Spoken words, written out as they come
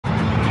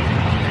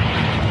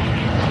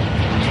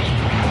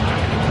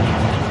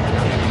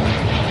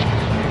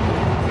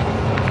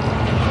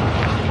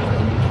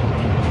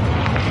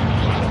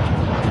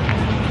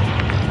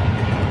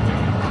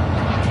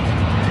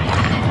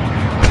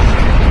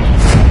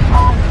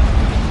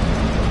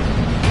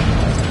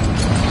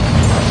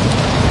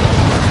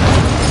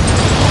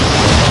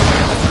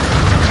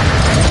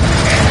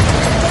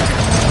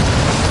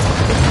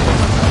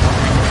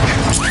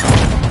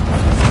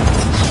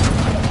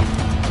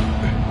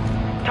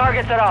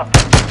targets are up.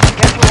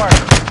 Get to work.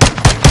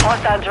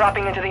 Hostiles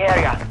dropping into the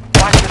area.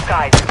 Watch the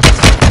skies.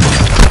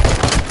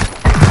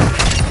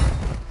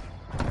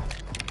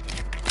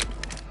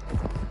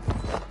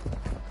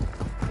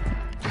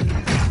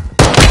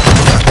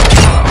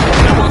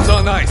 That one's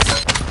on ice.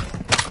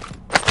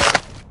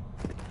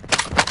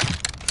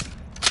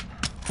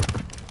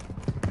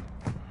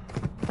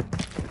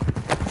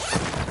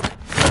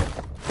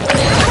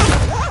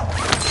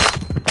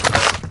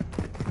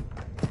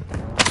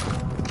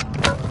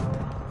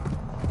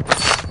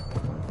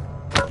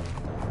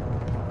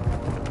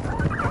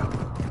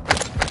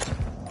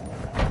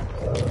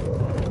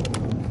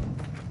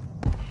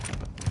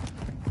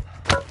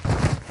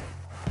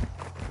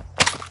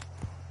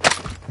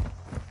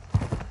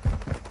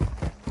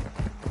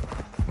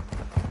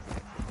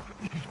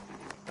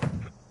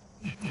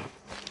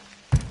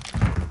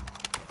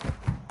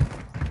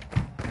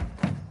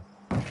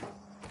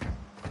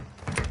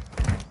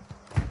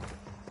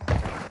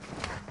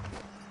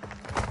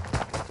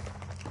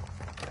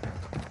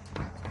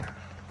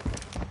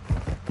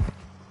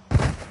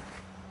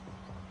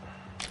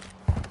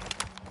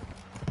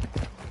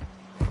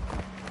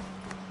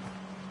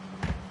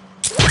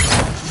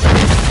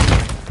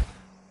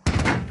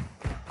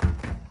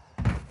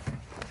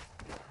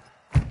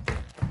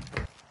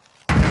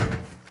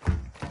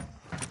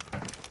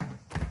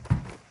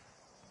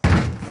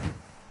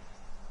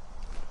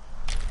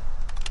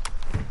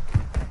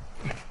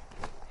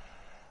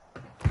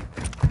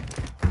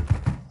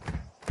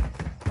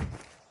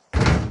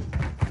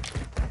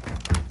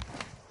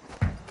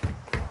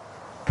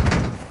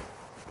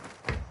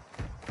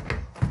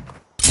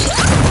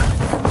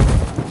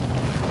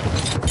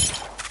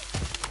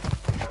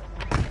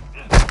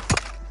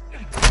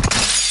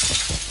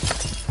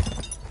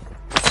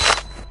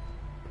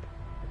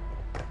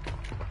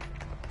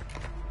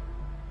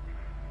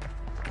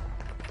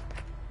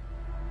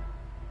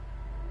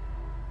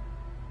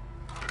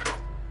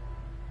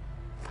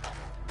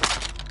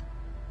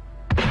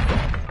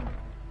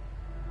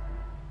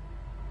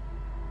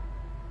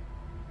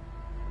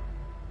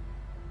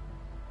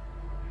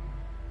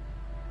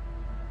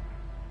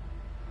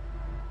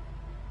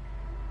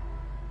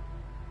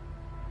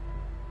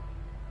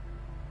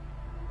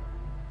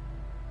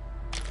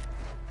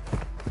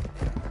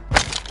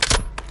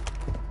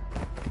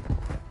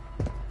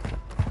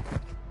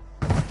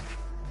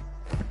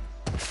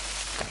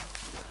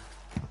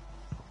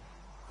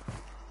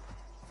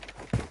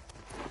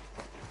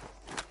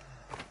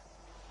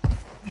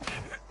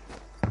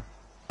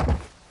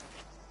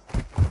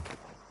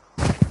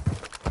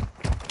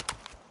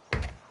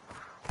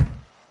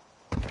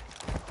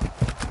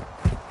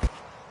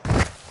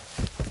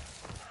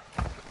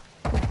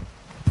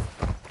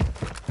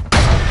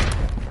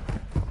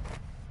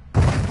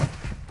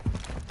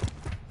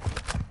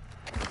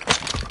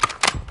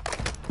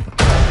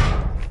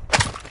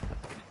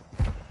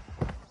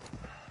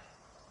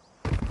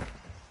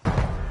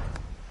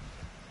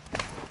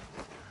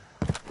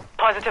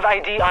 Positive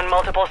ID on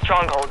multiple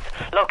strongholds.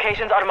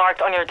 Locations are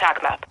marked on your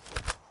attack map.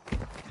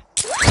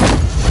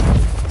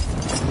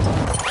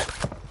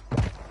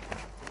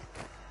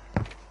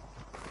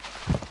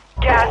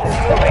 Gas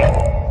is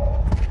moving.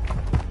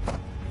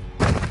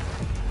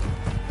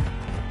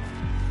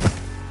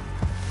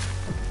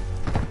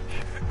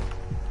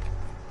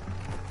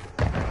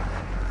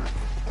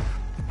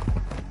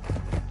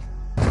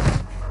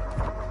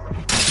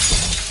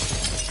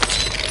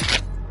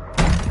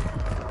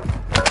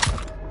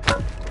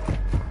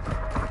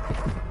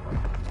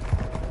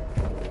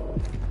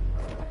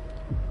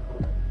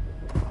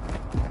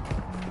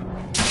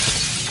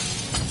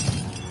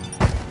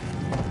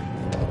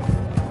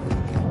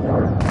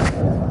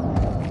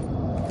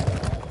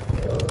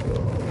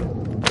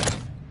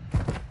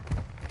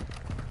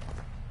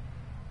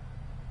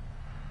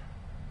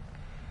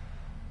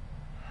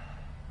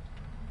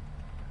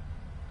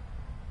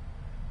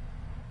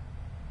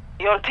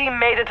 Your team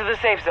made it to the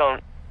safe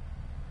zone.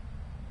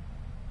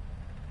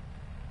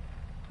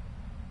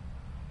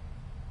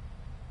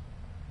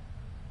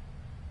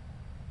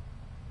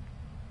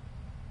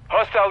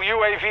 Hostile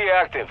UAV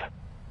active.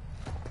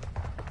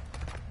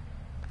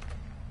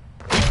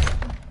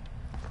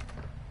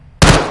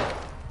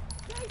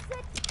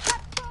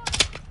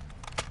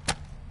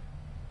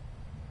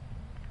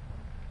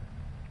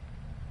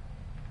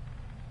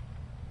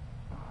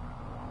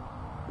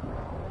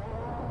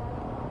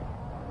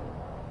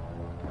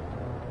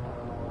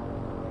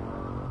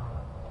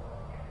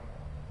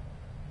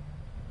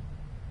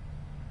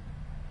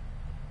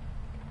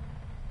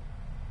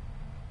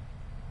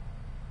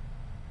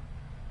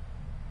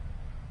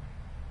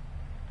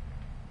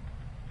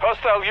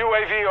 Hostile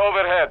UAV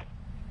overhead.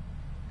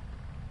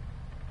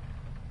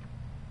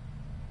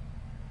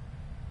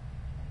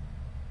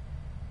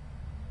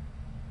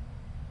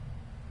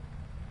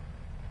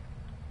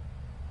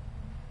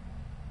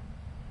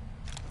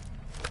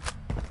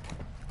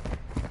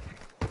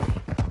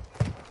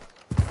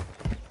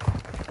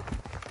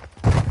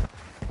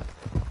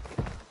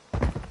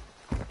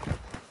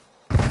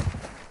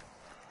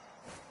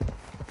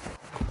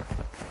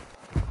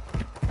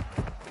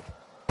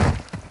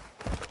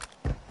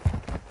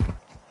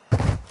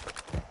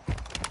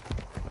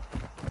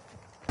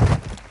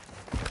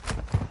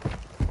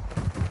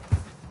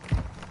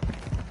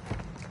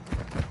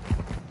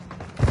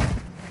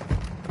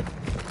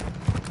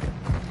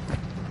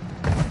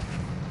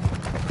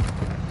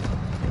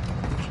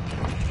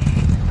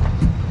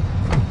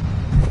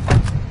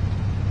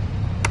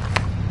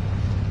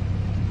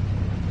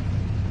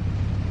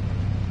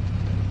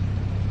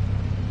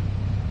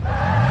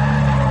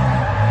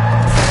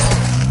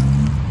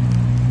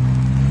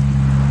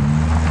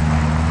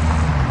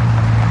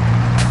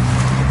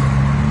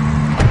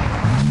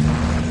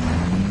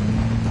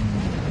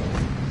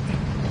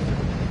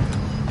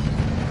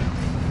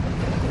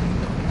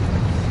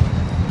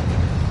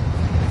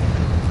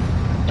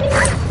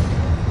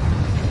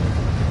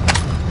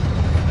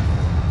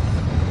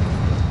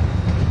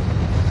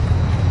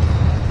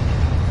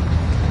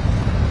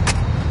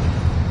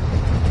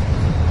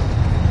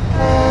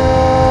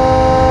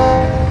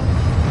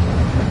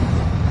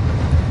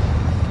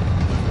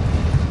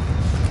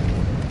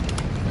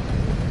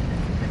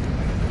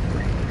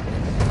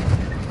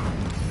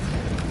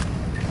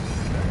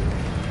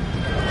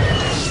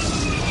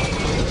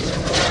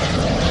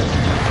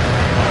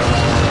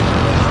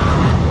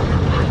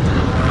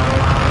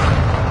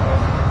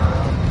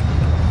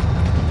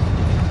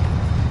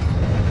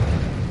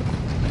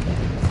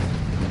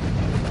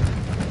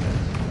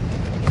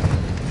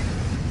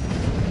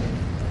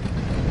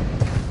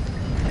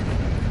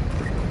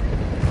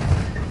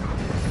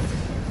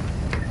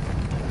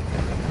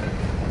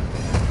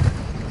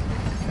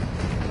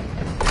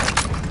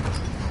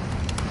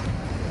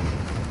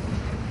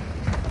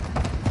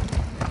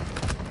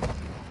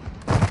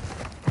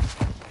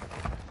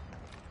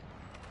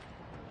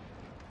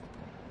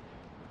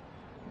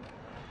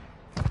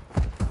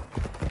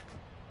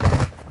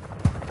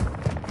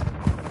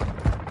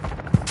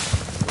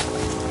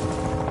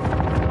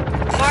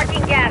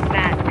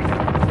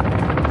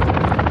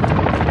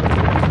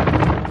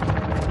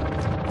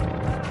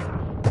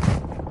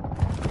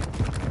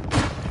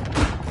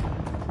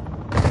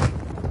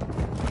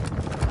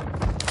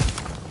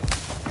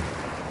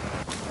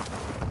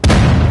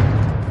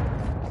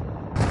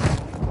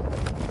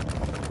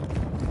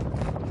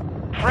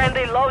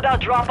 Loadout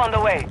drop on the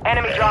way.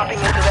 Enemy dropping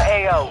into the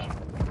AO.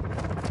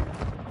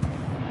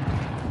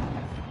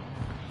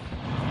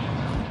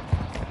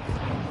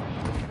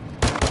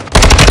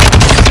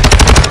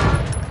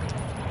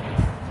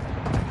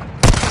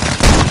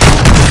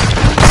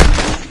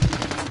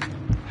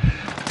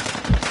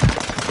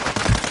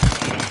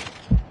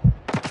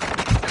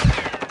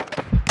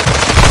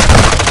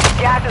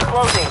 Gas is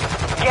closing.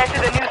 Get to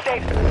the new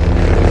safe.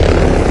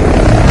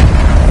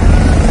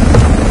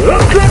 You're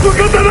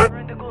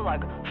in the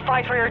gulag.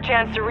 Fight for your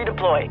chance to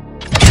redeploy.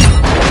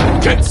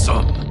 Get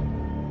some!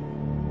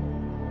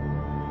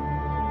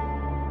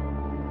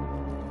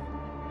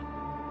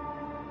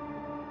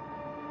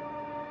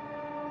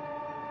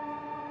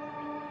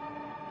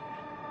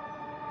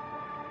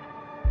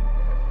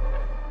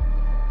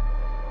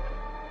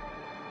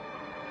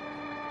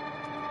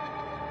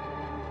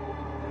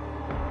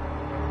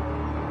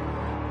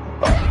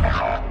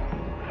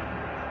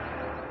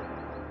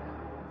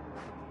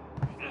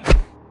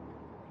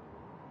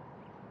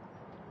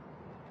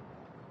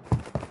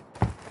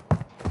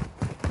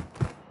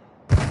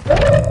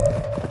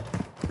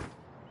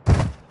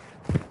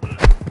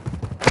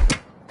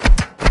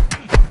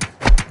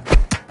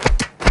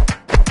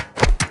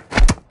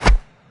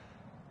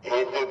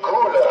 In the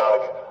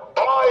gulag,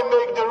 I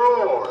make the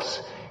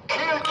rules.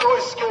 Kill to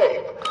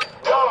escape.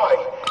 Die,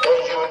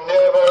 and you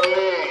never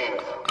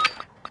leave.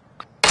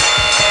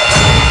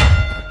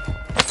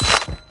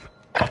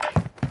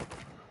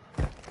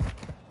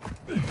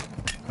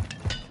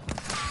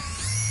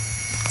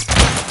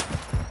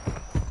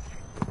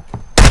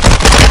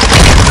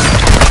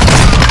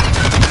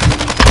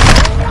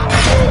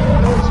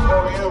 That's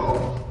for you.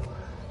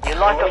 You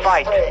lost the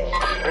fight.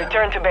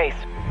 Return to base.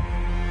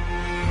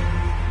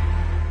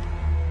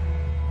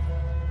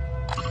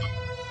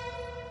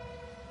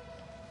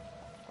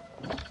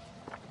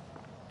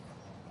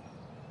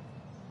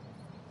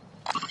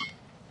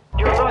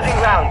 You're losing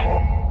ground.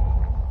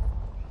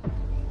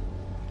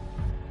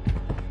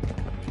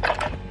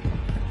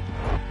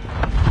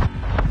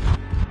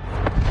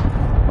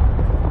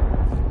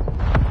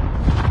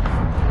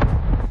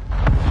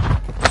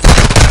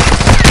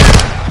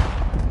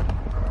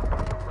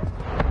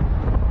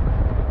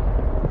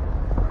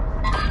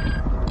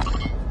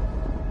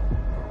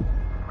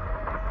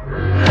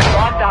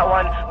 Lost that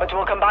one, but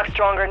we'll come back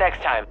stronger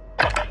next time.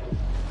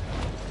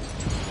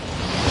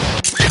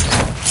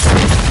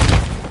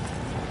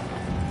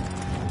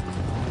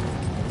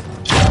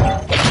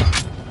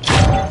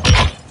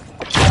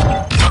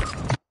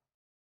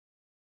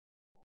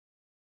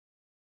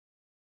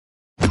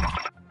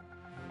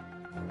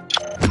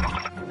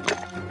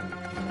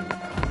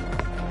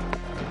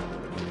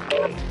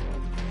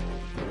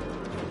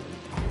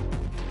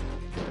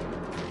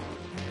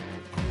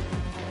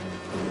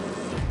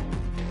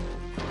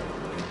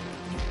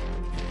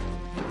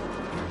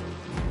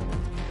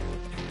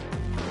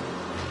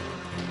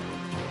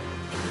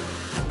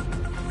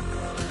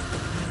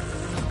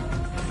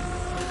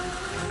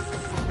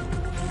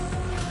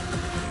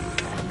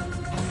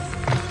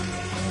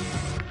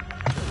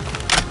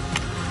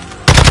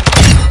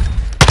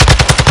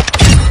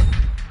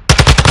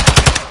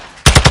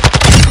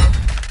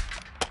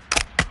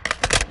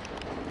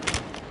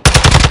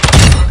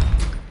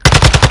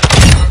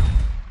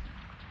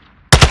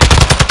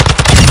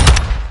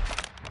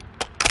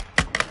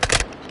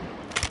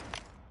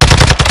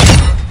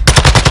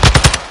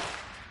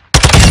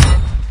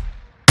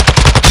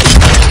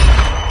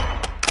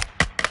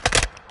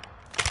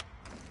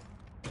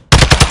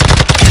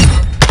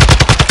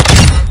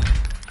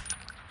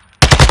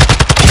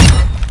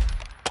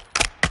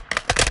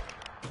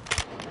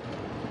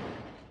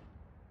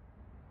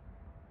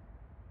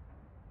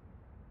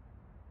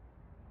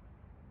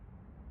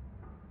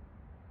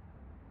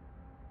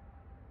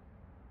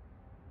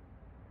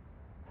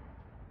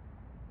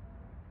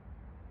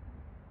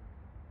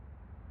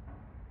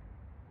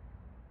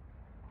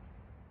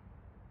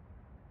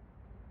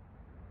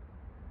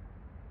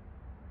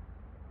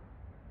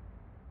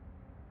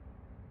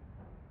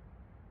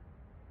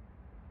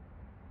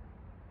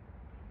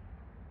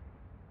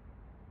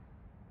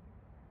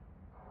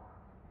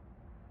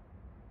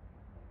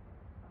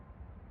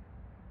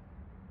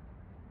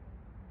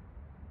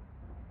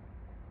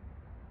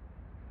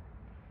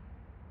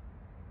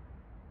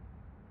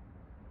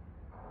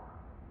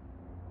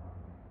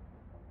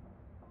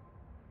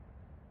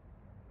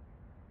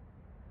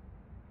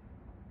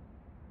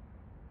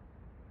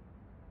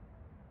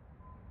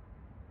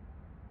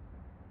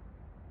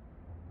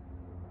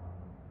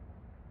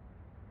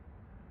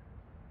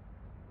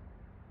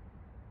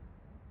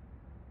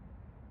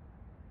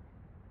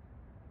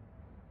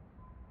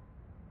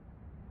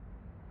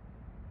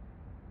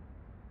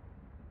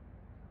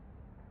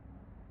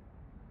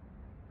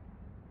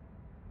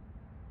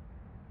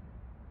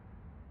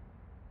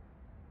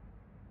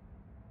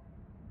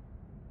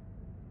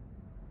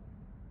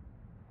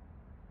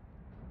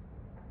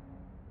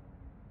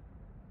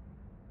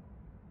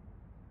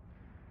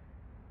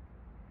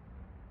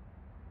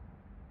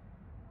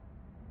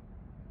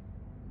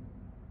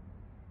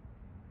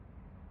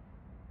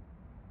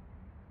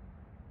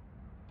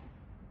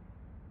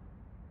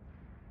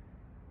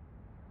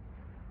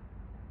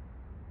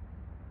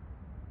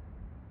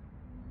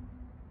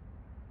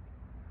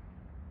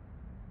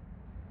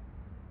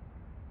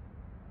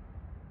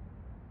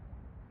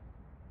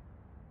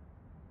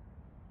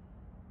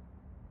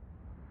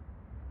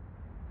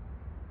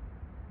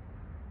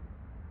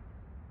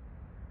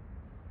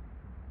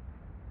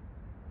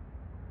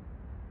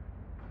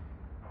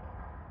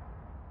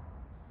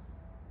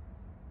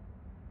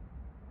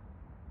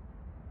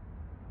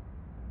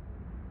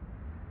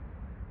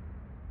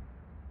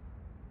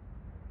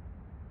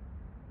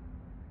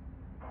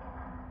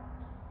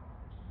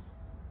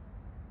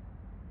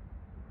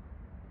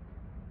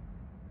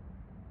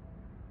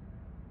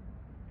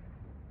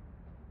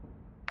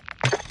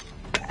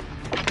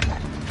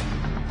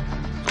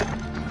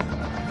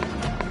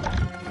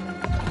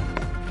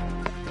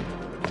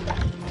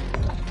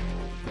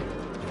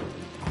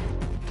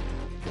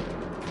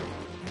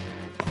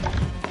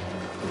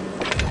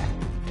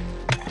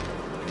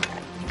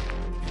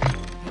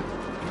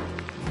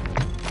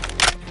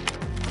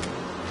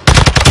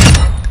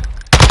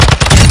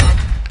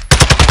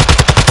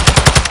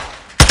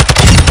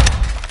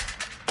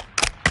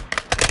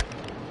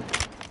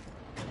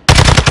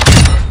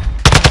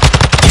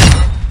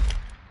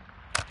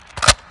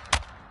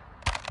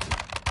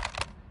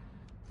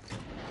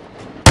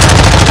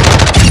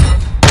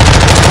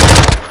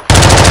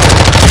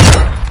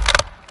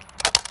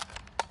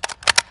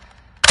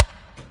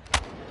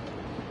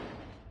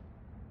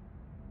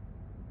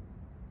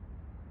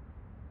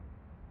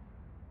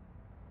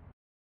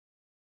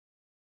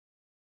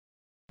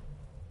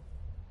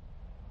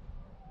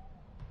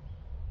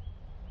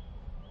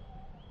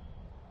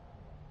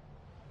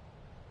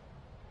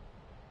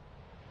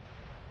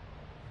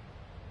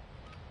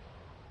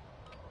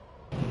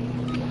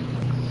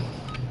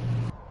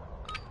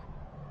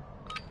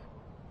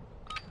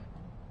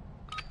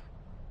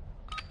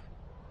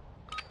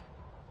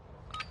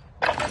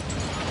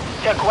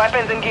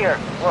 weapons and gear.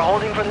 We're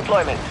holding for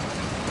deployment.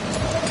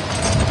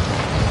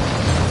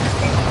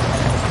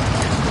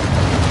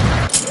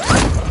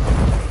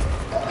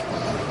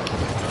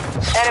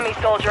 Enemy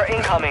soldier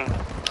incoming.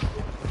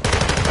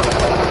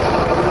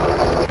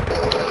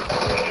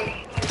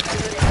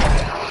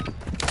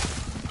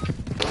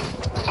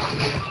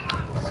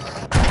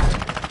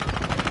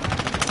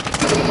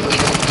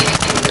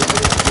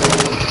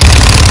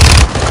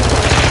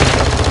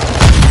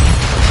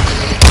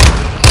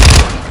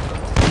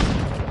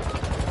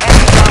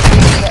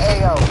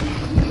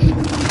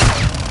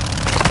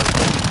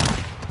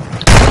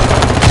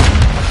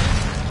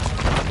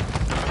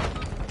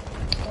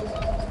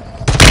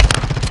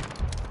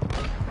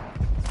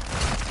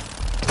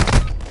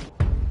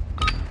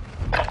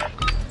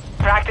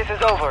 Practice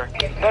is over.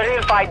 The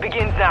real fight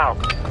begins now.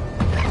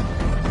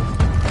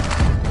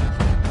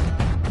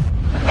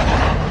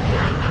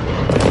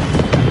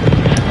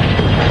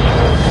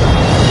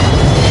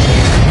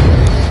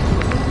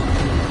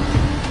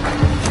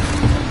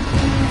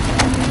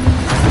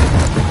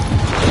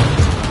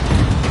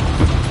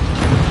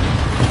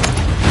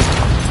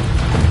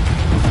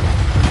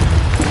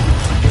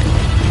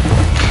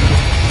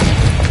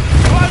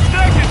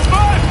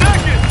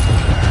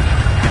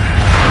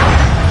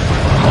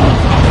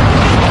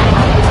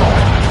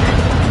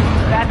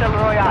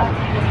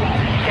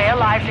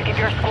 To keep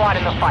your squad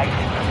in the fight.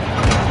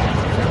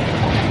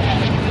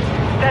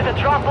 Set a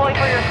drop point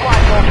for your squad,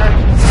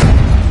 soldier.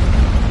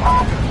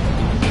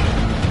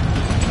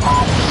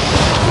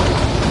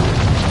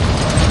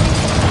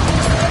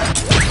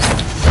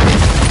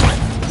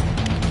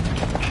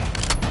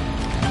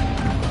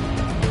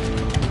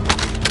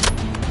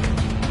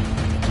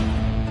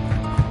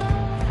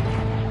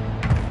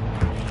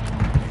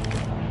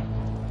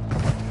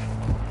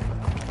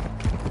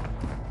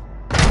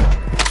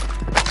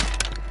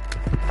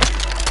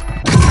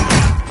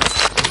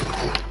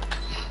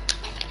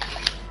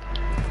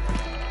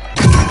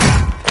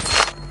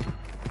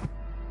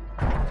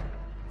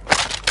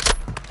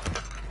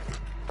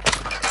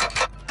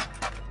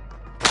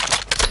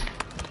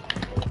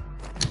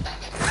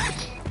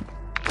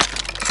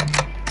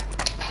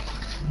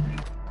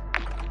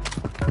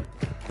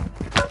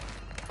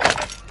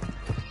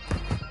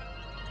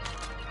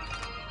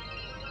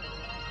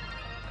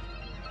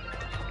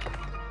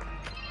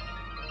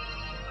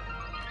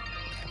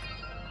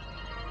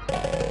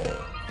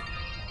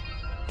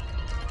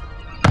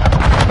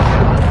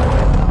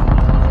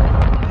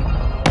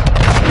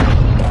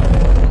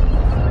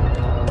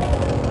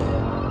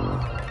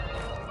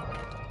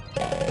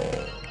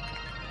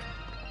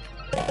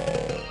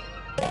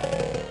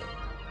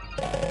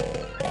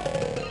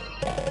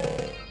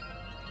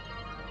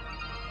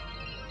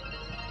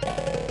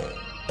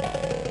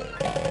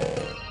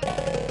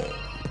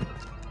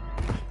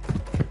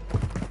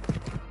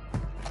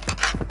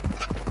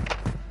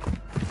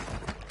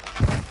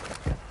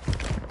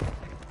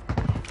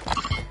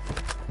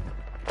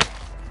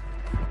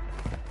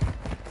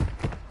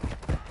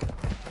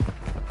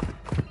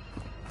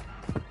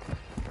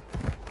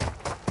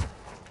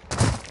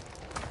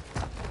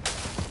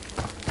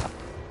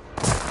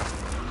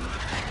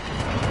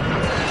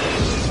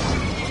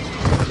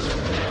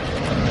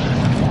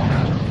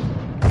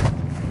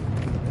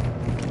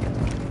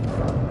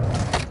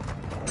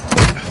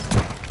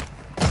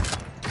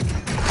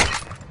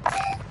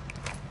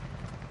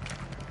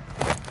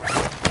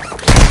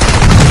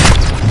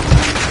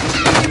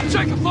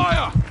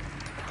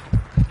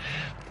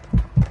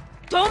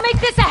 Don't make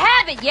this a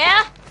habit,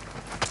 yeah?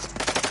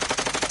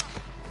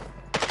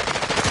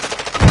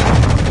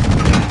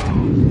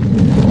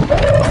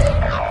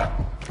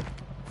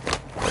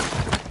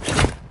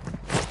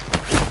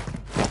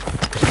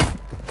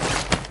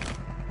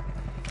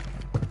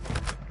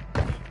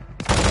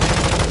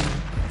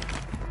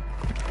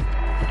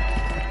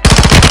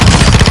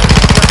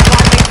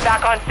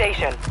 Back on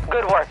station.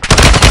 Good work.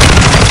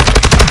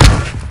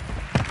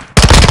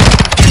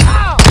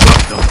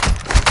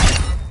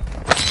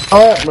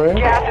 Alright, man.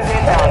 Gas is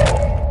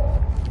inbound.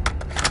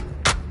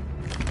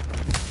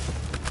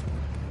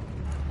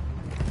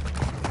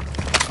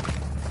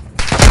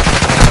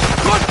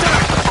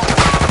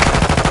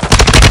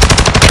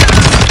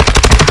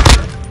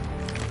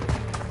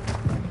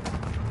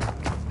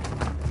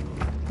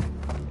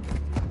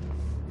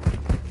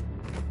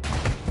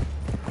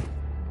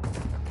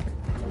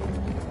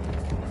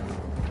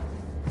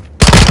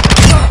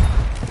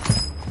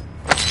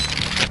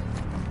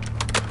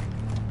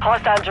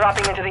 Hostile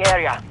dropping into the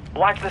area.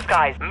 Watch the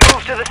skies.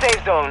 Move to the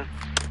safe zone.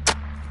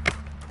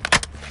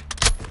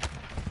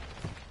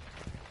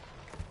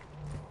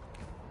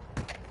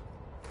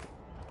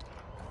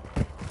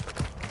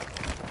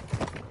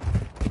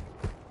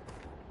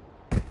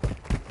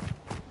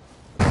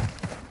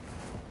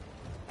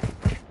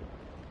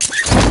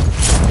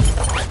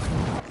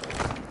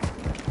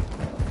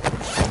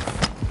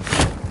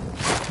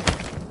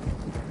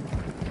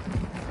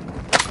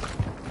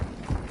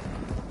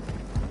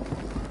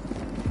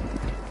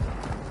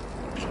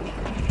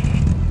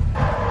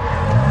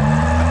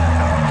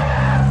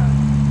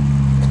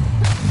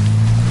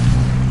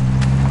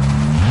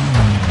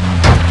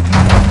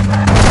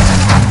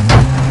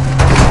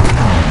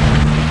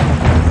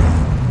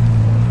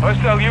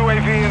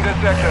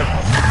 this sector.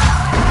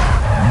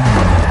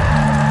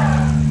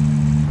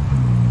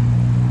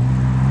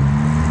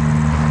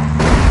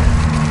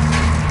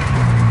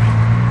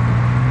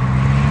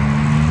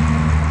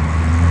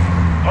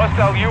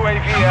 Hostile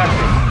UAV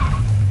active.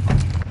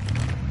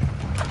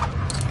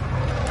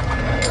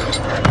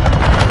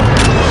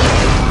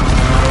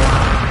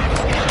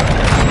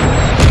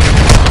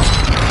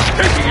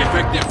 Taking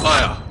effective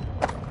fire.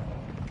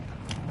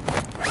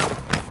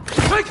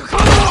 Take a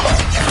cover!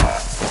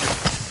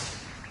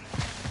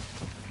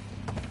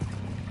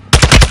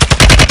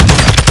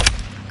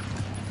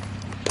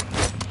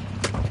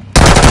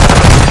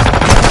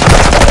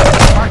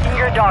 Marking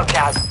your dog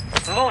tag.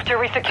 Move to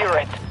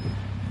resecure it.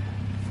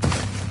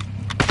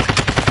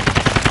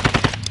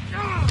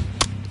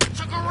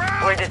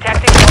 We're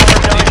detecting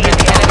vulnerability in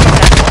the enemy's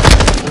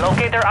network.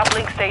 Locate their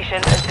uplink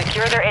station and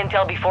secure their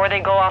intel before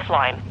they go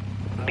offline.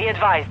 Be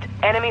advised,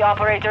 enemy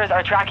operators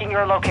are tracking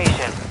your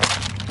location.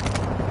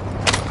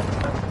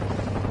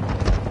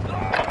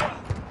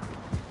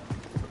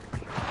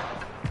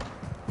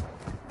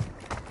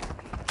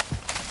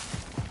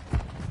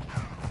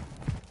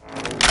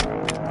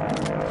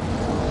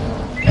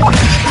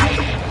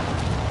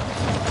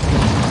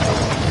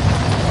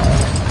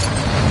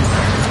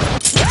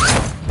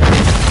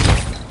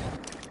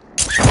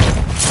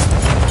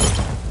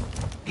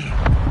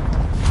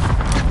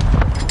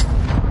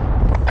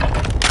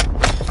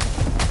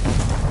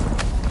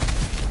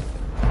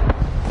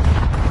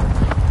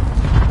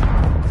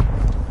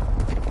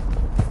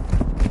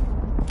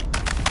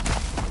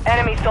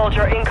 Enemy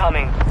soldier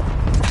incoming.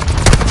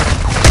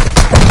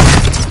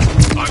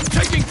 I'm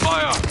taking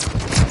fire!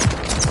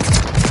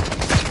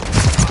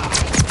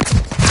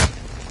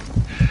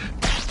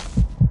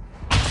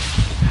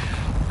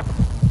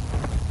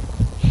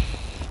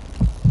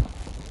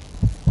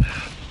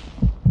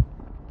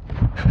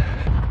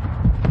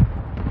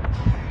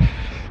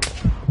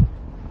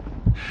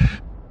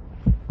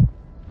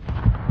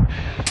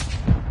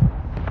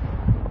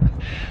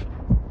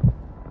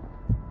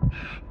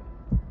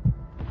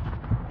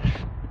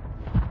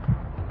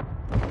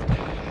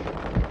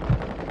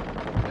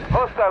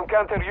 Hostile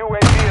counter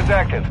UAV is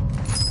active.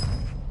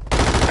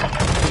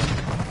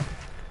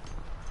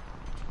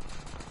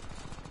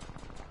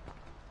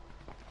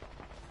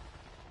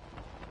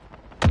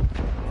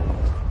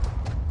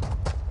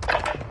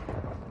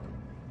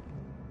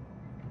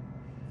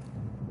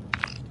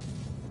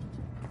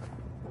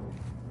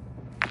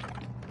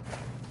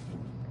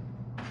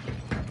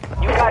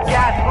 You got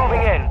gas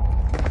moving in.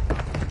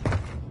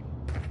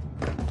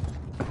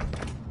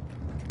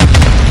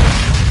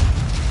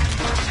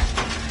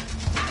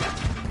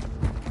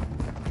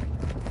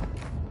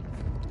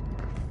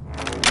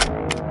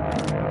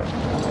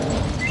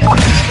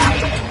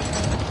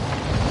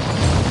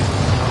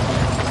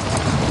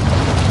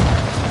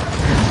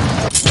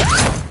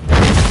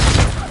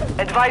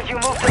 Advise you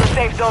move to the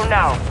safe zone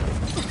now.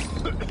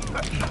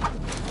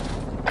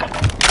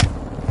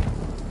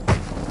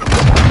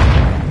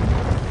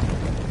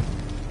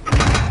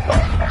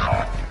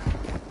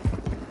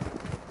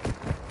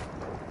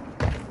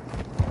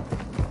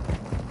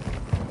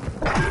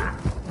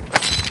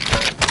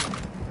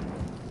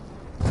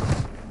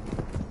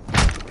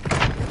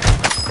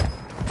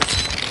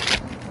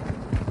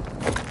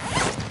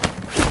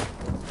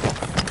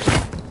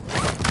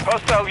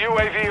 Hostile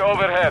UAV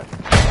overhead.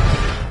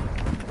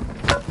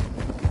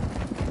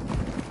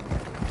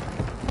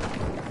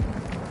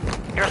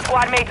 Your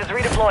squad mate is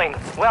redeploying.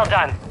 Well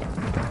done.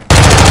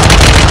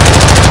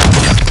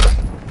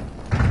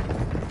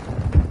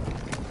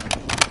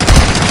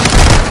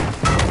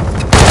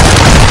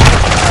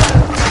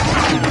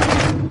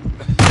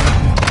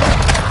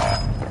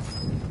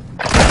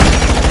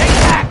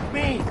 Attack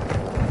me!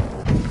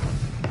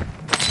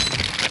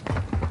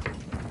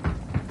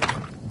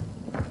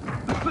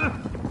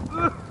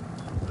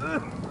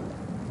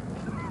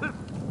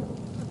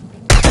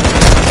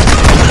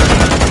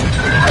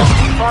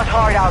 Fought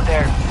hard out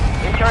there.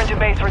 Return to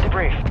base for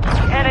debrief.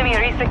 Enemy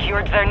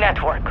resecured their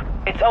network.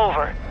 It's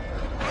over.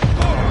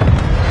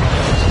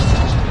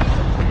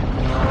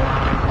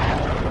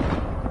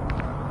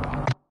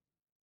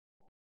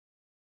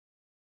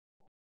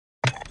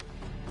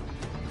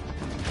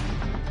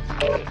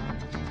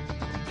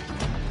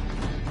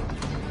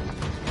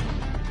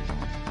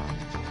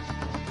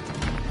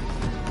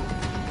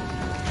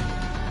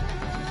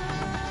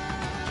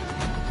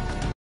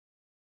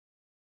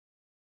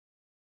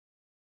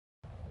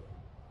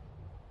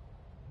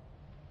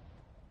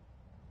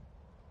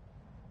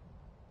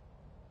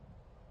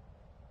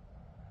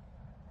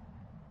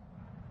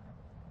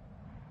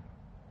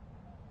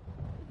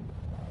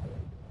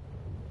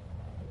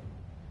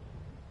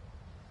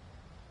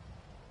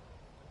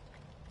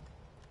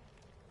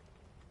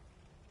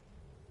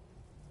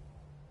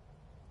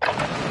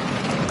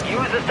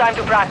 Use this time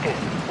to practice.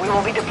 We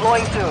will be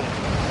deploying soon.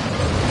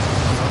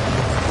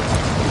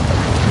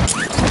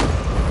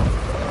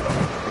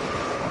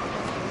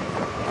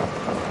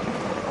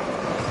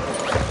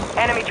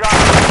 Enemy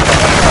dropping.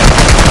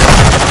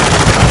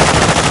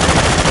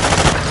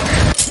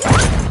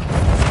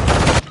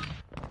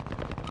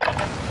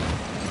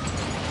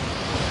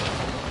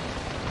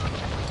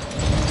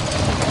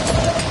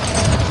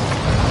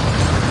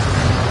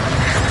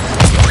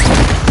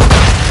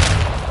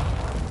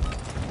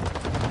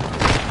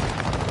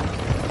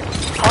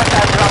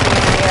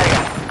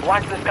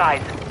 Watch the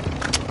skies.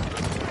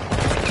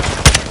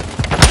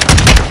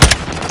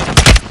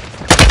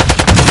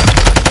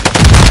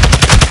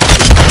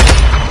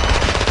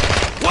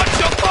 Watch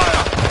your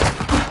fire!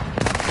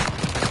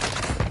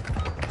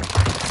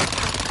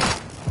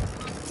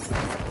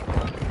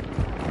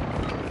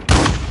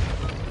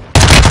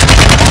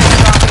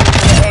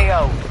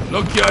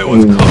 Lucky I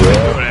was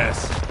covering your ass.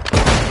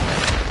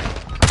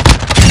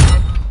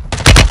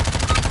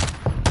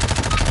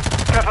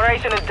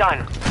 Preparation is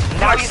done.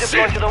 Now you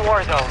deploy to the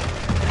war zone.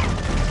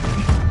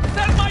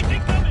 That might be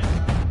coming!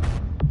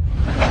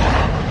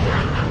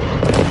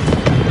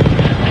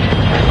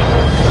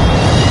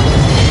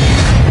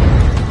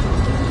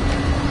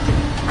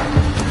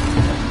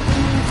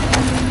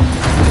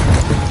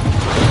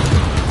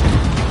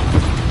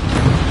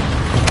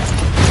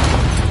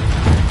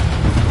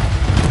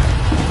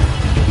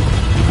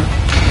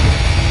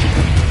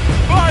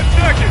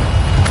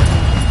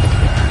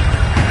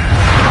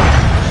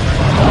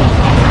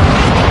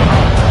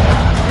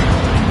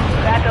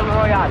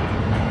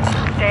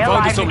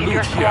 To get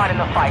your squad in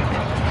the fight.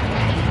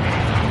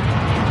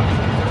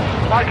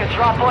 Marcus,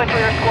 drop points for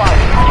your squad.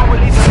 You will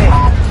lead them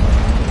in.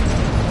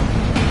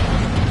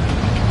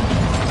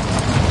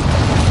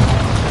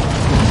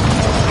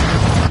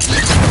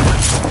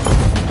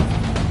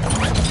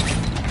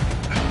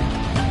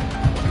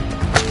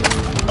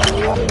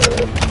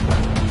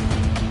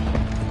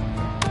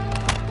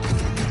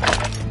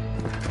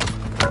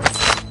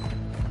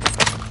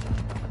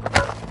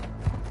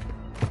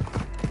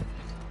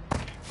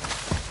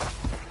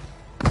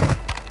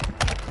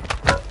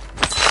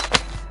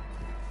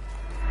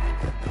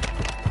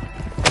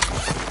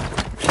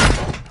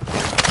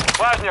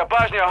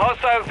 Bosnia,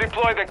 hostiles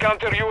deploy the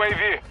counter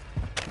UAV.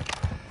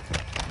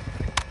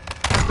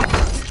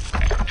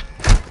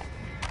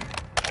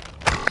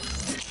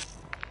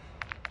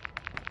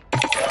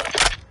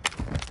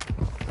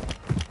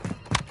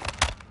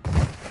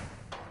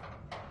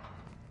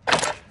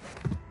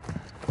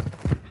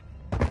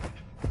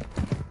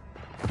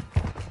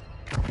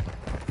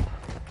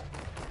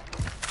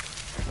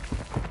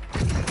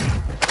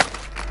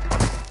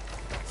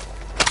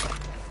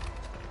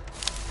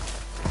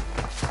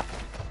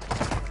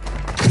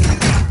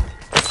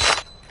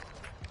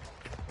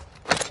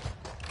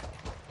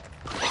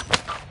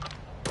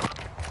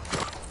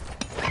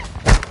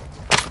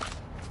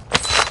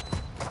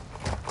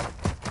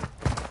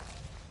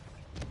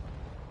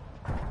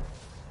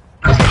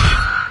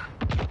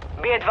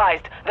 Be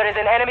advised, there is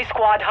an enemy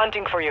squad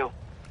hunting for you.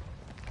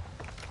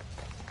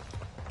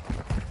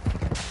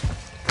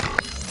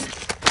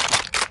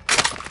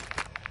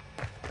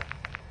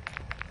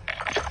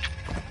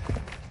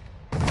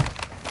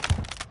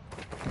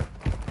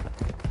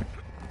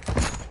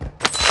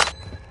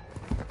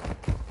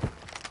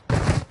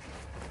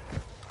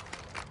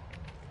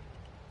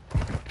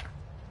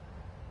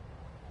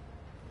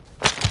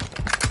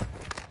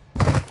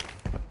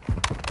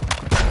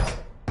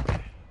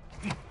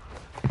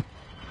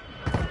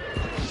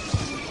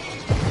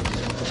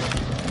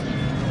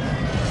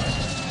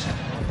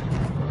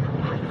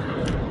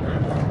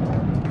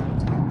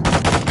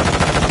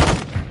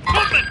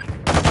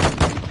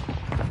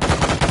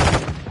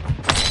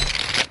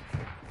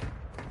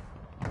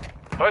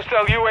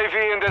 Hostile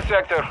UAV in this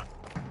sector.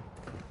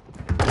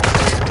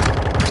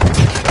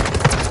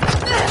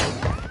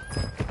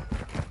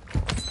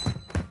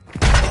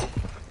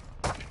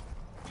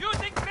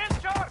 Using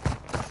filter!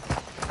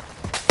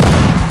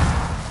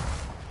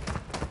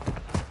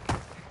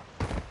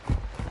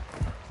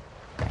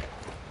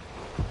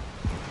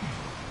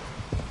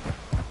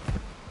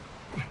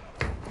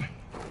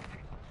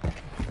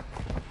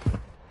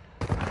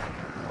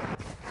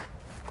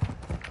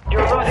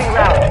 You're losing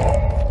ground.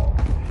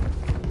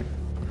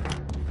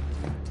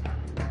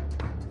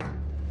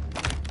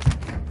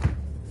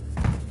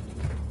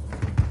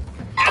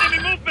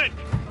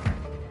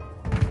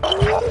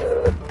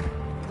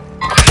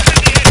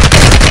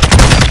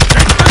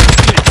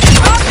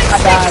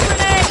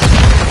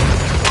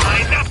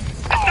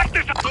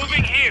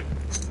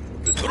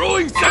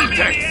 Throwing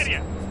Semtex!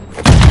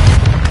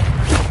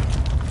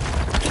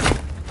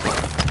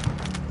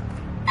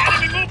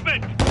 Enemy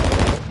movement!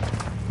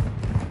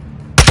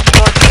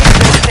 Northeast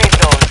in the safe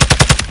zone.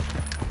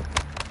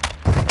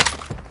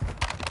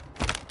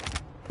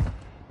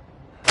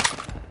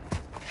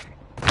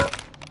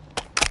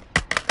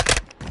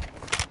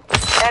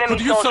 Enemy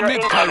Could use some soldier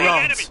mid-car incoming.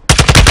 rounds.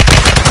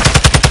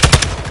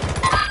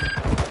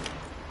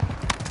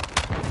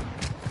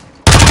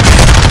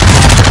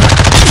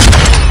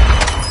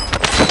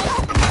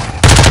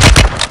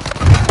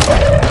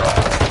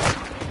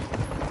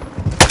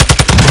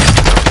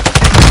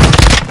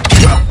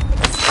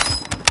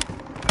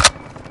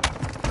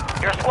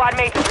 Your squad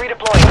mate is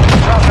redeploying.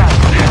 Progress.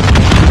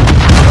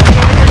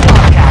 Located your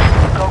dog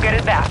tag. Go get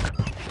it back.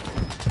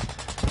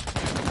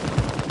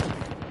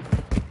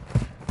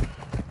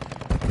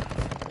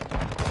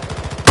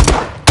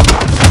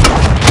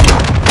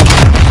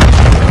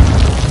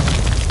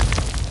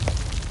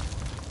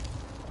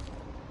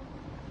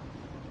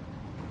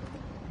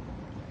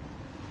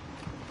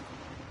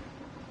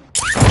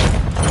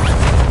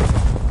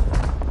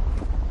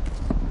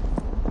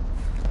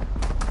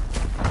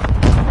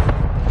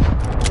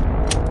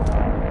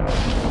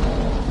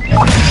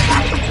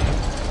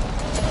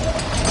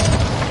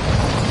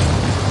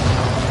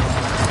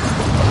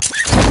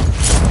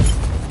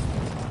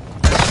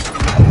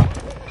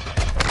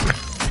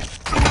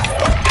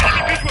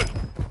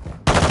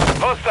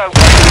 Hostile.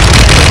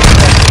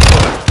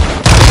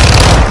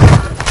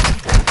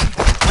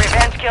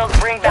 Revenge kills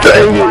bring back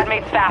your squad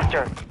mates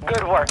faster.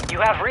 Good work. You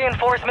have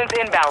reinforcements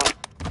inbound.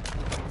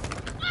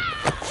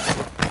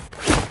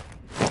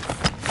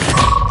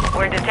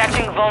 We're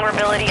detecting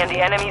vulnerability in the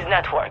enemy's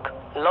network.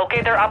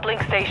 Locate their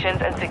uplink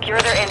stations and secure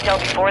their intel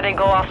before they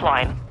go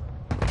offline.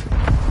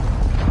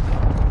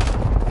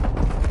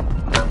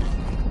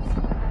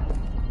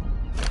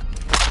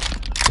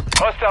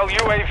 Hostile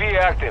UAV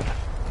active.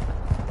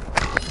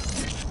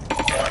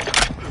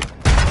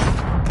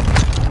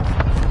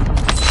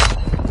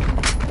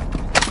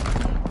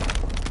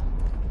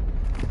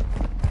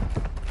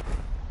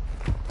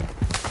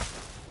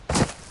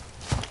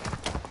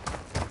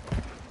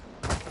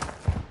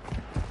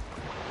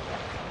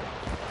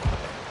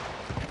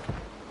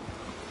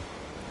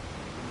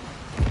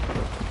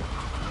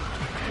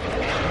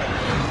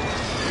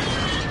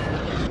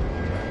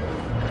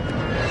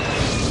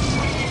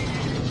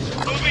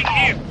 Moving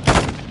here.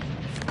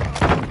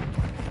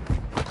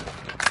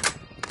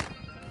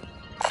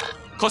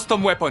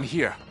 Custom weapon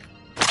here.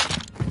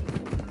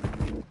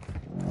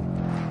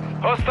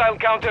 Hostile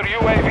counter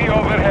UAV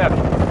overhead.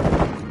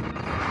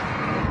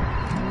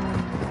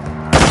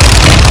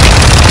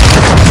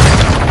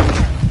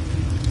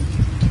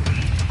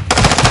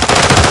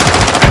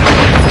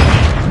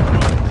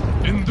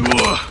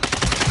 Endure.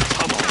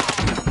 Come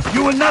on.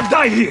 You will not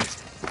die here.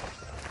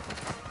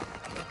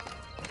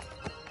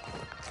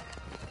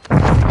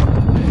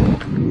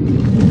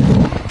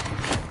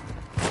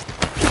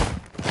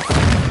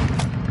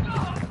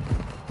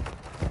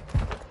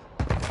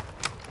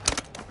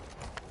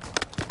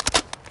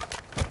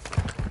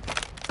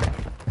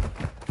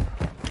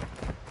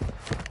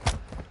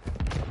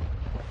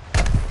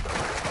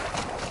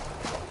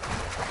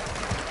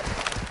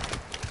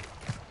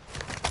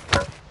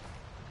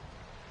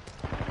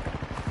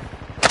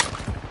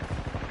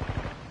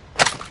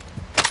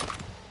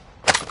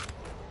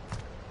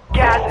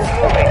 Gas is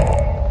moving.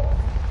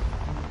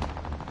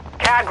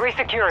 CAG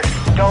resecured.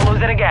 Don't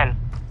lose it again.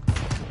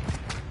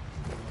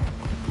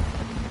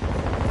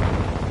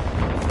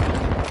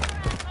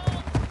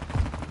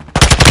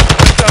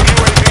 Hostile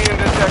UAV in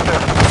this sector.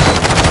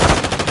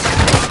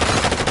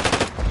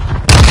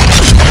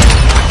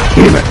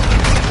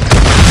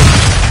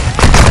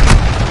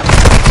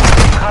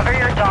 Cover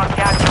your dog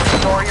tag to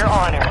restore your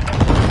honor.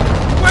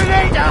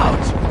 Grenade out!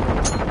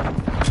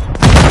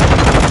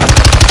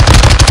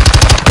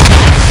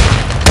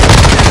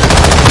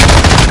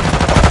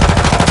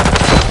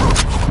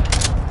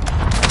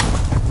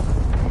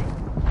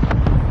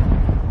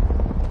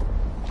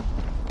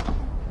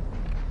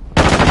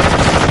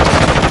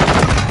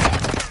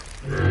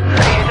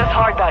 They hit us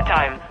hard that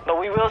time, but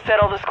we will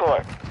settle the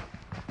score.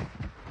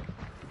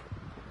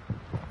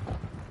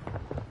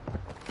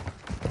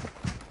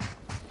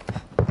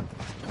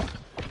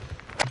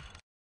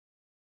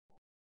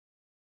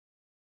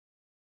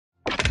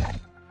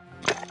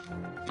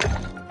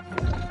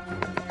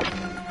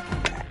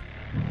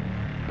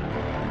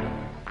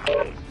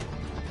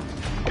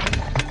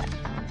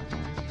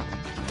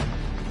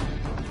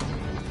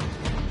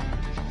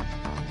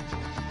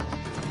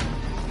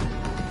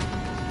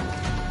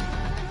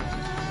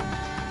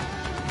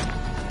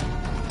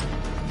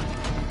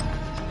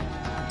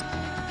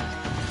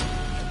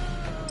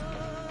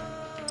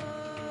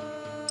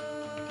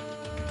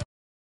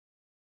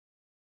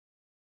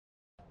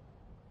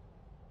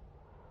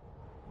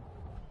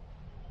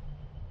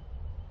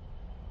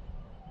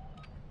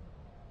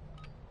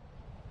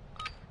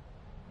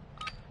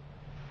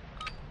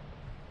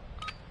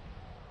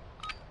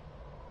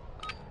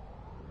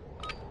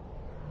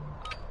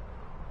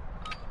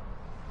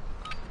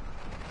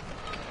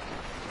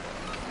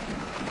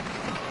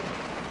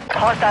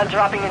 Hostiles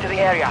dropping into the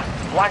area.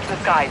 Watch the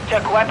skies.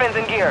 Check weapons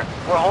and gear.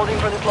 We're holding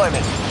for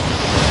deployment.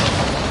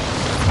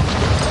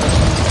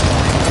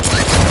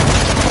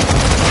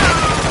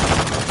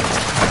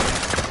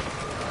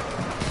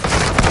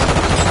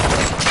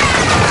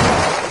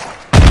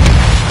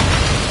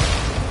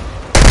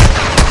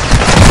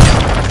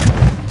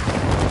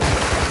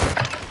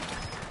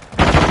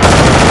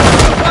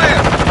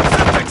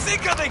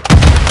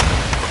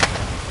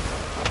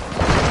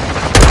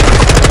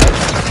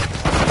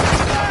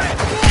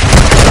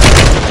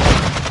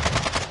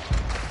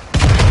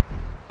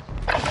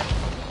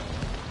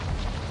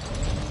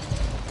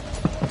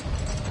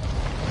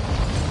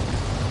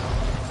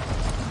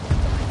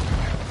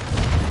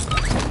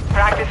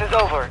 Practice is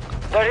over.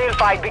 The real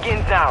fight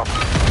begins now.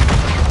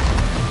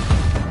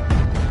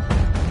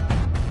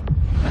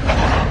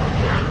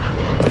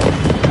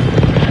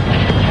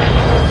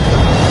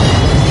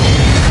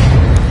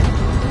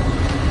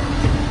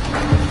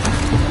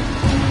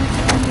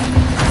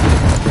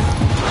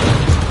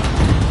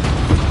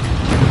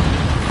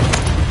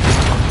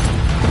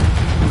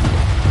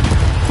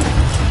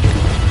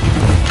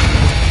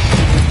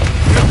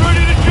 Get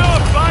ready to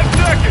jump. 5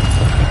 seconds.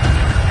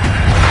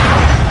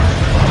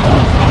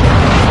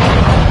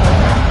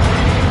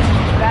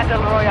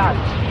 Battle Royale.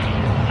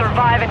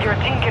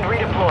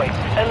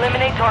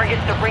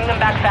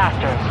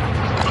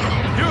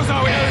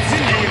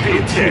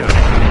 Shit!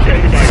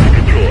 Take back to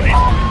control.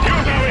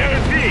 Here's how we have a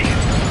see.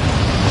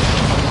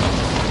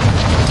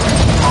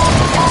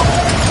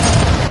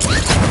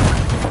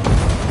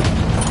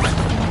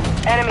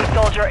 Enemy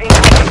soldier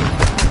incoming.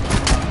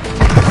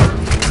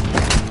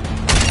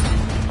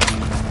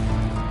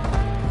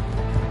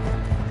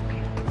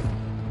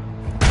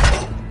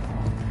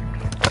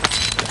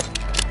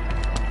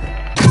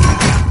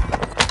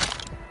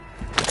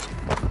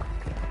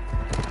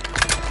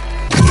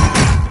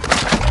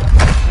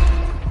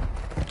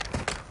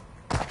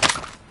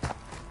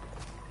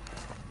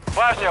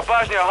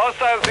 Bajnia,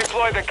 hostiles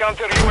deploy the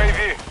counter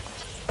UAV.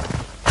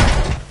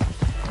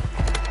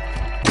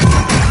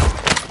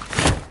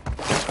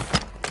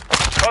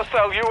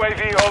 Hostile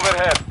UAV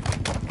overhead.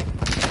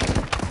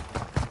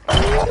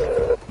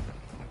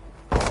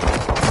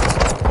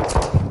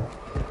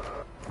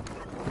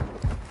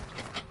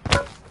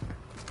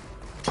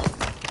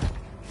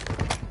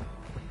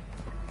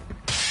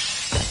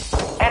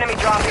 Enemy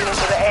dropping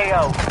into the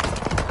AO.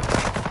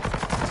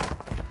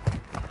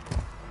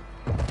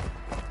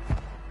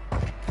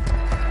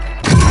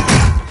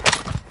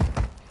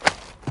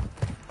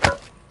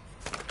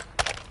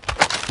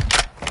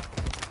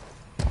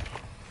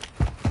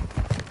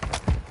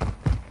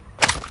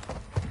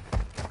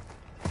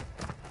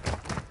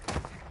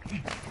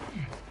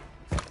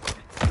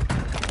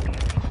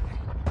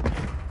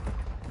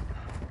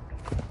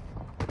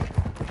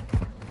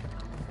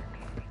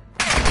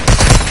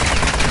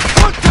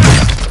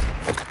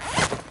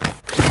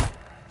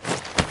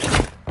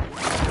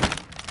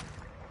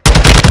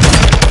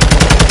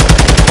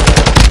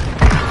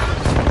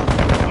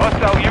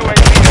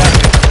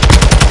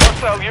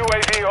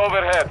 UAV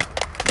overhead.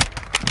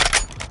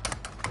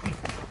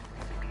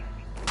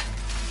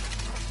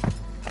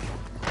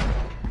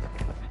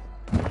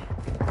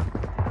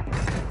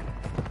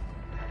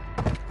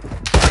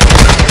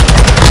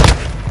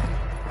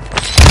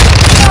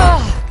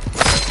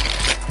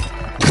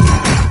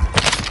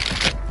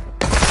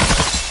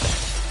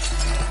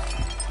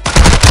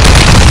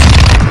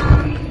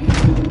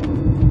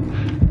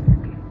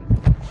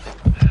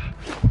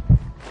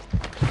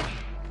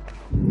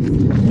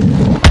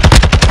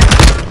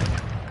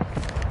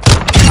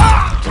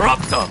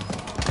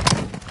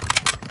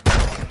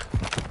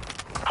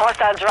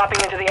 Hostiles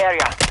dropping into the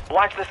area.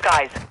 Watch the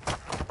skies.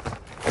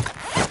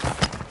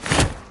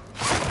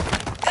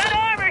 Got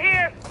armor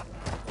here!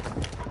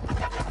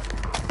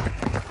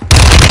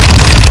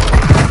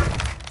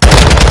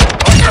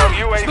 Hostile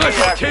UAV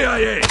Sniper active.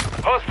 KIA!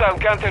 Hostile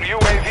counter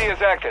UAV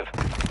is active.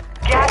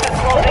 Gas is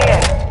closing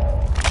in.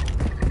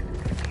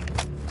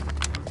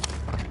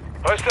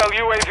 Hostile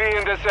UAV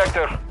in this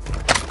sector.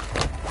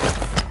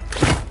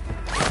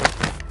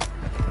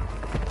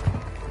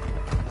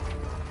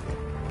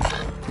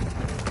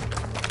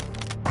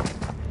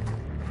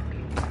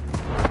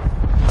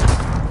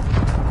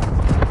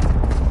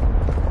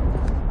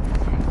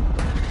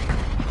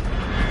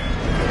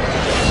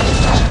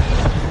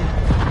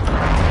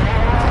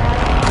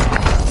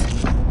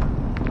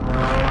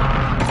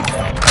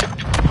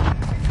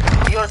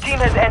 Your team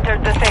has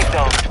entered the safe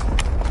zone.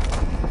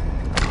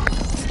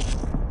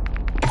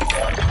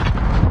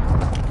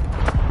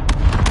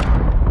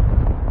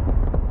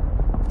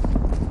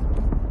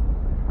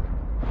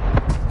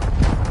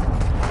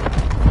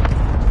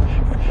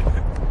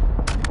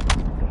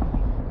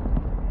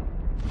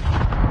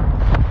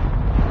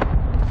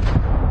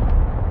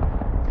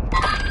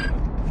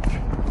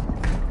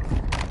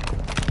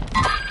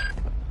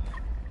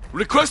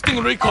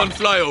 Requesting recon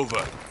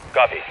flyover.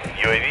 Copy.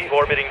 UAV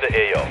orbiting the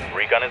AO.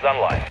 Recon is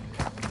online.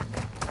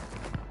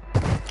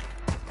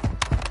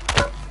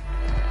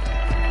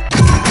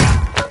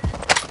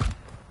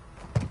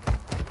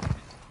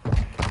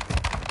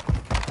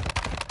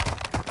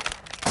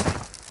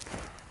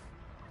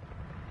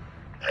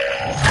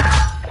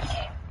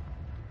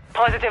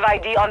 Positive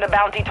ID on the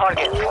bounty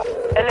targets.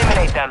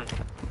 Eliminate them.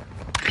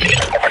 Be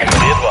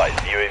advised,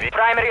 UAV.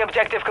 Primary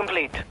objective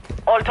complete.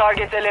 All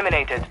targets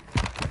eliminated.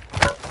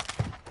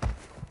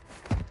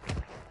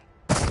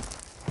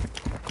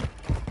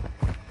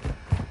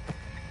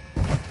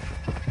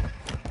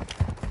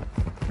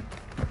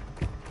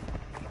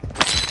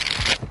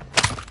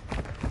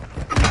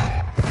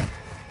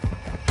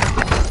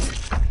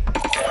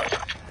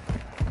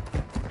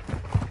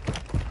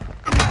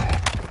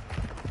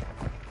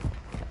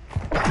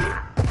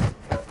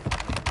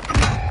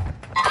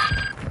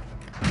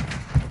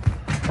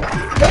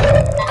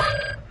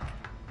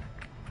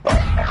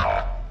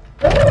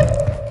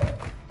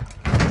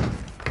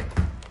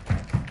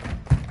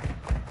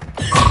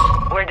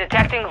 We're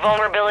detecting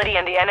vulnerability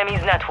in the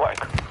enemy's network.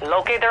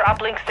 Locate their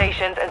uplink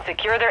stations and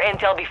secure their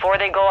intel before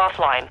they go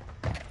offline.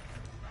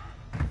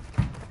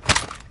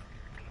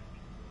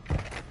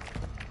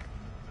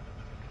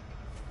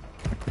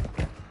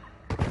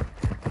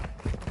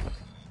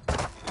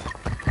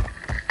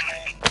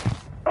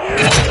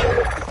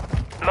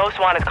 Most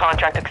wanted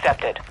contract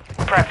accepted.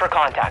 Prep for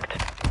contact.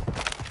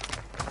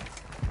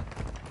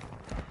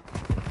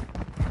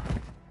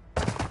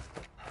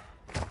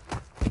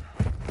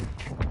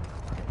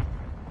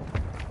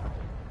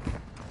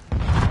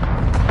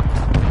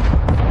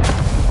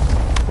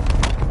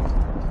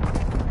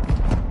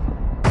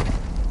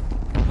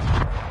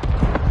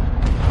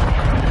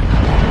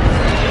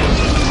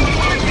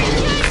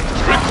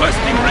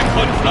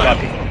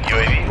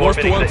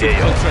 orbiting Most the wanted AO.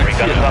 contract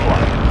Recon is here.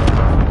 online.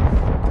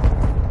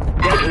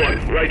 Got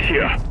one, right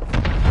here.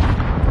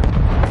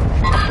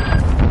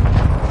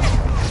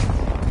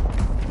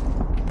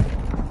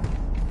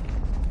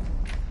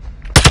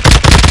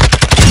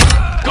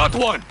 Got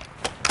one!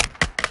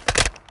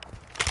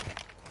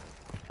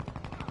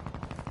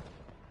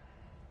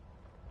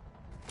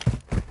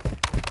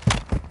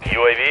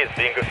 UAV is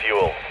being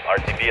refueled.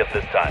 RTB at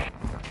this time.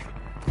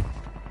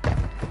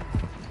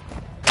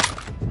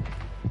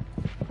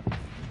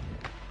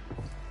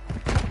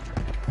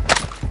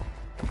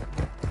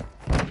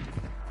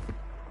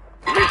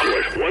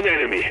 Visual, one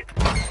enemy.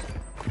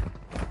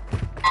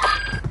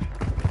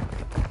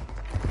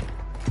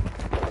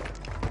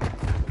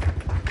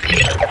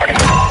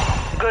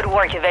 Good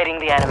work evading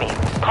the enemy.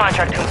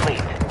 Contract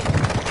complete.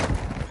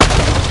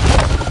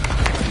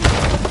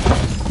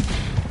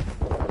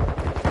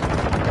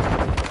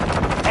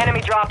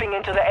 Enemy dropping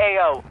into the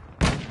AO.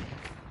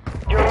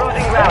 You're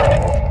losing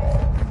ground.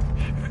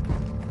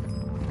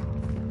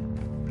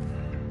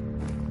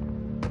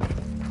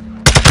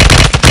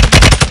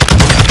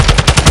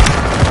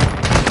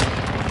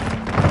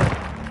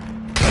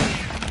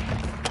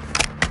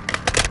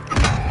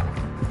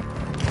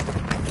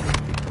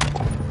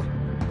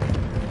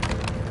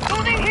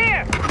 Moving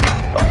here!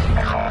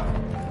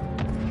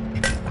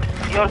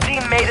 Your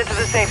team made it to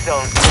the safe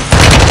zone.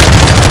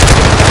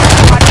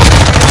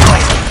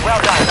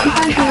 Well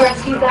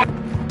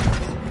done.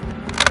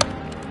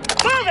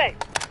 Moving!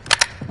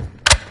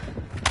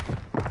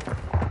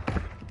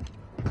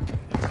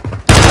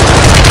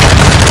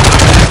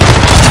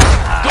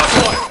 Got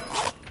one!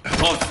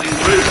 Tossing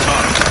real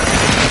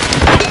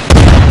time.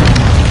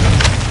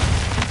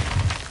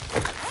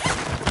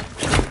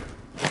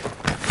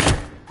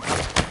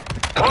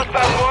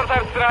 Hostile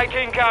mortar strike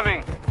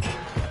incoming.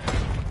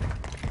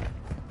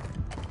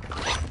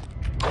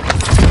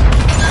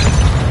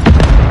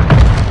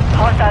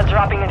 Hostiles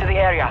dropping into the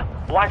area.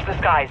 Watch the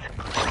skies.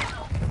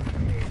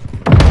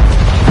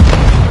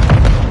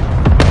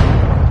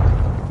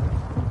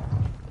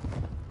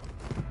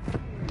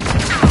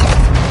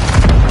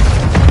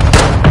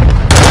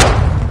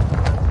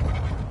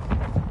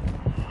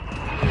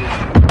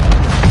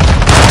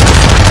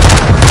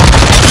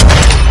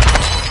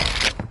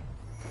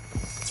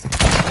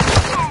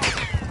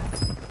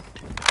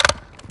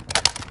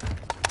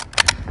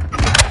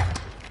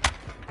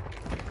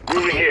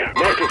 Moving here.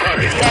 Mark the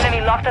target. The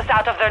enemy locked us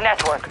out of their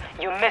network.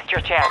 You missed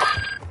your chance.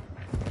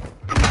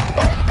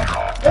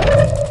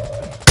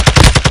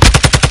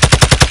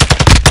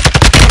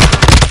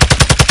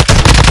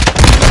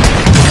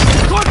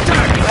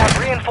 Contact! You have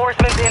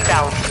reinforcements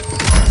inbound.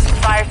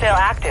 Fire sale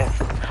active.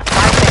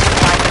 Fire station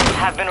prices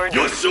have been You're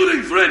reduced.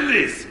 shooting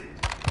friendlies!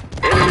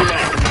 Enemy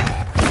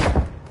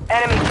marked.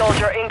 Enemy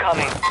soldier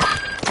incoming.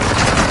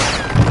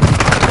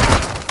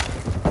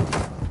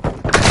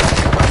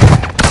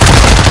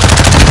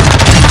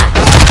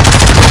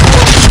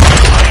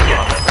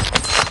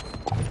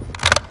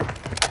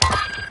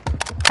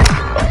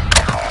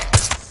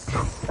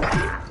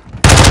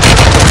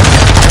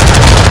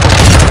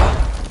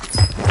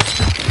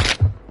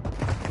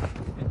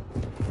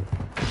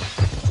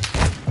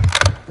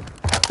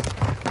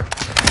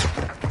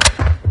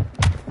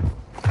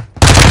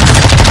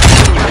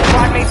 Your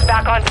squad mates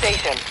back on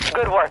station.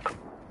 Good work.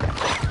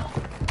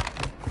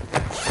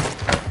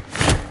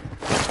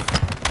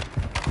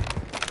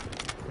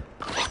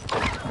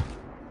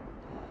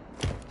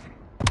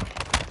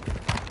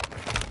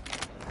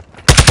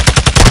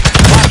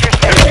 Watch your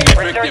step.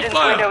 Resurgence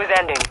fire. window is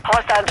ending.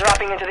 Hostiles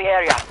dropping into the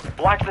area.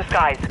 Watch the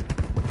skies.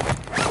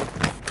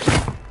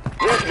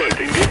 Movement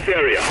in this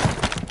area.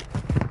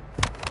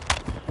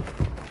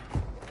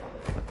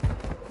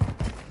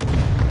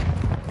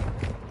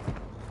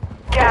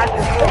 Gas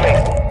is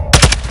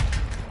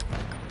moving.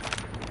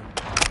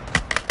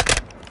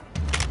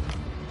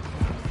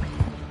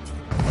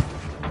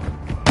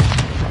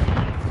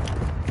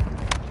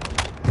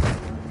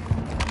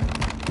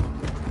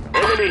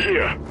 Enemy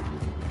here.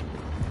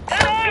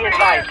 Be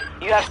advised,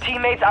 you have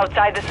teammates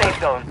outside the safe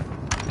zone.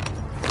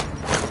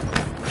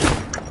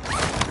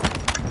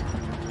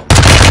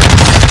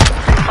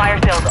 Fire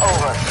sales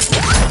over.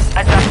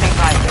 Adjusting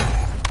prices.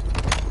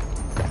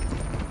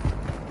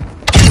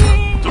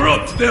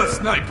 Dropped their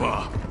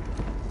sniper!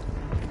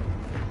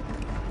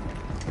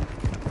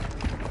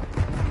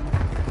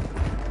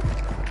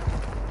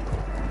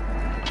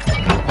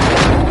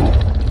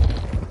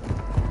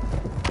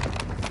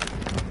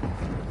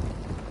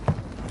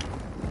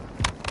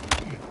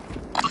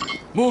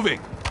 Moving!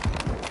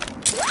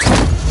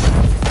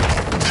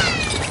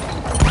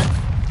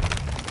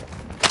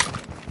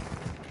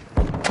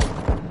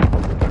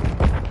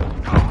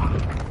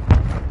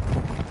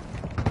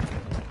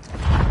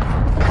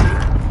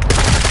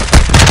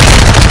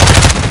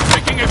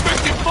 Taking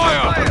effective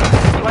fire!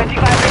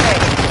 25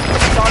 remaining.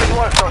 Solid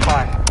work so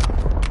far.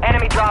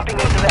 Enemy dropping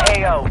into the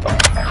AO.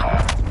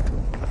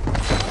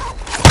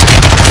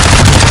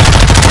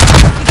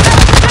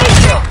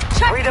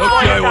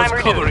 Redeployment Okay, I was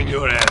time covering reduced.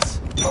 your ass.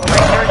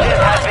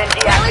 Resurgence has been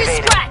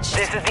deactivated.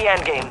 This is the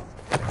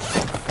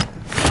endgame.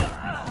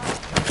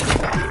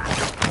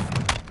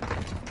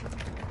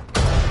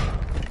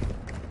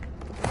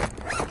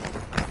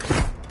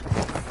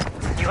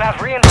 You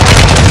have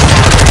reinforcements.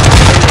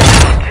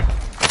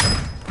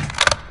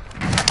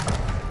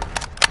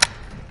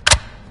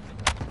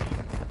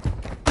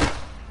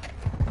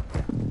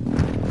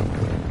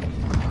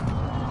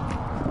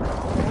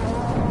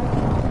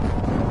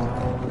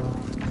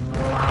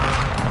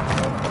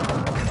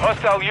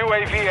 Hostile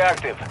UAV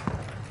active.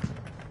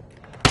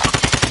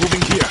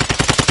 Moving here.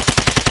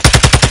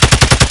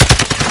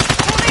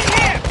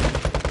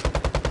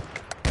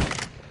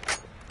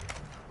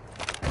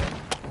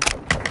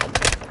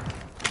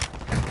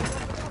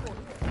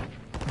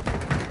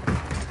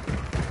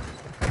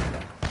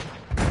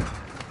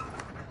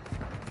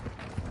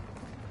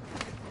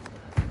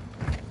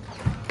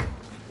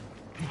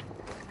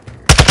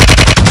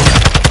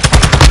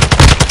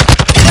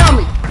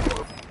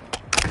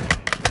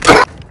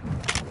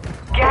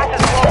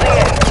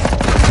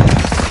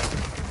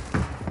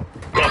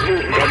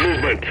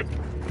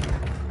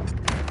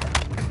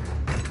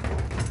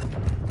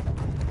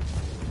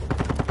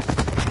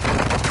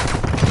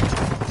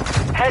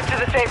 Head to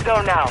the safe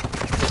zone now.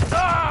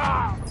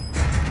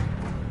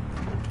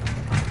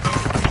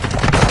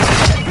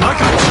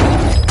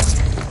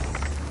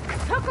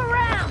 Look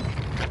around!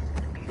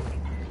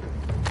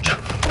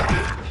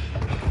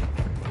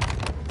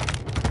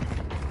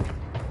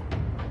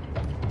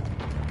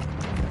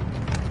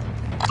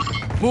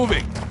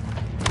 Moving.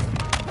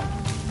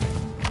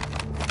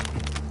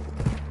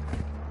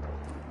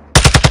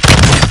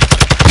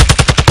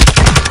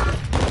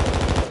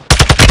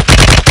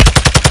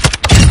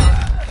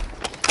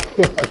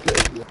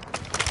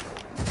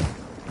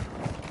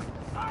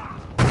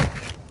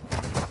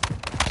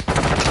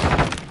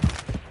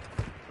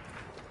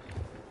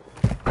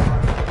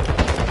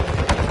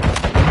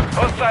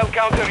 Hostile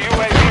counter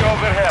UAV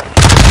overhead.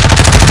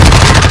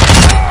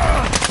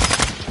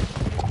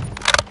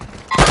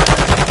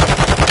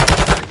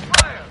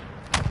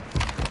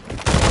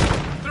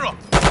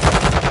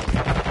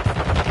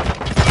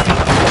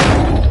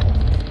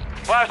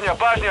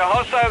 Bajnia,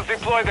 hostiles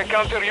deploy the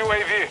counter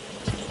UAV.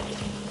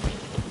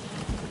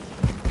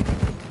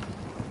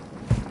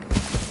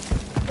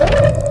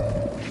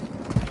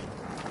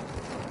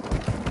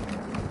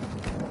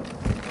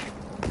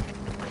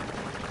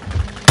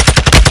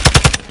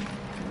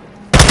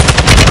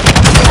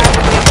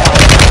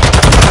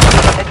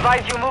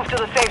 Advise you move to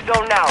the safe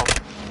zone now.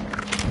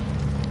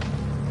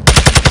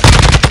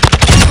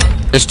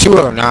 There's two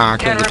of them. Nah, I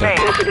 10 can't get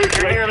them. remain.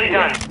 You're nearly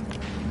done.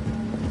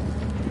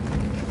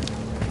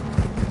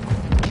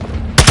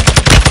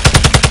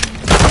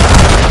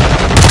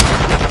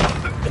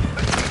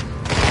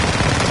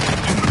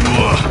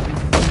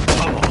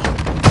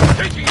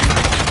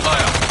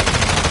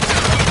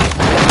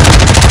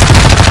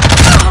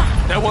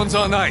 That one's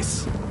on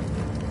ice.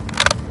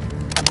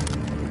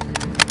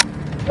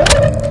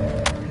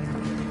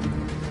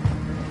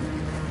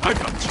 I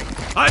got you.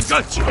 I've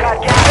got you.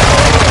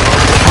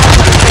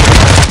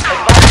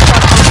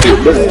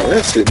 Man,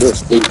 that shit does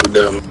stupid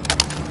dumb.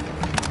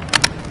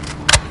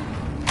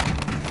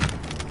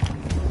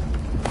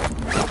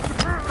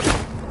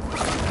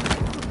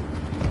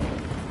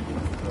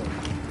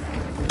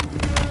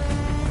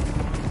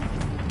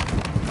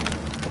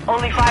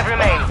 Only 5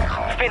 remain.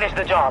 Finish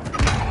the job.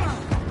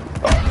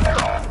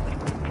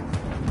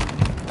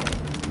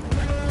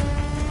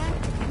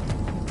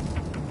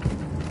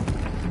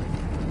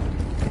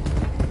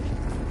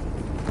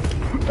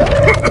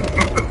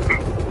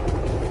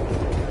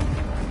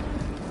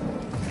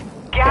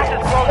 Gas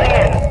is closing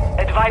in.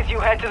 Advise you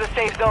head to the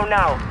safe zone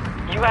now.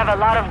 You have a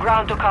lot of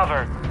ground to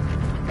cover.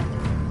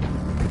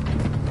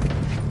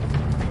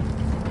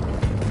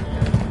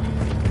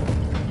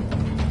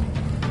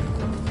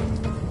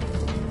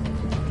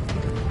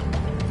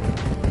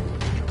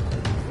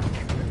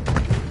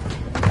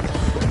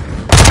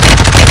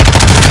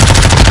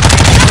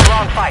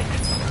 Wrong fight.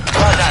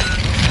 Well done.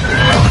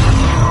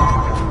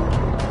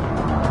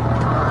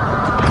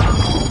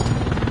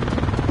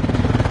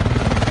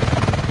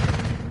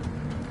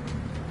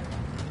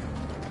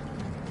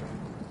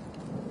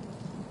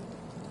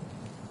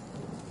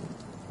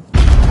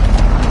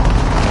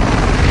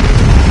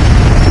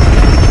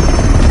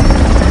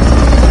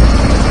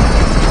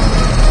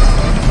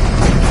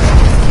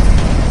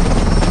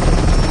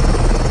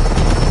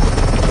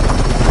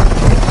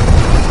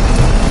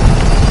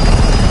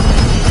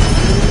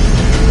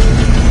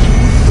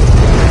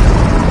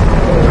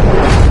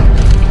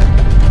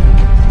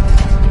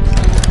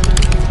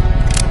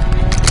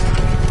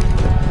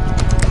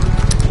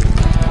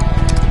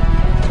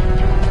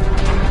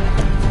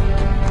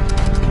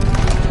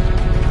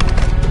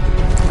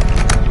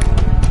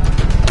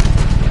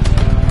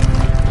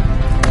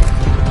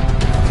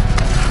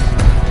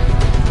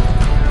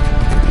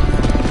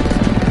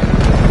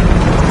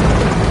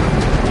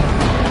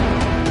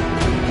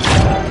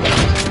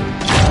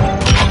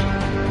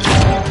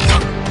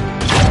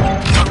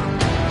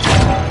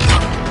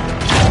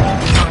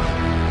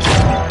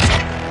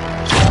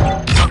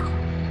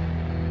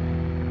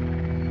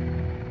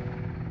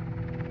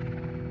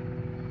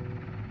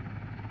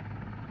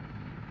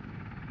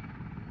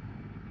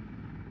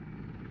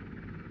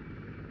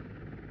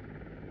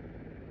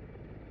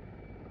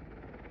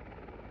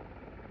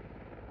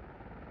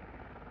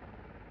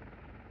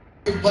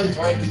 Place,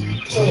 right?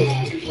 So,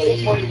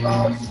 play 40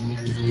 rounds.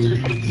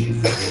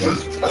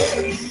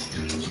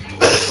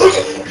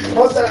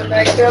 Once I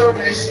maxed out on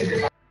that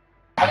shit,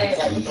 I ain't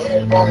like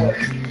red ball.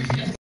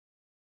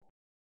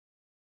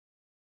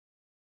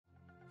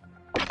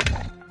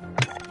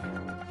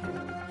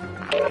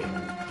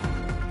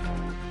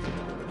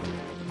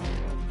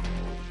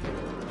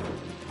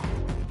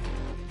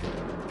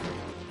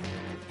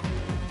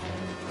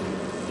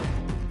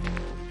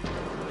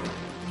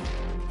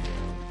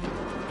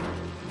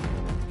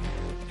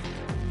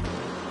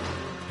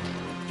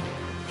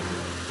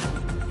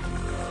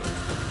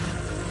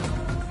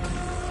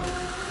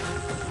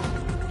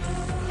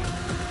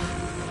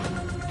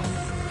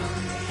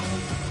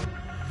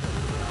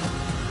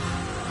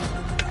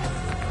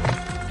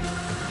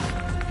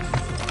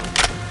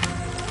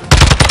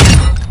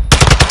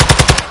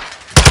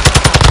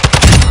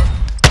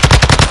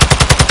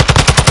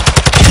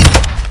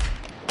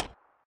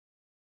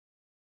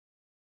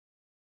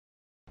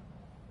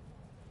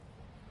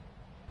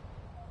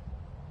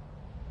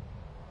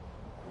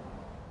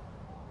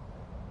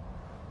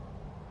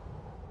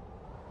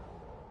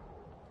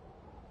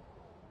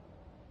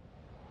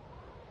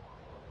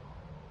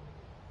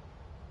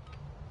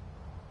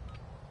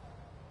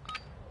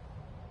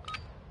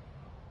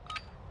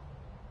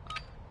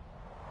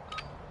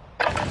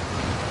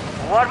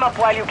 Warm up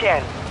while you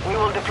can. We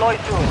will deploy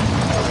soon.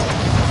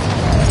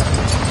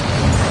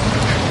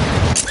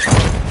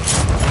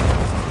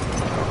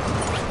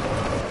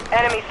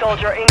 Enemy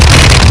soldier in.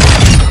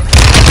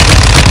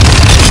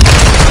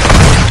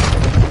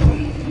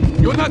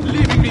 You're not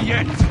leaving me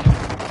yet!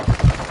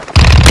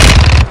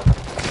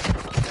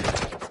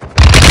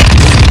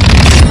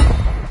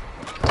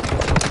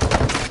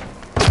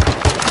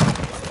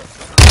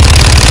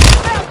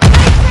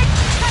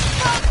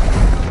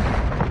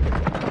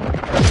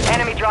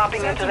 Enemy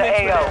dropping into the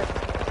AO.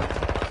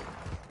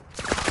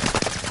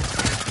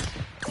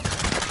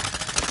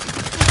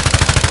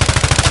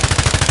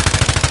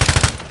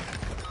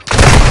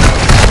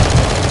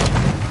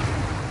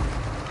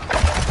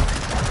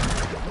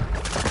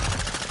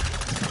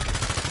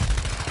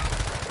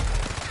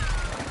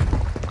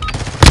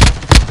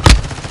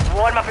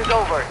 Warm-up is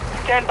over.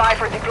 Stand by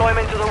for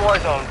deployment to the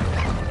Warzone.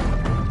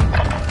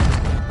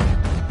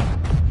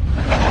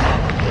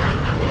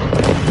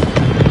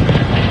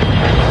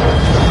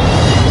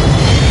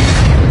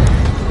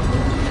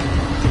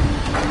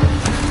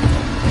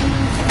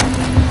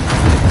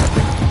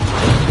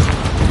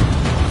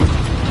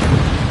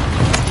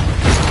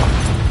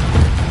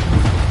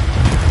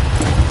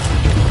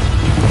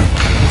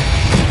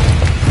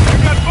 You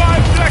got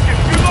 5 seconds.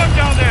 Good luck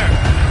down there.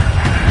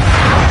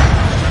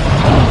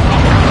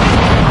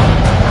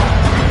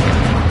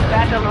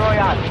 Battle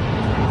Royale.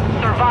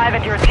 Survive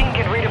and your team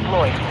can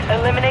redeploy.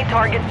 Eliminate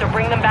targets to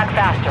bring them back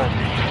faster.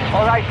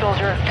 Alright,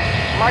 soldier.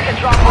 Mark a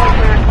drop point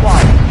for your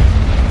squad.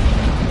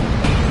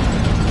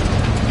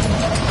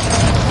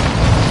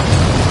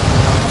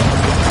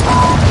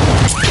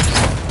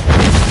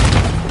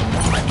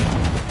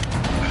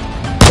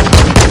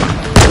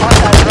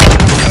 Hostile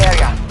dropping into the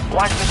area.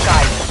 Watch the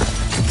skies.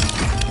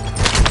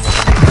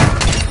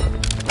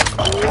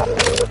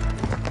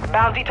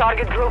 Bounty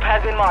target group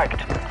has been marked.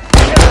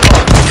 Kill them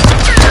all.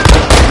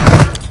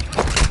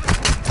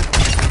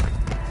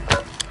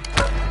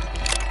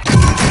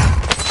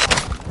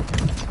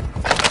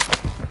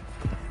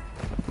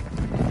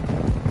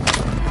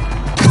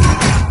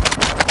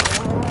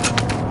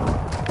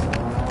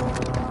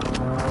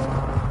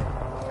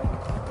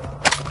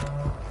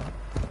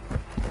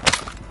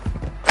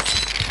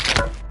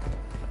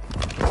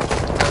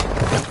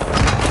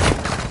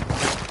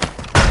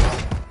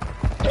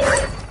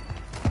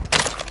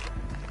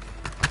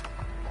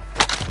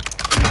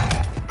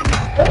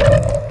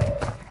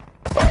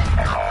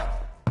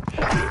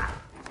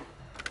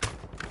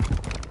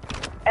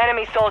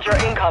 Enemy soldier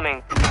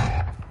incoming.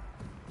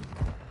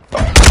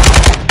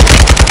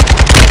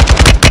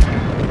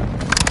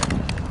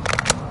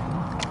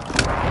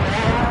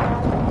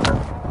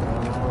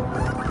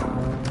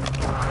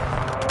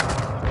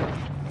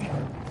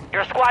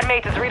 Your squad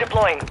mate is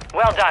redeploying.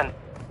 Well done.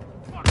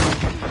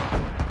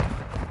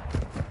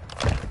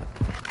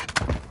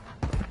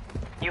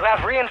 You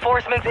have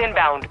reinforcements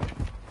inbound.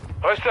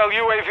 Hostile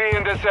UAV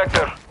in this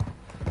sector.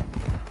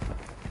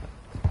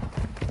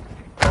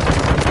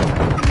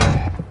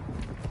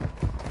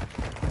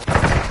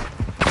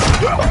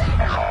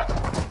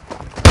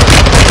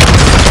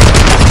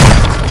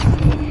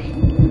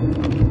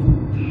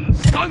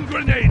 Stun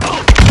grenade!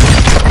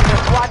 Your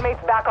squad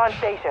mate's back on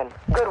station.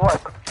 Good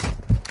work.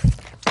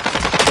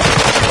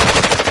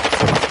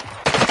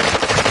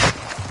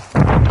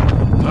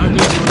 I'm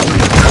losing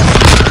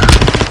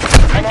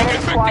An enemy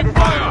squad is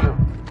fire! on you.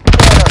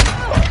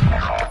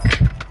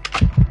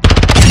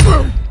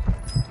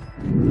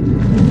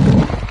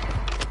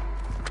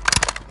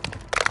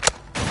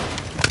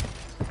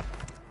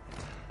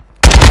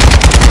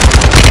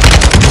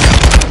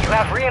 You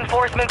have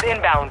reinforcements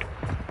inbound.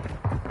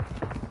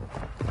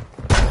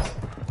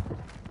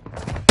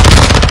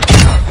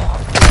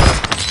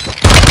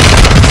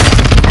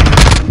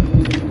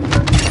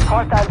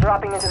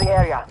 dropping into the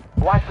area.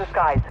 Watch the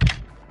skies.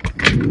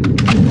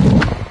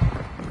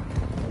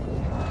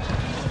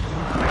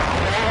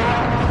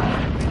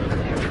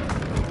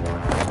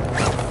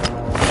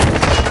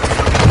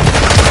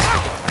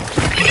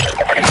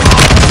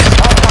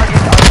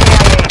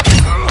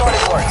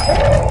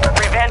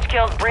 Revenge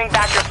kills bring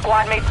back your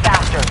squad mates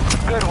faster.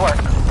 Good work.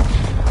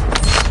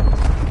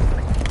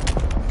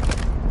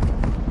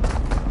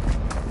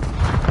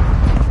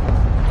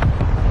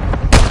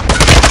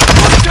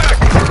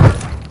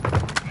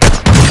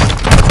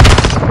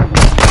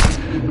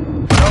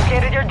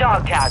 Located your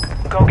dog tag.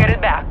 Go get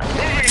it back.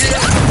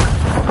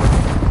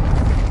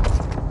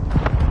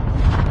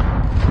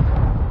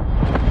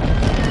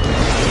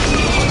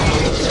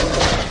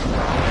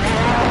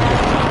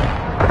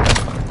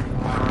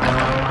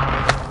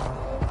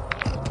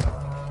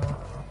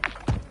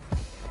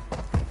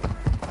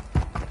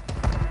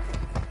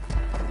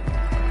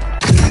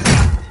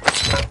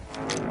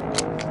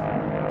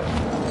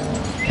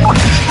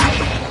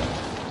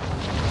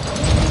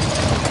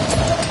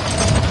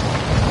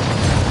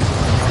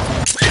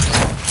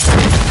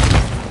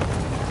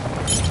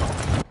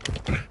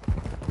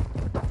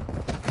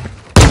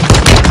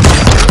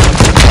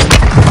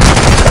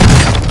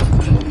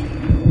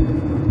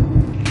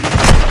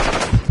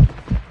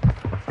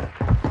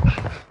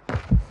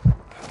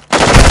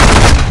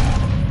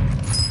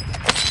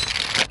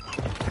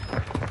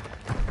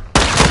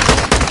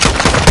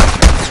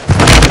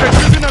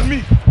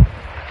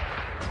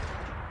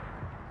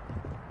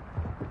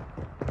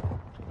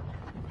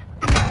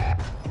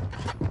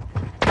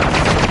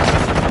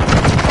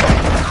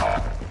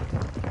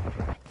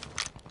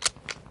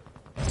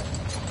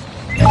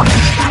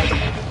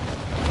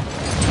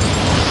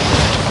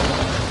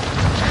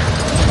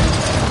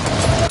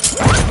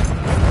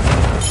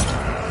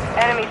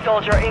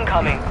 Soldier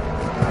incoming.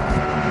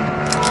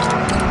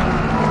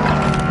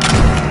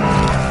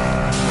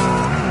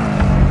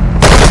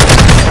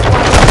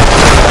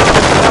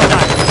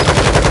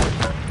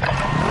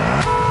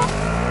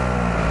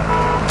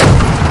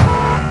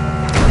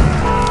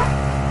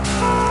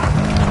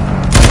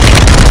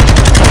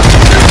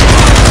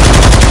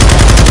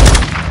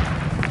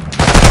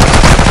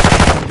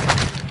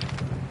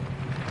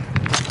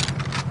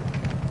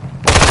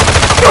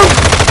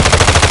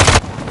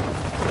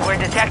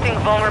 Detecting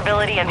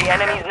vulnerability in the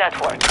enemy's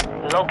network.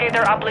 Locate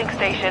their uplink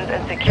stations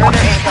and secure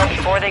their intel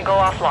before they go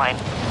offline.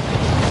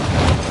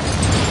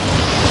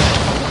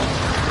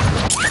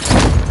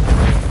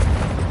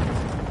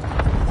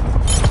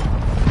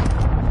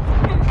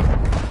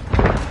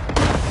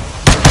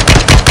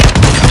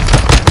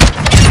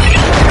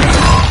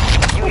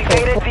 You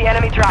evaded the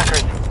enemy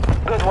trackers.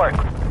 Good work.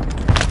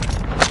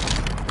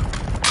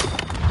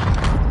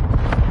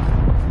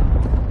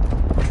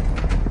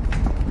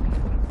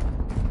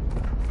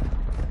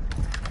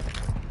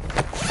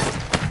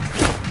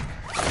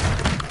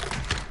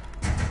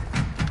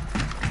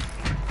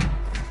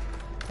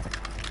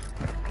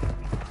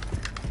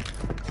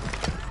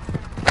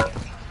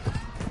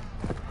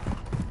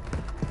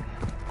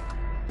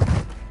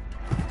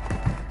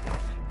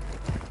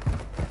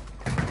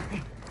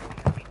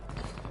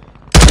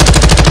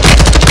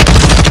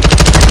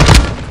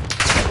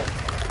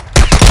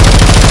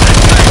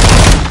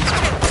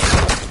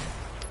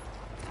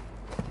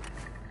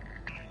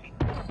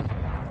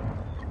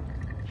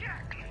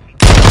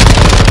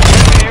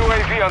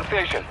 UAV on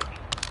station.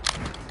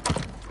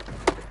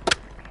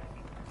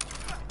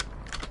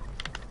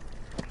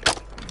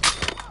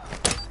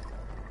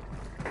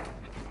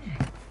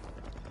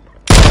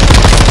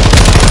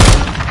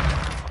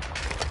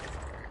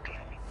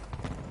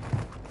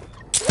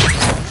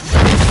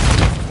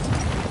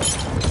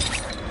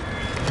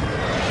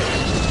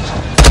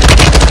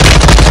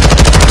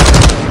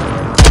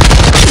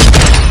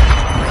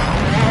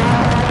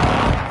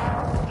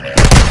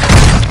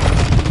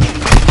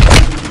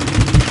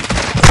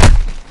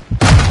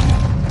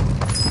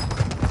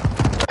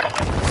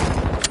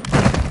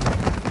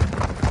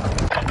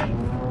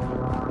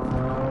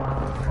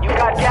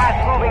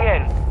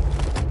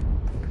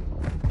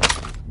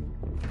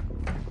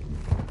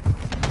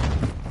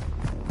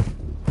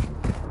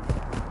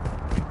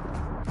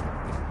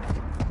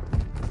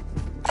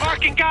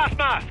 Marking gas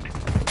mask!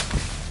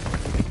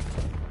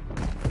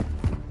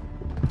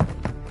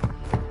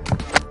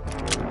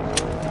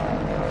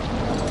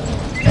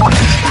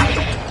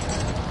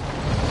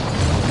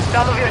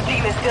 Some of your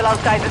team is still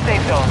outside the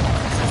safe zone.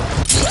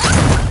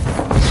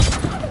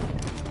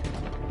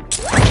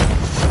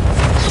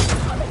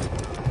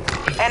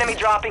 Enemy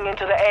dropping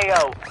into the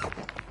AO.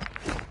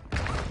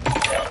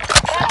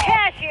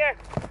 Cash here!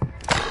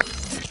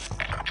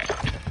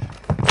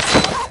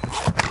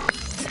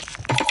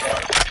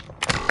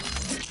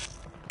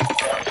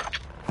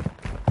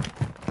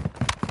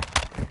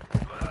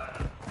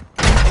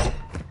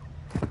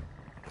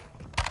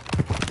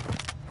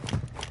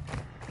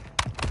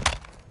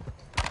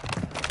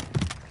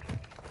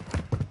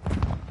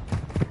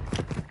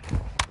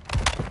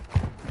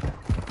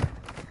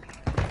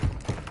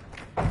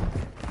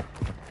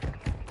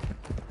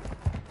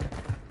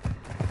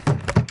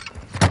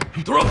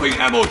 Dropping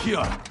ammo here.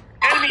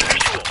 Enemy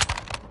visual.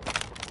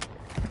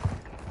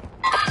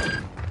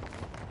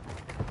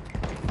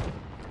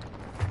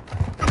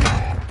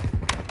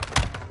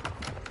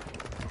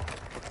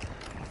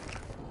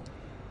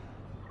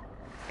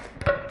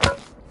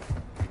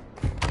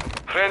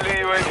 Friendly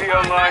UAV My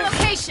online.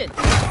 location.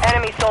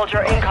 Enemy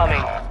soldier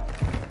incoming.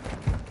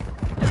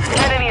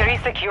 Enemy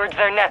resecured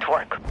their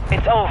network.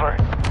 It's over.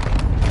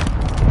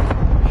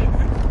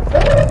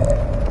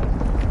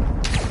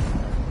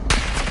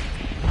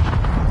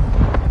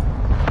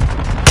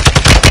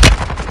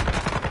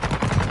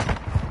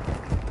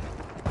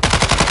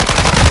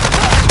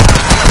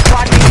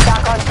 Squad mates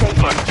back on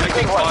station. I'm taking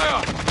Good work.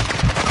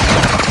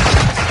 fire.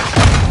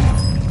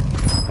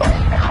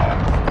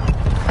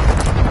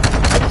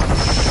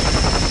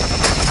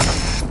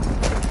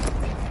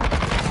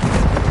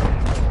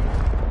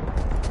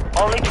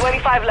 Only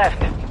 25 left.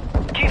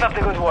 Keep up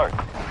the good work.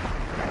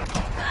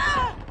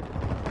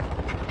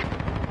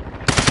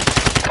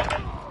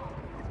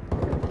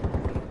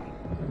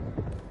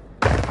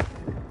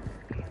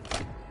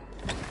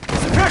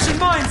 Suppression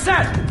mine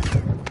set.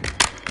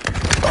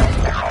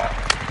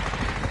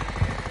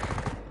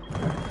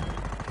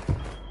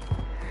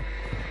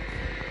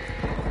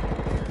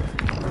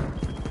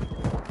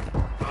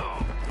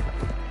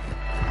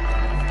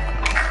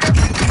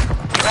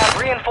 You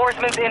have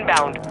reinforcements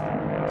inbound.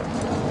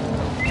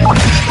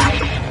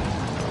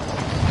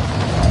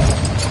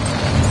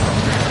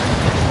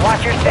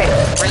 Watch your six.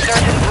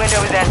 Resurgence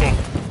window is ending.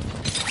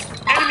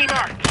 Enemy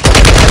marked.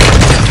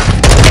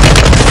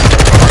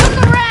 Look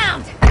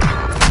around.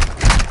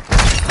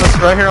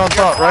 Right here on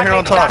top, right here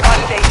on top. Back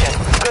on station.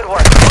 Good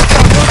work.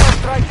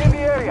 Strike in the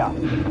area.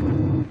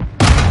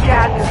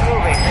 Gas is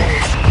moving.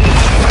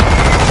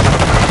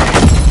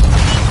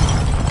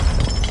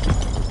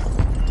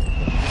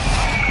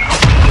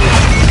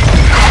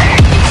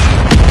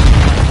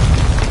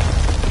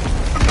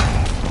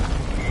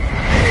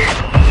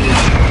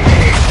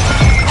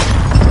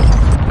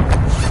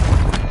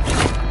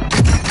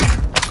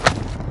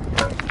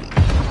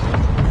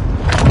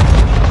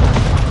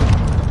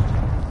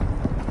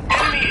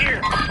 Enemy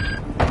here.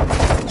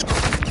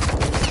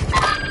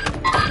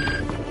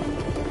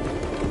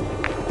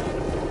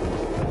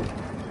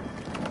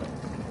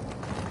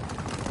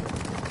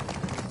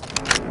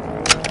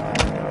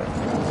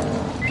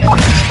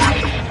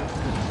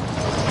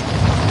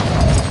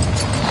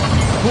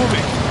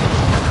 Moving.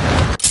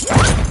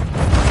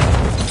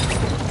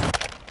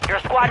 Your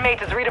squad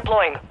mate is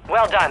redeploying.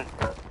 Well done.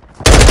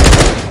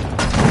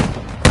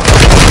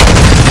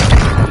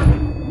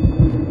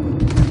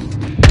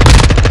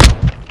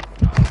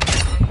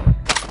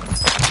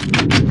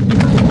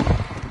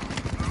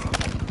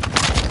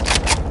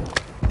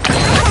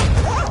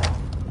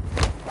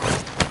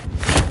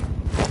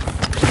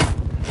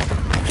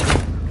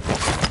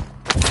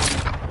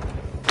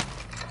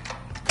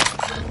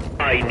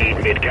 I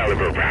need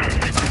mid-caliber rounds.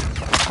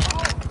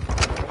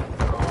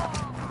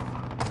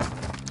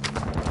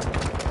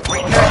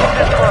 Resurgence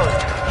is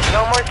closed.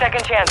 No more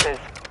second chances.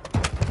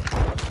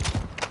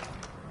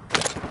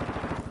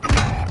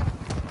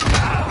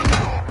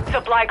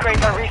 Supply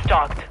crates are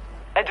restocked.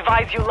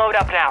 Advise you load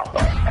up now.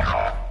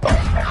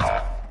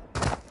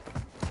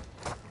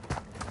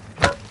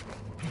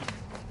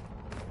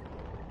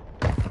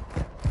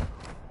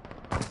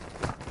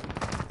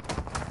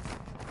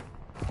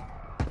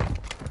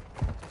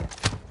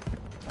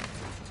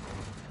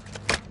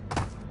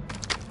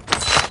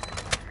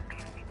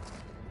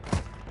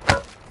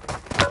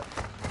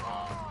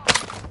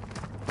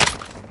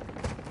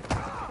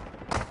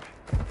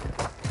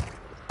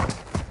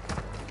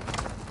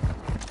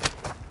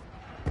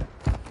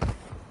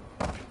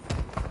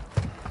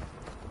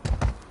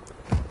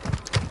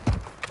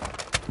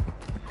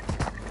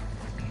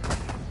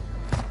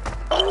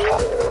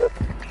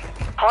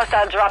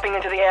 Hostile dropping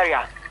into the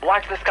area.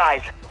 Watch the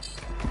skies.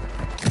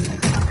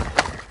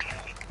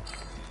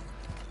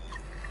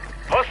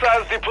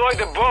 Hostiles deploy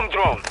the bomb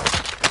drone.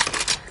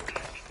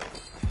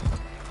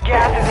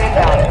 Gas is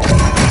inbound.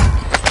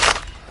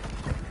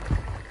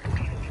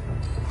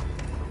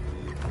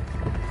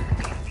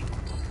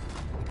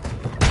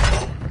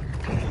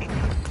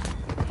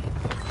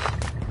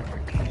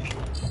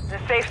 The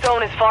safe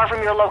zone is far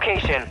from your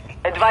location.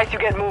 Advise you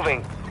get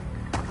moving.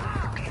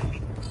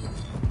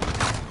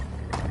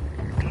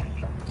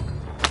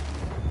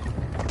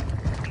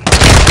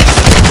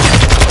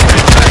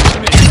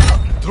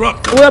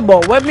 Drop.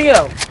 Webbo, web me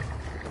up.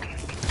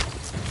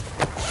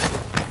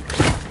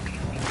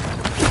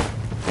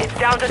 It's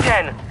down to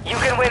 10. You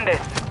can win this.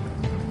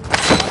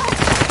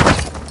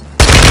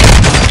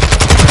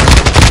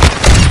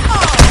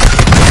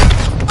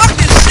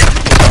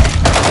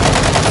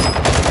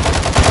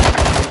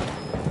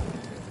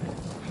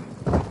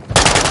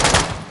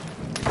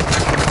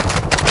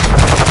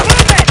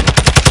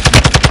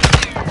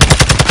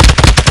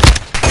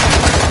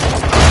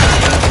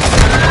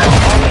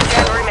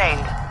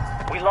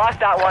 Lost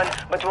that one,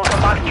 but we'll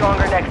come back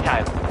stronger next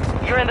time.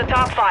 You're in the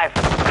top 5.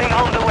 Bring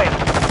home the win.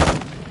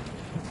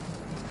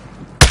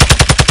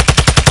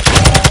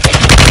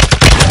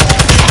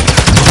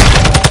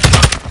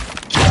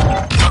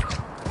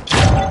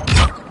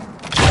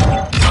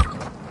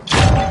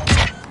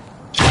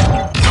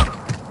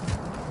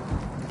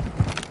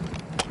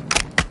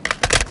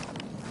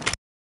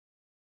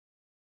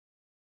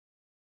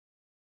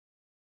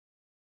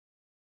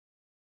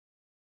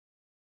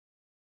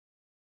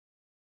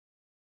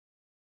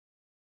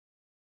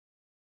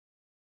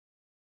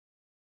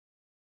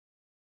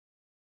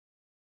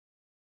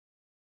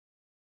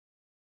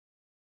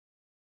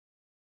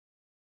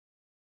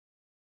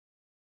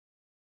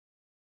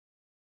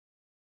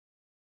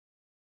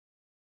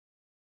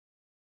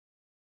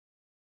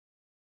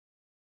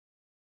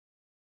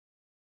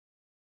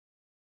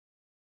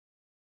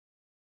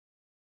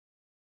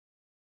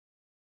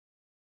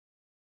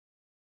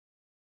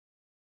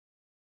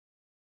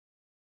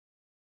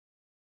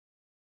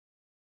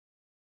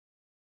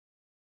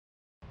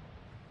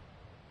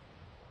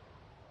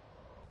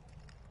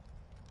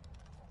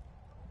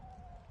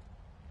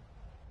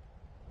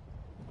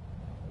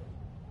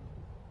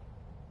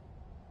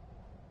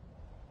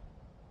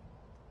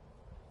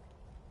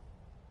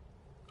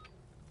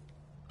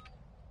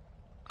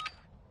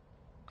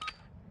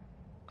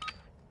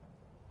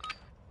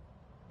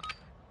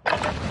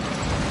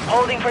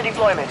 Holding for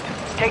deployment.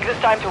 Take this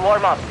time to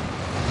warm up.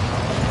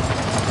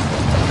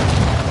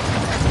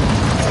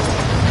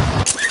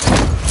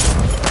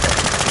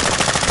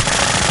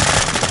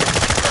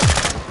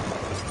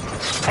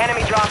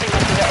 Enemy dropping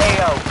into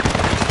the AO.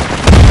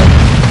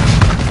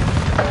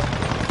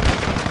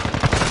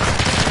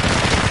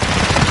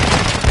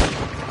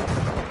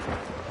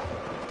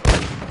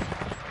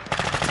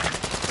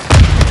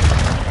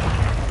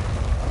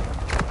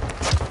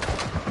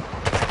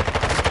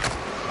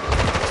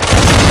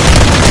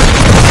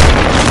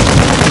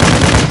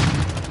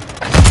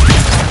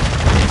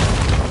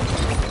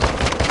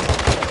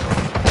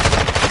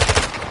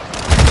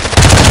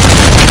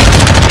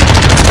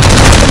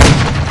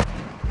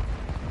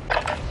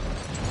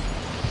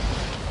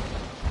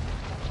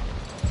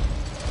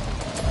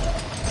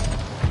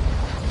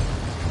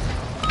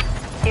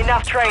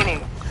 Enough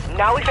training.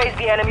 Now we face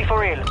the enemy for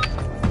real.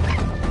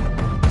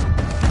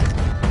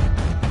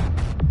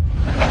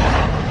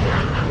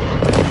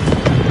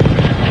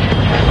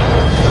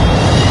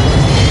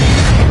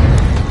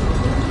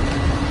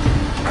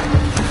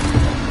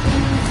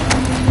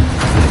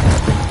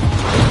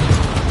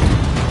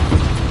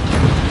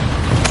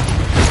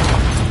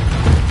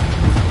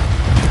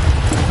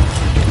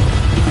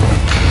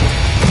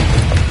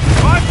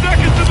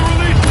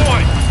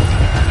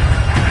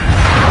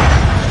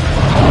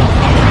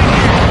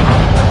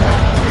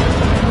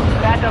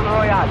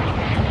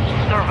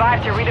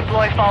 Survive to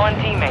redeploy fallen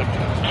teammates.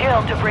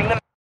 Kill to bring them.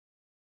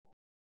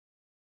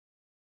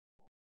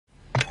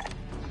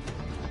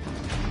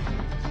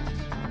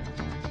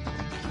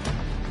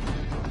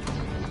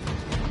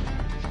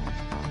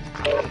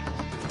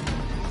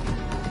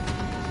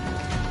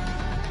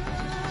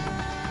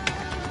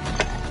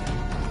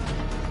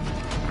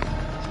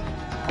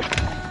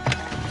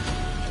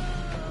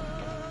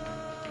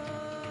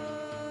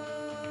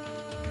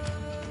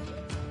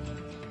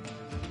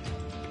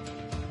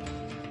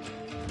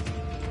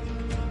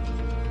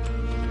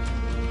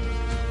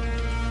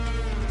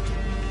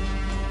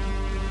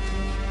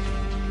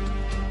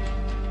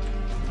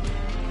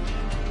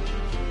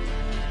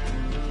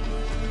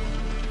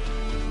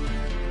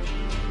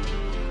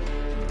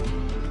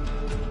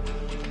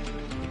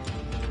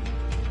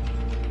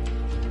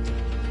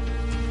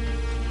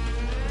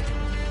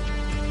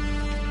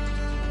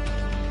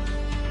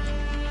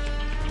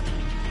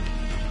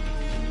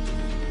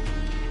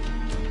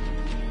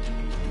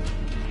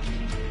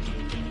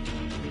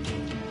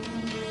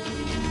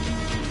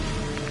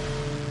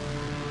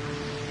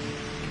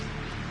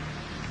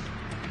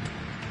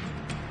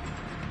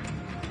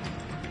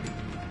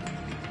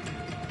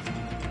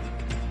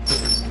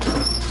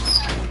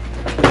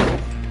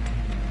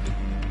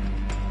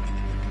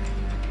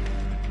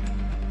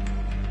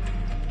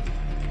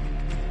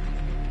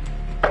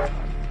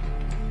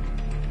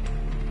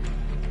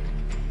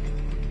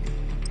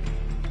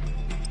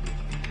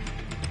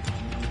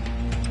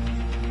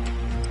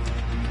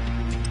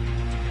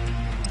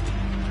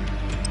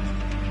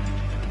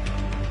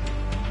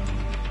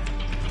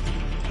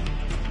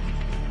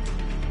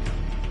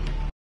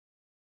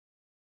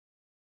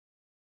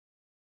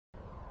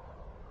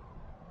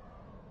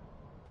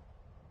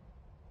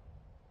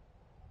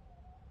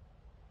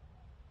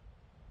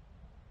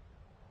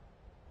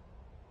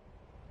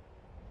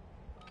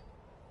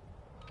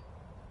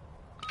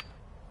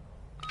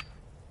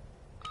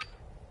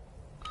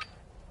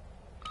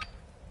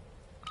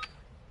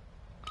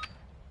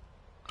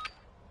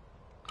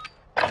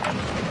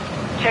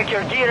 Check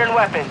your gear and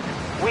weapons.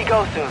 We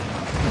go soon.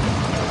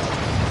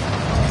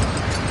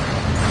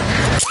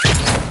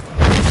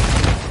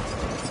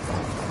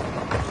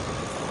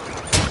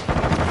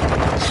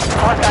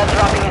 Hostiles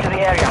dropping into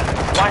the area.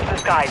 Watch the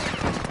skies.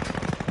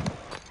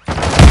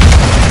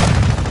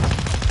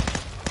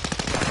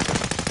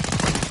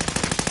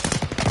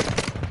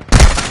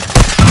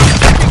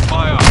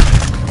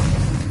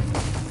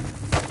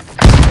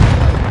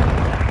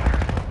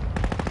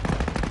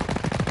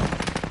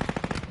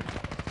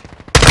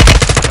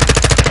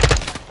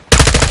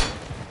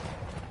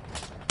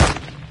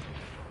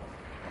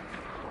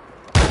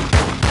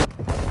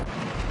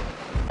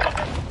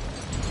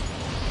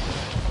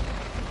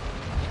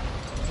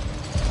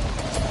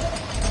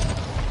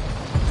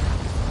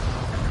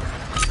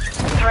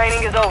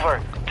 Training is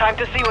over. Time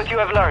to see what you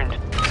have learned.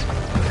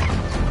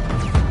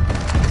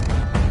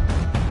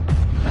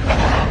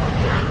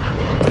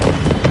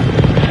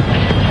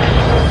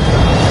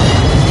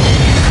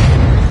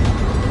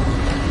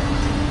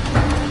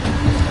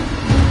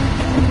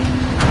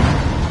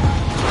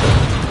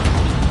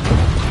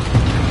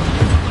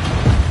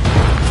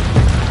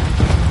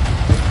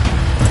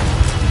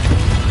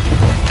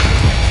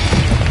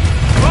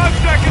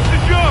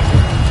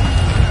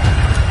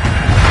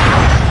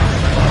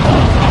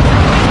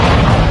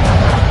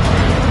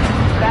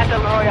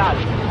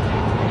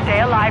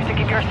 To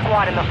keep your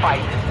squad in the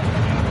fight.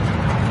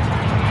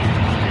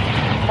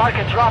 Mark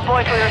a drop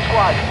point for your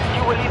squad.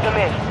 You will lead them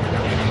in.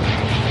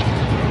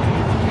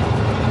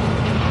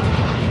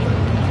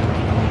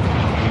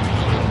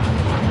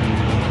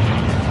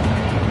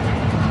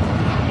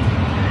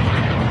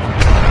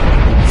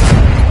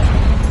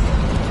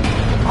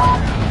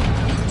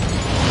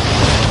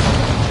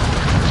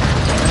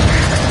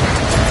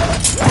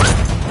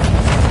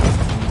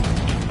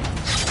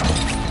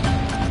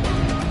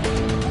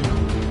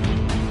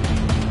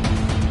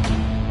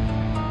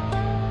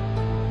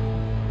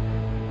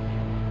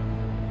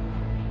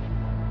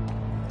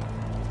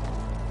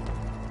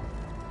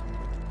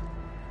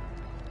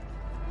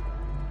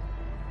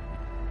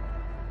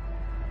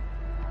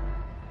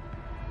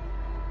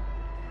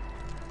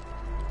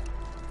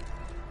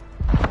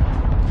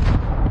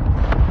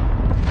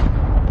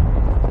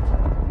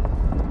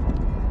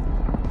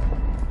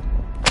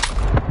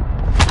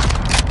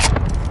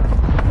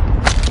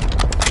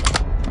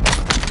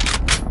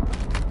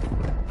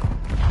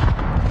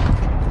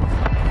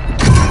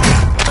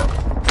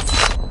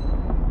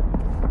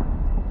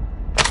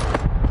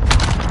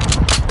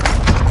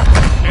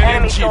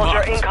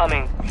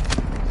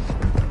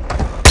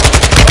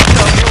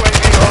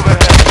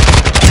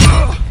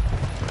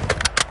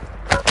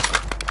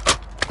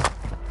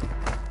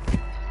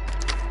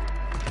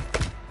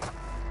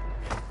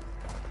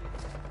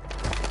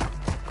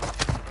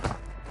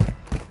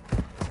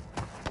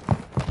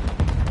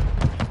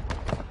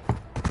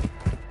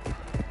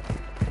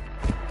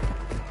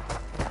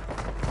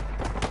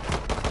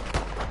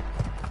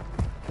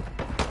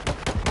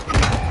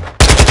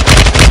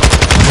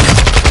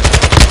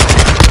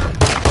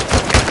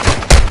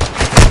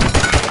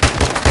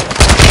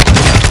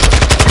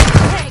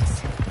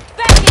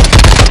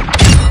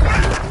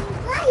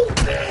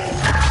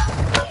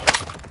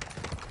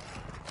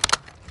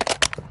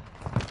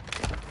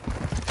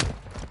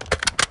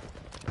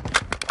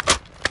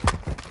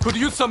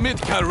 use some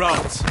mid-cal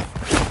rounds.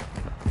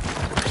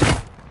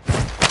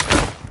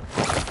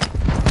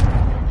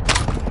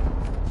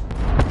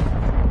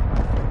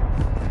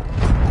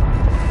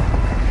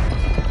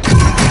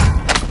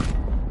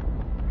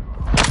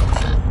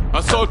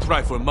 Assault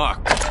rifle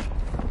marked.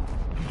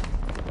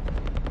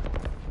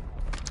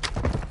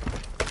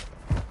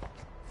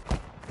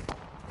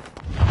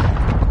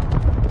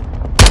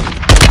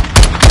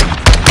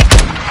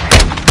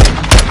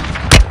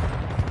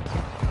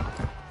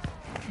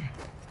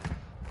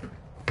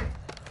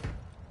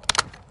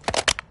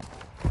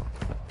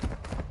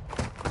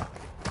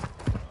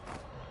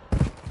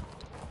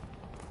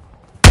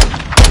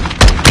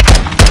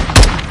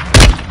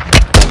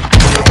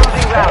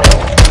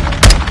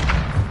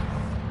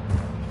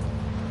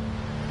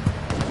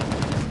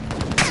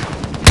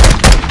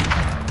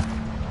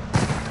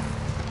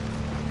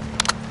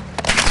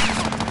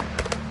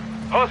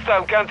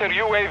 Hostile counter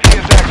UAV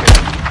is active.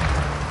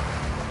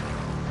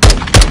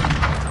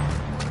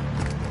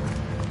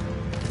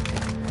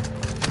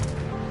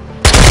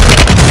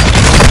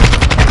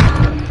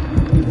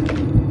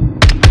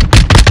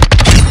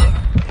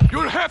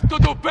 You'll have to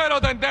do better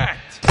than that.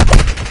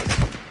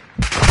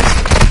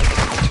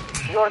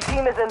 Your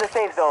team is in the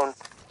safe zone.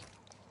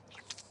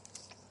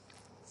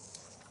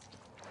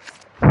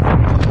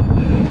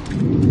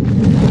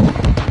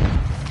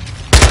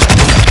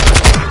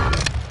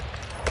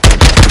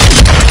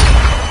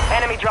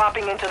 Enemy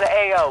dropping into the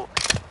AO.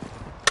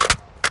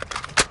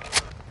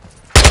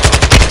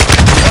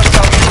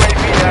 Hostile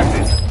UAV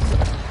active.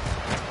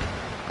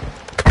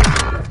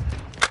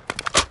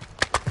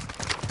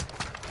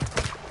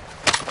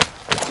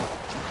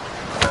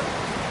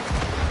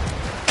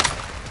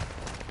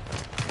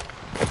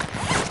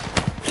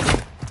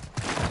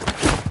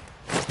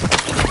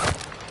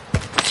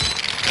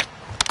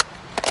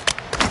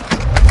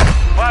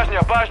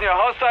 Bajnia,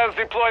 hostiles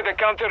deploy the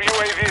counter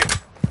UAV.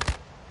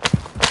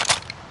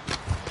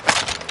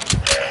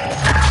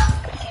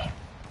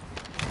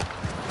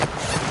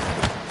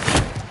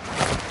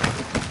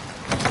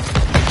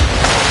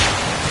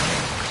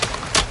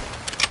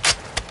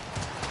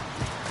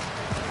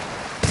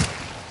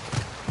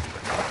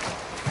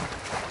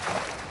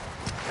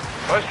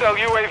 Hostile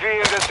UAV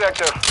in the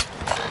sector.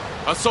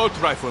 Assault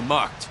rifle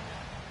marked.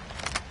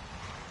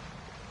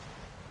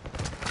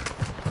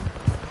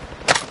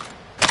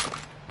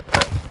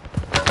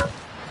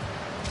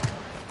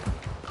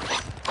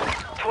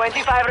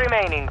 $25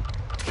 remaining.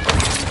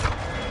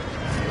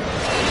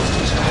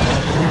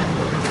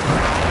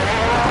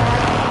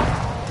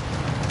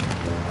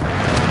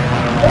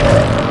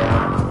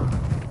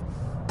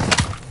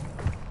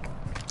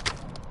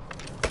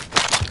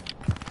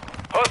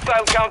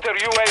 Hostile counter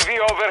UAV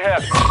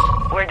overhead.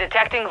 We're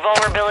detecting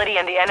vulnerability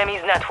in the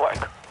enemy's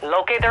network.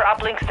 Locate their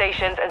uplink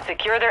stations and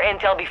secure their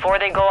intel before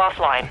they go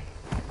offline.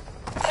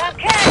 Got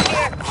cash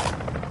here.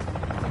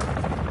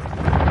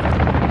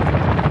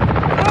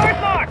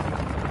 Guard mark.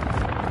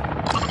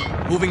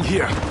 Moving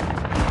here.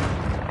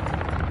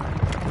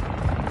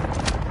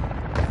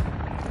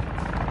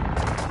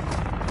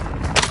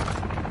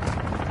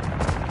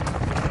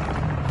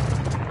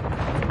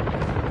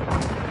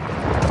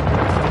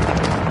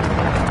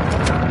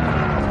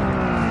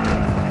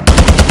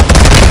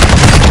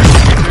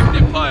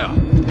 Effective fire.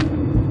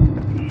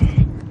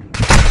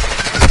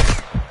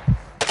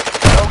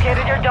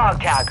 Located your dog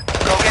tag.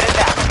 Go get it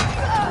back.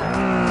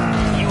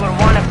 You were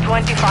one of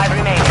 25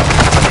 remaining.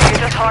 You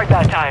hit us hard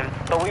that time,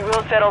 but we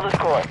will settle the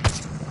score.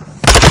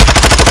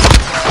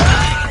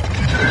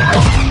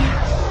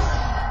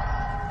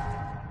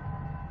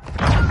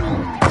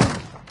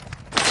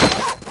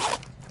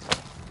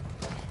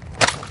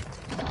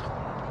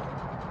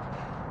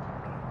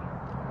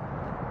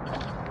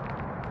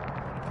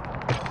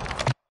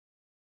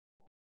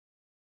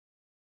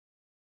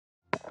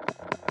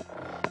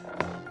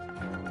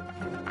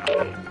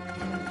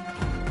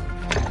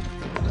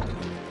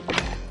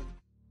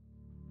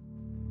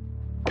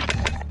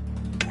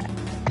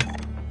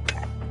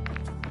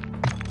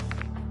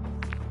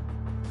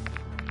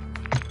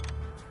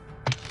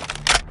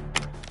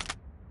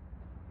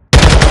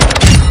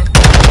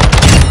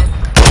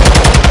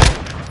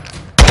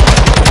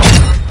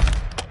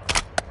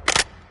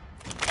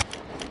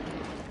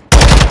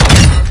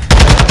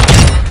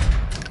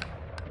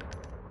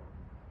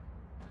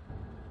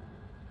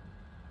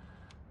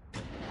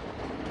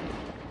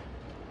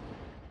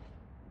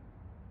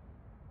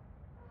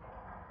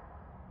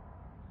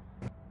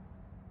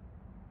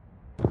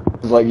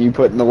 Like you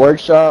put in the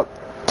workshop.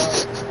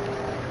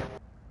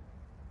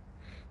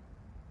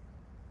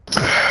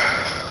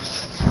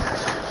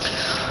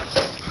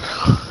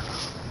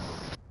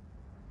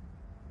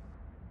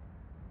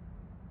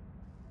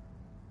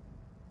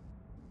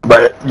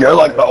 But you're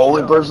like the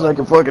only person that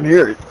can fucking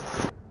hear it.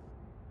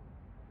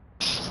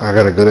 I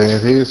got a good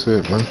ass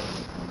headset, man.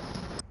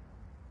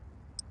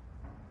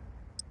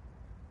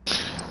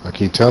 I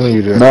keep telling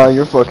you that. Nah,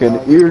 your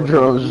fucking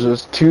eardrums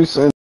just too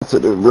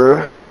sensitive,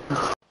 bruh.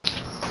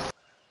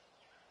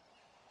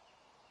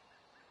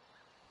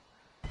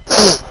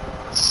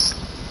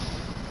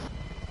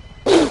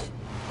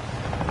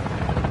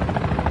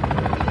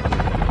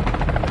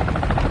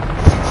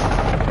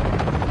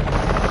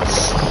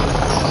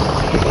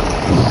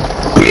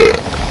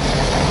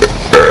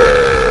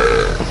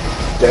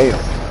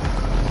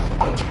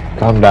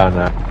 Calm down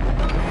now.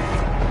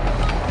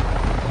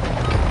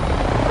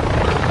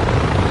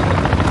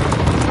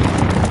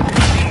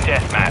 Team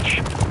deathmatch.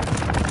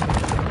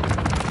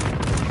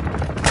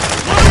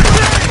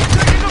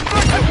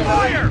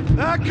 Fire!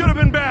 That could have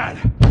been bad.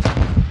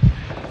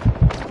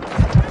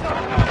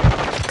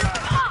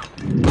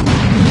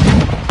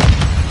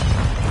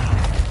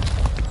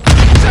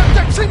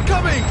 Semtex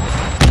incoming!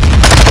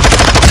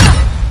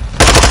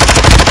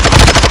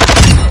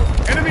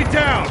 Enemy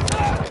down!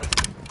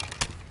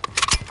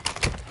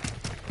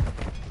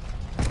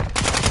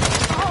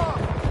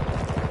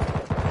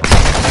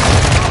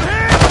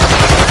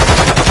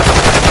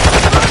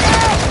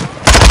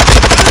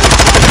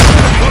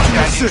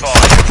 Standing by.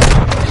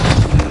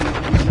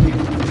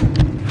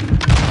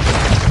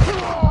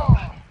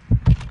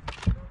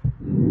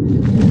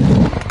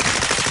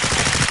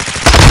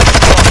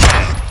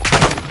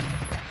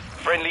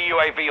 Friendly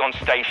UAV on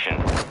station.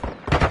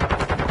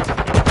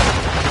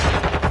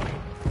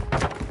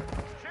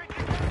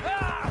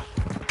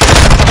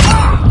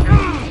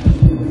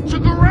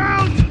 Took a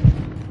round!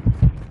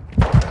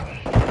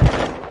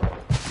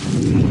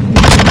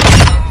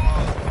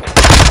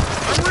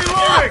 I'm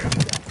reloading!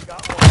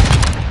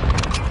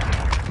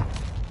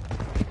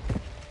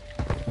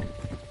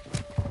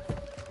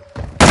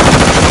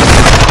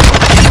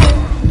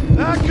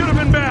 That could have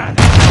been bad!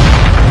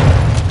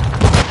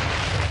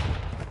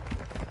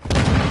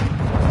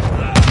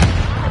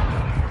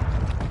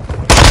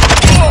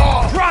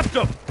 Dropped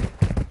him!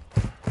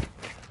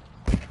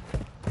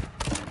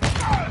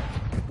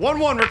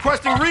 1-1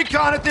 requesting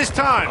recon at this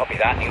time! Copy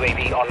that.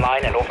 UAV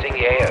online and orbiting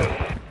the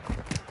AO.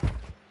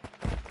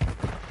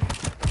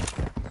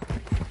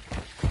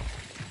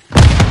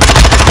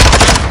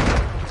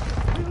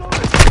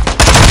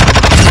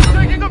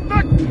 Taking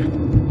effect!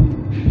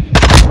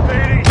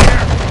 Fading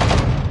here!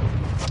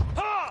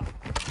 Ha!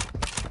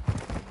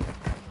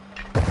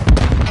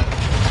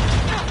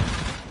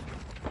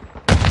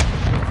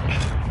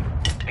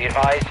 Be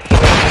advised,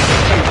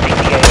 UAV orbiting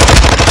the AO.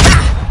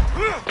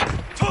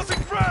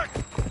 Tossing frag!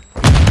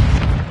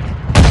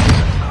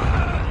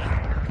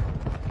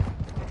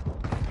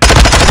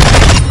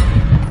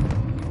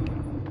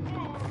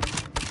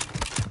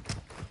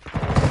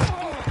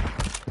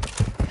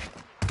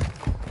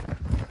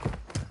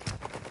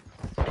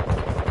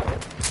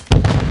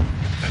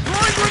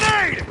 Throwing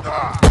grenade!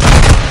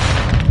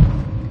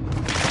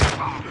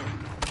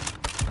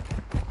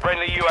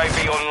 Friendly UAV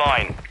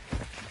online.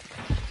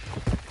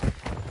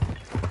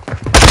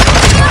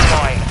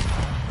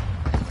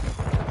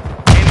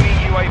 Enemy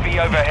UAV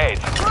overhead.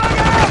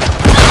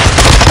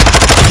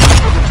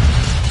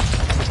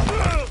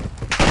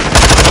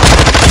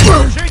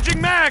 Changing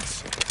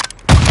max!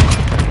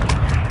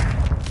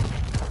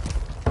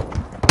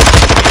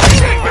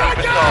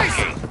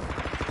 Vasalski.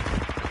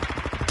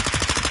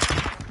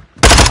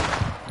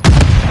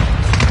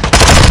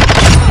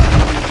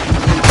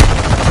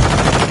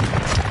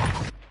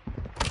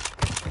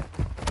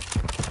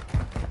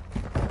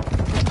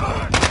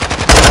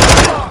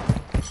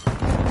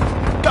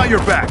 Got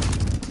your back!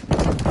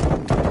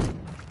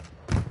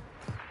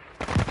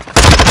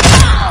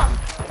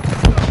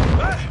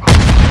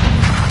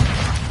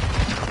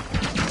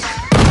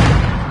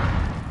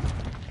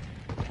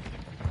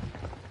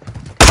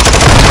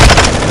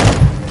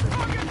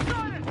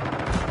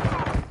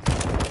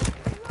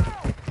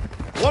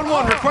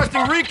 One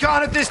requesting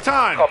recon at this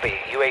time. Copy.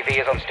 UAV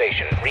is on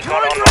station. Recon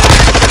Throwing online.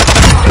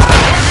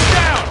 grenade!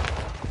 Down!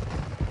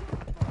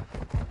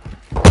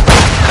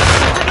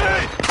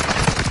 Grenade!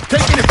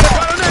 Taking effect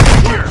on an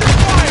here!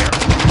 Fire!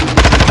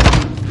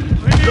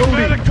 I need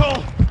medical!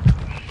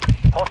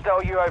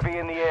 Hostile UAV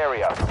in the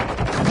area.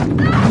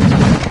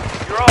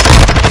 You're off.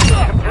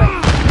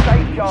 Complete.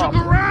 Stay sharp.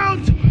 Took a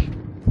round!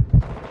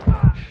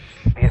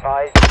 Be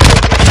advised.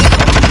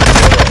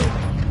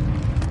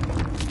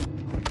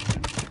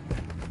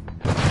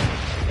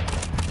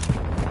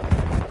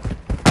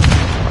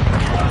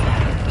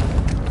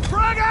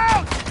 Frag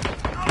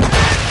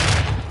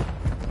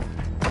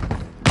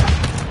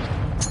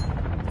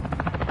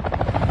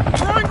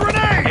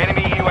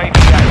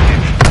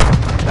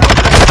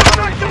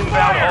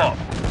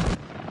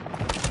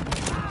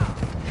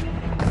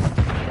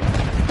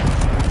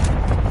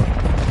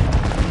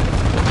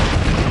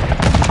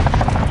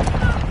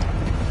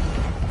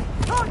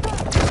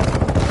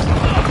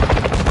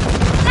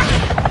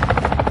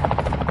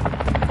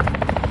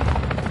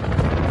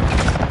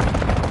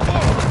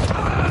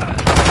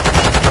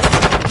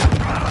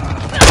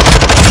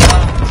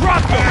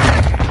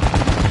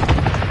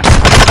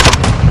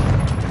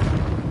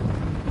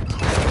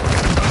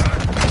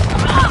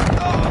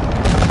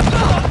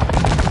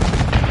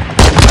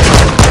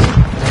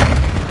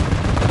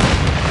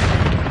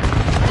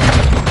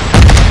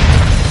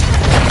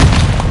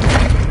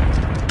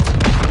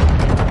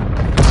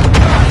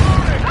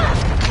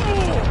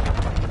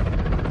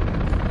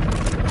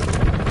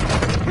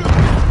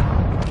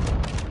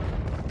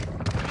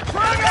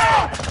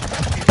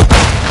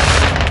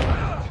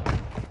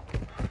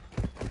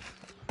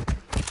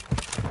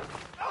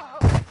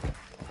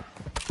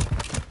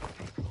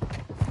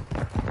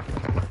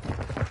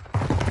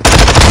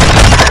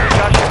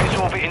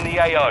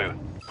AO.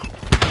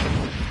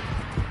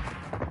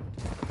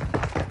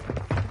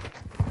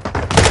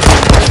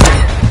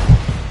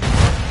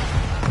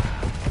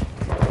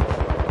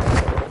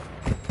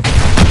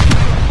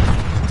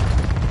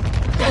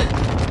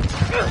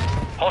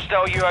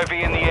 Hostile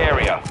UAV in the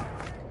area.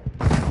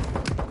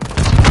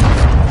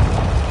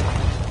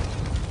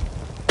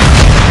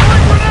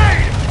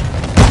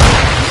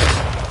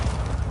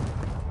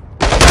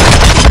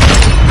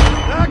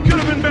 That could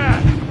have been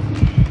bad.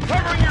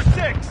 Covering your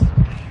six.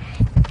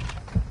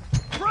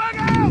 Frag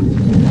out!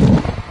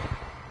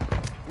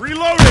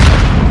 Reloading!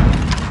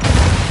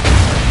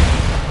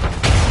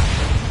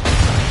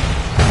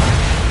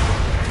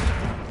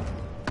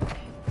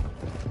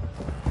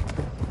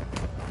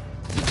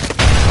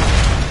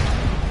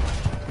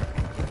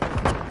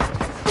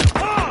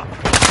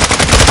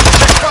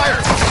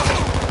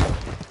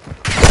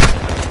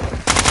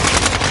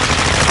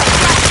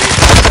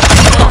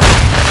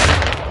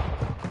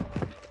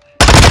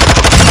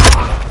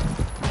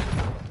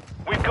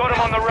 We've got him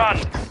on the run.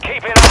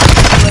 Keep it up.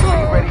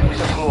 UAV ready to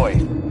deploy.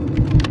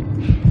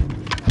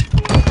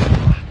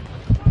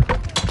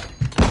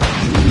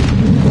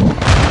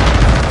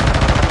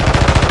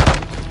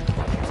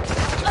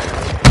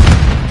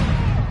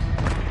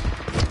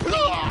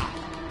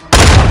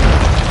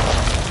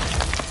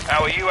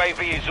 Our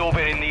UAV is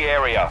orbiting the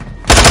area.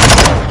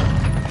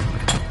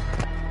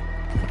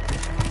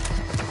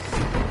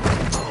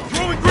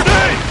 Throwing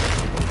grenade!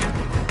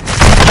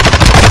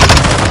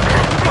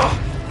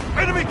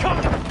 Enemy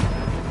coming!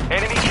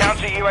 Enemy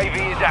counter UAV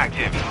is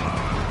active.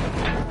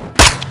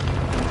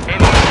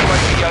 Enemy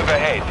UAV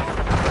overhead.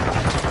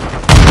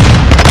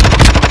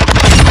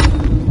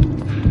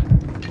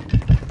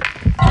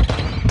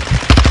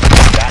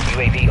 That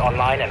UAV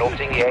online and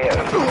orbiting the AO.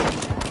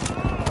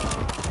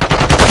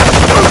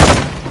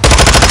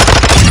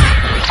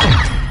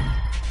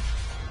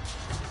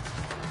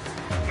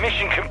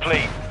 Mission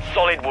complete.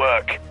 Solid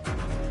work.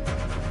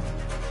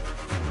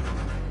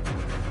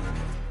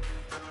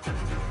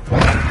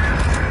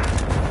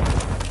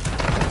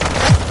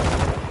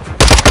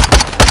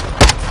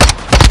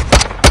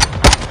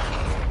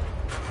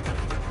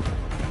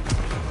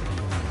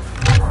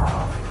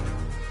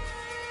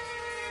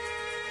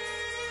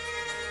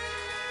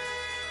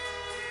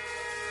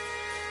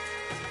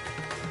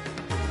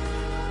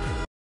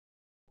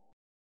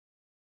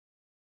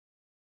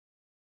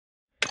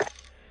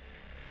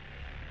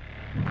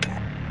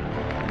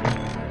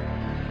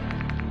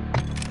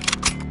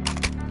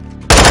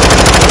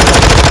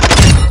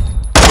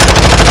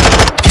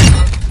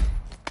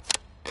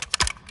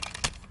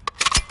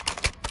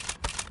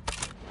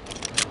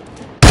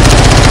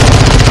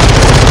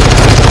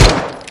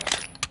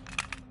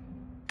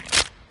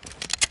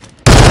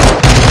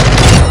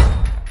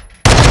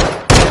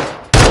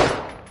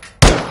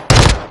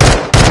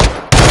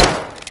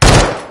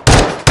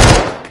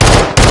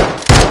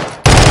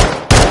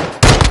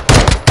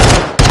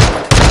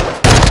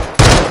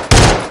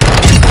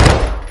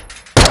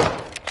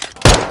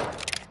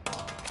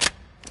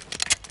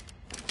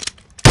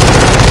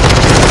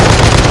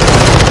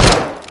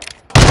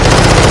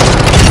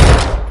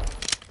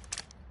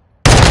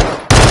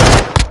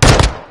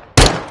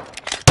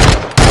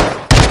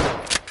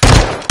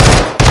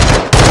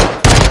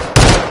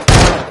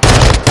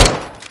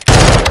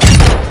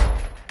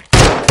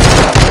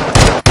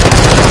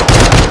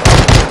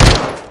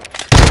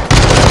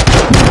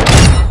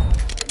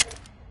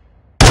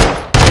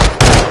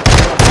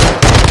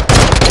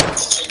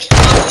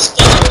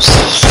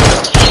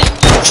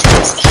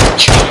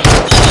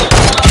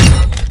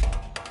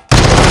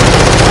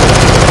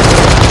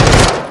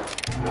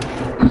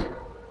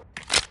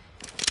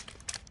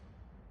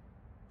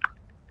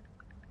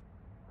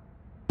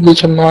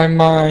 Losing my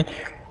mind.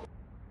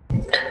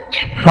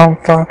 I'm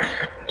fine.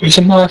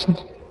 Losing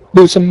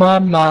my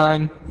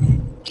mind.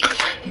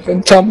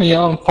 Tell me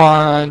I'm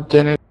fine.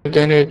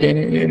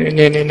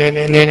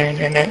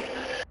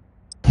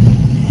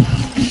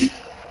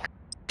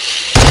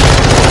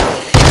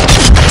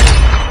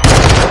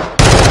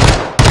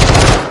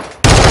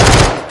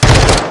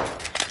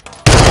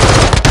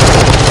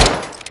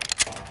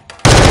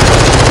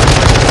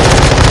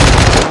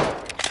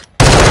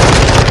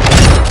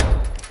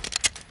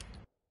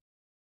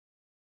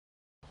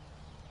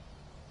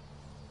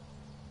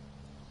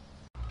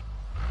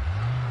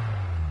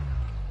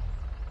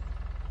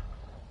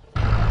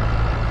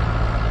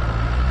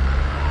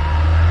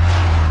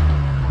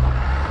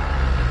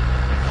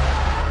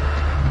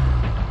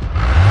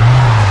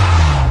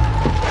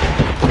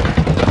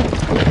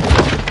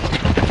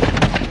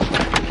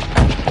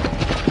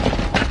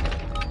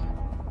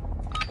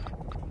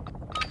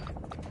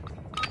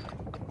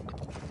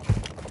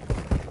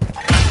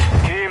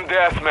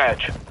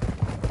 Deathmatch.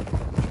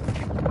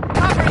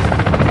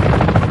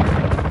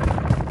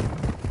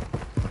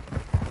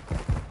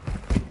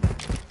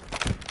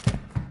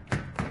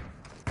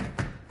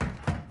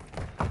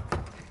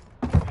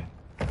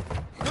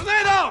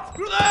 Grenade out!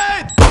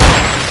 Grenade!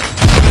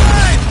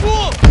 Grenade!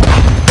 Fool!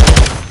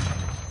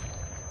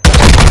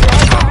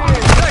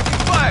 Taking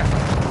fire!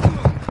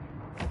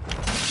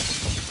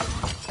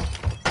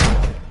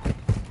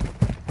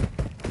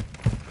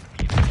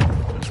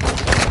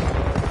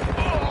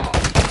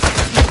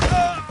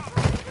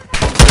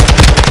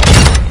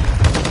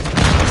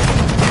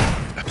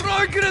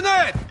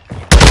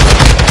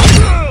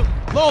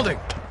 Reloading!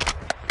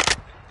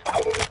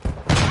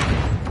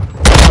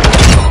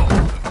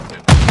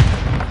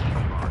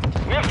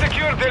 We have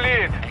secured the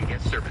lead. And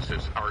guest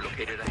services are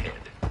located ahead.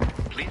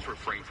 Please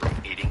refrain from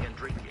eating and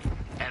drinking.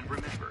 And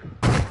remember,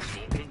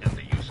 smoking and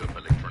the use of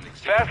electronic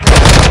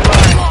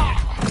cigarettes.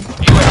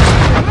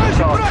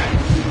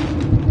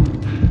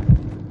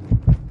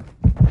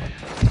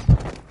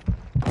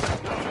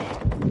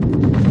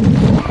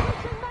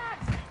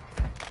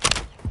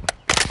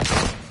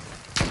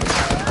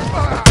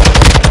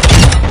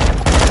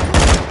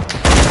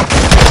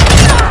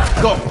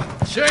 Go!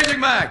 Changing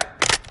mag!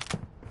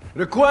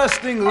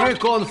 Requesting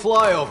recon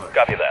flyover.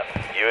 Copy that.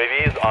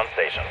 UAV is on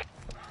station.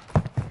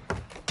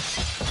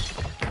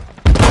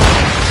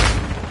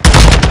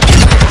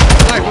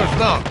 Snipers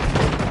down.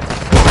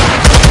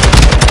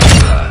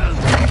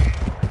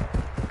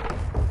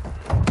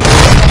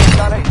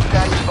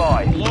 Stand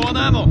by. Low on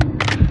ammo.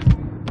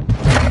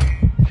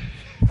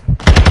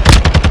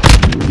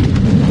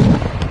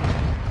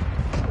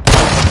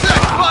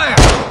 Set fire!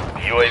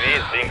 UAV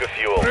is being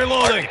fuel.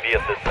 Reloading. RTB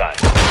at this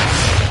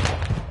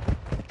time.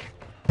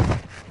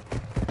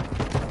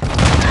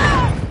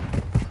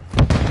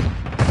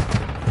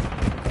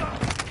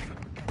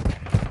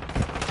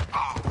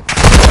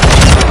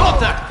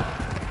 Contact!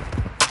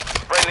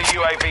 Friendly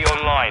UAV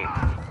online.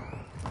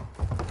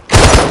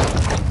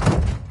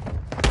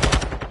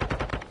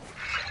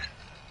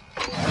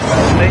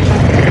 Station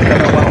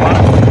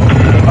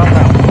 711. Inbound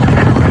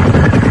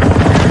now.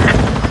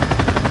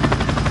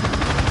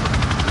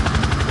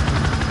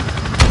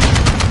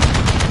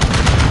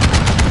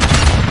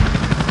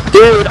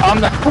 Dude, I'm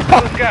the.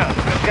 Let's go.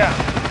 Let's go.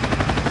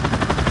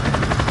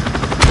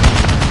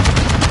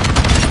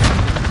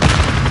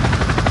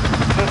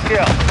 Let's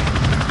kill.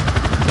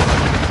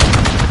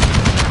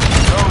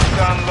 Ghost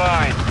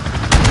online.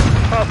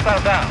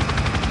 Hostile down.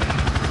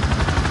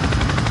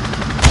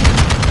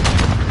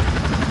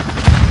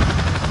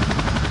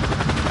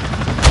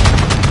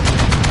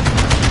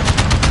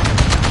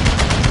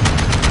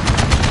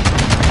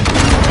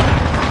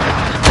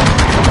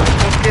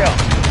 Let's kill.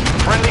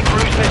 Friendly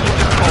cruise missile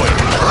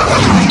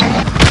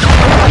deployed.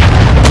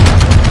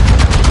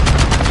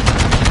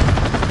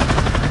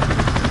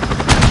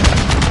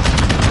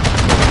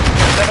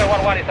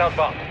 711 is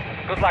outbound.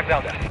 Good luck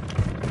down there.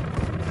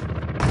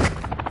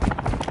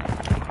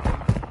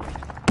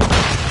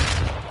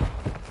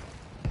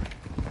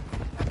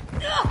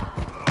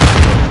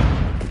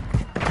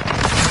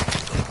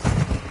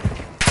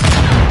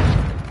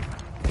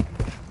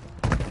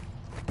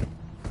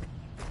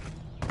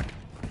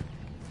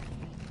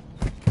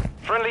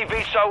 Friendly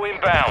VSO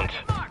inbound.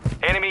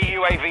 Enemy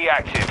UAV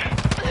active.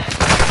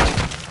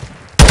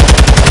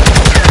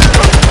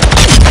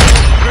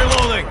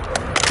 Reloading.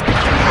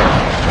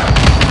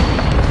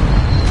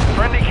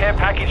 Friendly care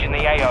package in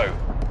the AO.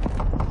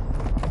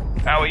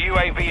 Our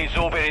UAV is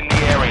orbiting the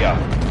area.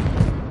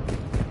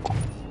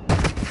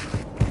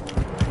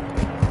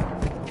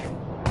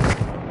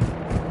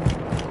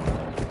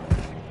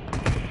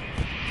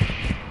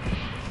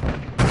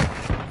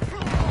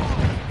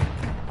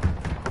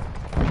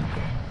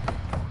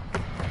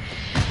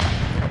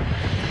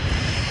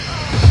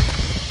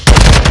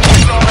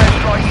 Starman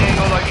strike near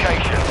your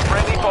location.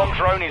 Friendly bomb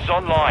drone is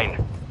online.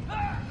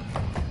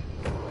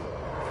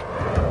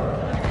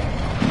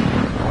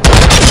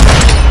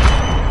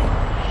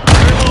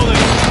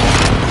 Reloading.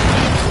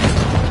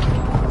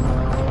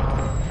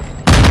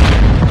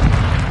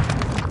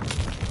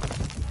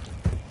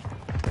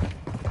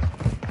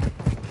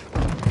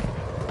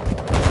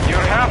 You're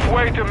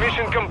halfway to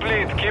mission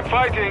complete. Keep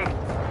fighting.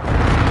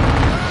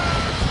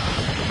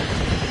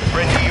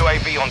 Friendly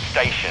UAV on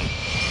station.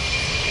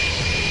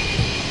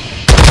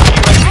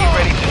 UAV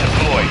ready to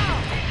deploy.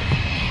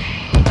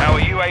 Our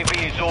UAV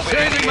is orbiting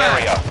Changing the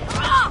mag.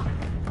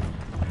 area.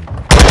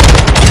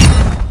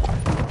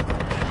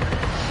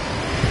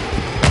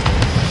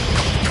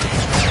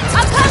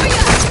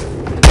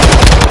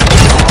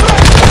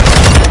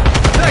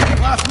 Second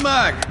last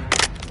mag.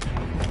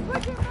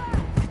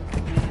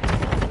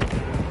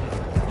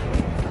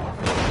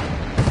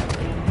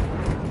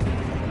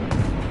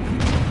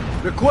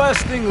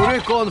 Requesting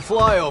recon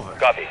flyover.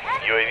 Copy.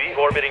 UAV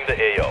orbiting the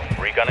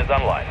AO. Recon is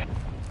online.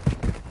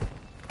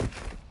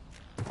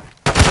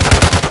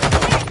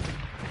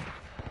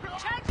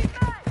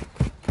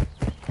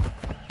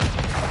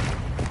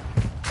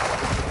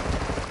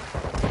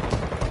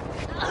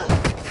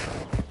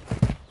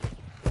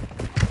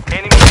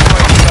 Enemy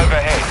UAV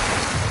overhead.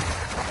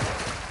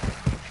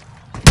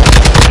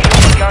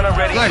 Gunner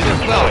ready Nice, to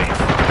let's deploy.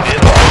 Be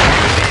advised,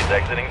 UAV is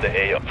exiting the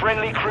AO.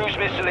 Friendly cruise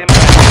missile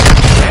inbound.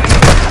 Enemy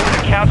deployed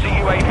a counter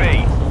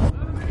UAV.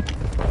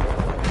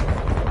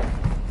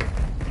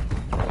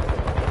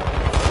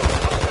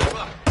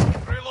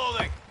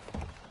 Reloading.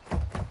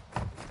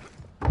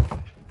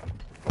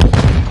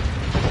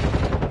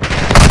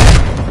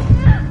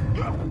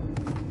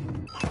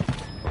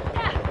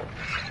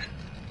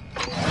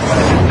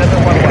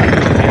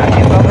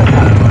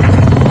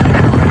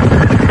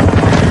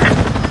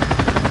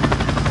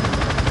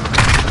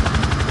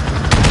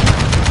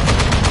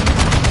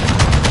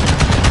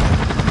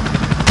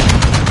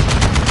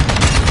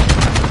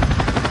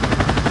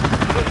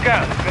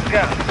 guns, good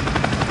guns.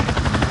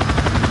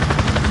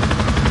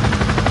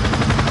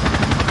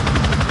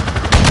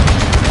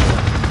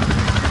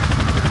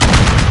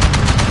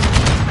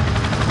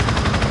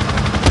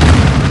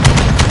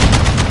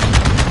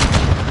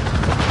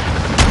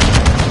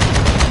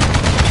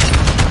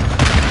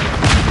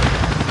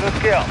 Good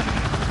kill.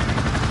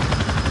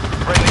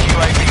 Friendly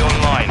UAV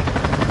online.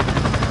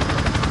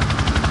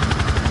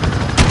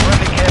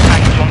 Friendly care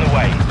package on the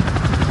way.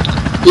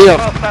 Yeah.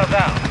 Hostile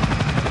down.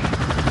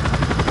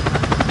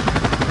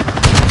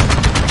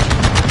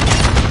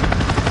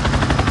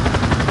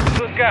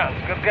 Good guns,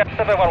 good guns.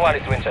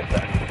 711 is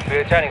Winchester. We're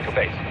returning to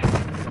base.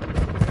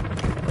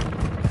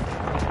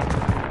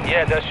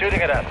 Yeah, they're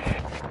shooting at us.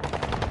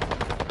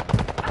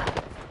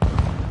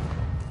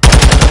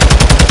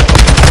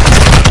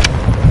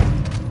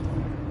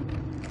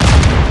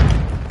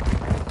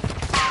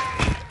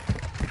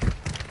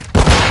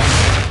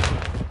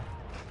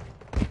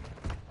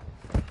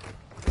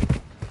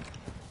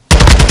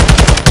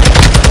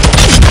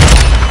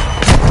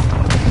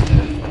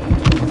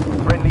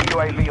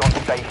 UAV on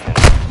station.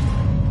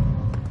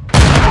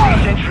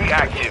 Enemy sentry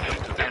active.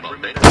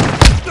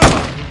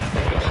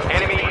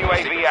 Enemy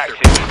UAV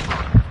active.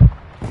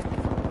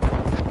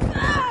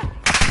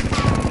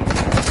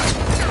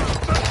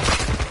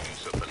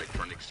 Use of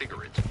electronic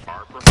cigarettes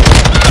are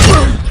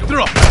prohibited.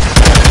 Drop!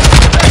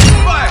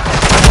 Fire!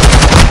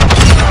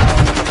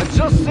 I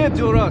just said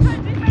to us.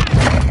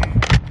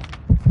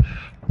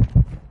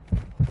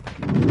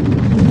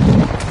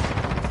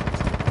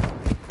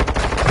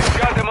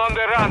 Got them on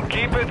the run.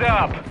 Keep it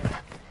up.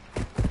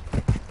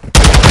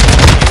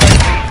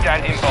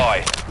 Standing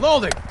by.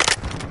 Loading!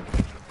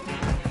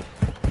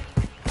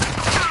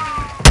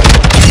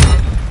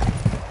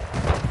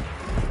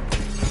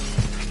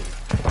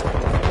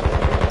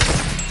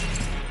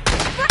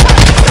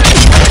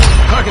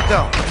 Target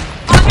down.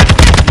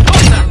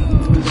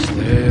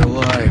 Stay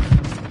alive.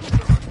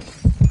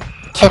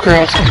 Tucker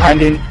house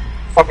behind him.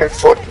 Fucking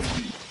foot.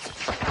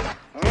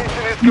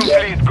 Mission is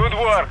complete. Good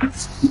work.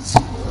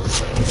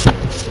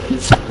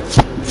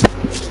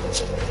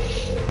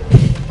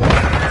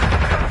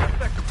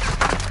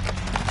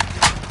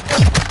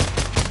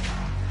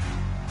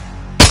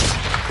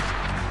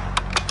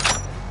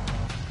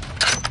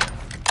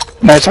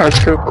 Nice hard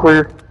scope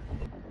clear.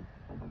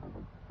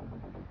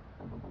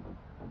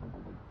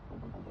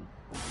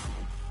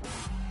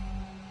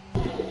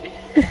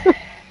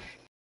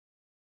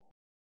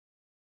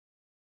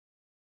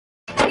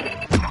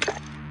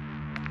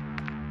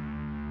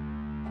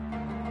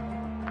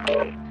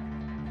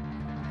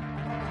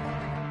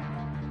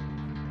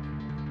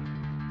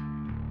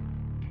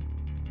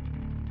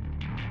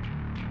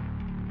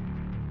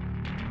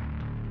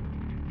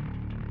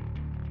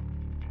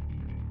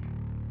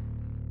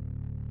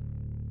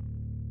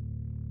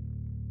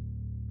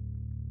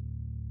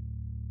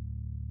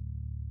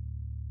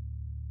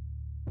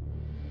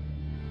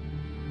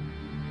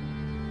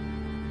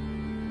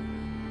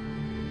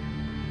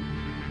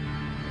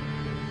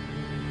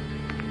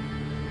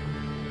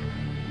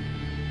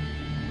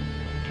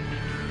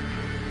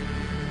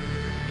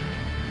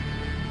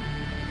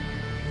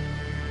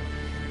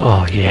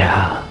 Oh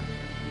yeah.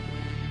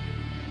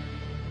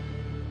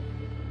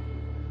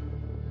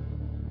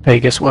 Hey,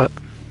 guess what?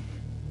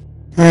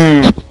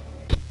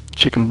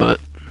 Chicken butt.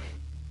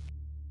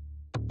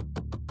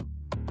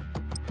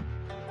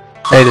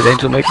 Hey, did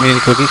Angel make me any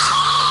cookies?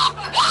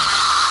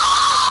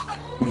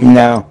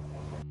 No.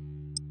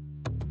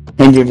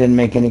 Angel didn't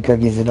make any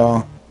cookies at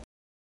all.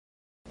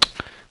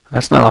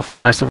 That's not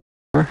nice of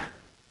her.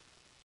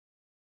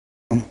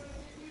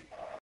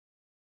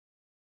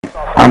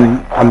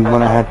 I'm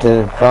gonna have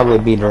to probably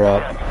beat her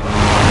up.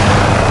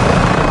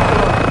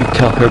 You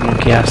tell her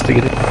monkey ass to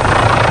get it.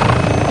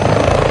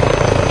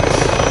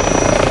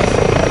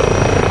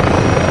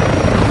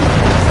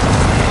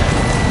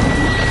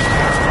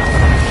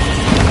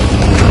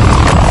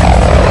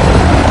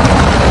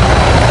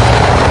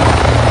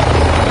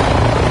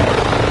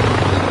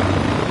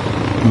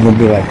 We'll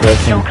be like,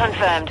 listen, Kill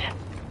confirmed.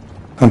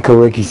 Uncle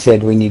Ricky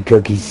said we need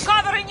cookies.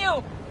 Covering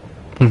you!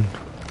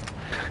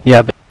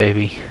 Yeah,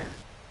 baby.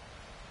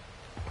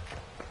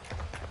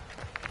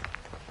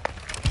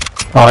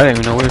 Oh, I didn't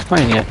even know we were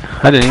playing yet.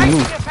 I didn't even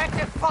move.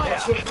 Effective fire!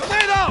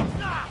 Grenade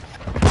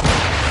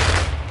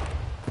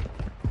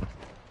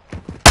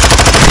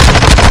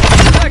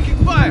Taking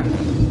fire!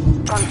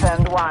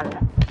 Confirmed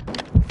 1.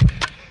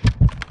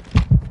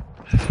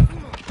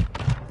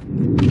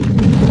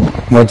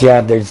 Watch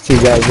out, there's two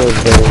guys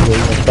over there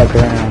that stuck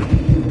around.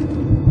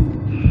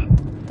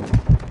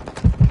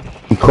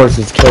 Of course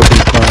it's kill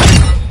confirmed.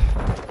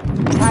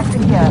 Tag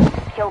secure.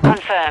 Kill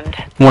confirmed.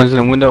 One's in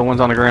the window,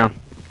 one's on the ground.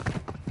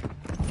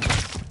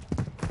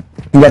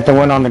 You got the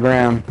one on the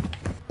ground.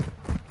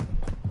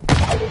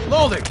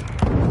 Loading!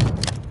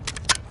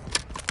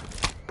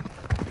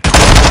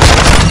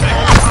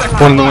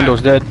 One in the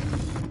window's dead.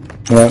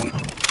 Yep.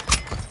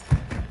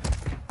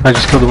 I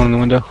just killed the one in the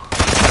window.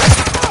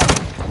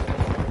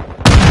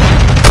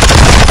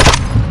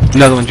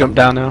 Another one jumped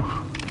down now.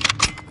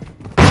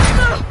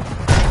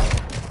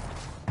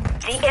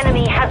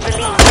 enemy has the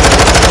lead.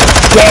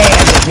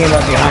 Damn, they came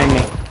up behind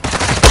me.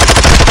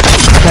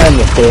 Son of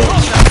a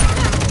bitch.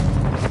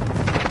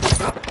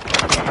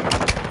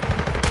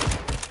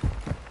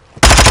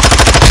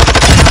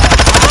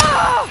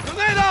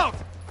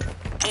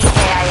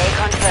 EKIA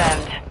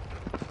confirmed.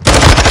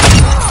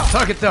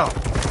 Target down.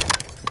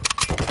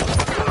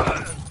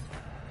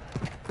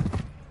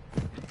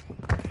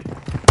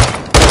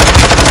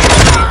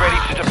 Ready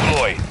to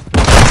deploy.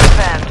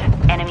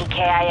 Confirmed. Enemy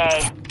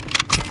KIA.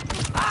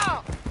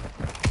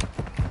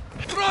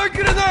 Throw a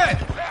grenade!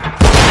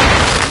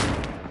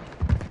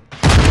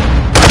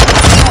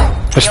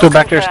 They're still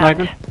back there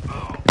sniping.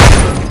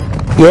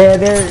 Yeah,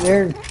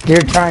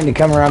 they're trying to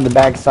come around the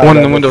backside. One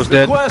in the window's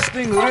dead.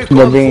 Requesting recon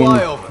They're being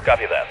flyover.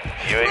 Copy that.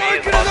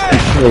 UAV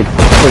is really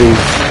pretty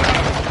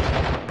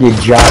good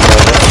job of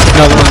it.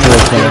 Another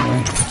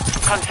one.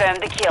 Confirm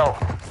the kill.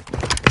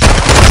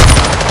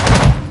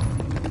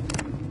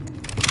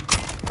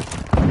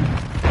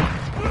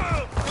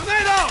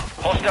 Grenade out!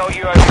 Hostile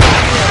UAV.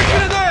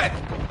 Grenade!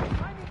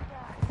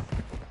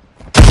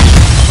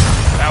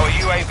 Our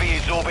UAV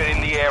is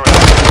orbiting the area.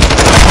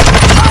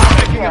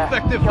 Taking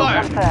effective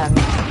fire. Confirmed.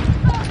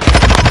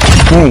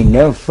 Ain't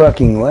no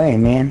fucking way,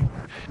 man.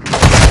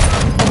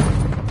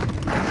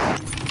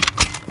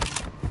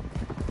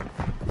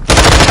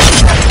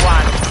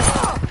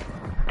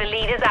 The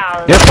lead is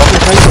ours. Yep, fucking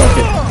tank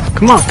rocket.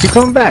 Come on, keep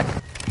coming back.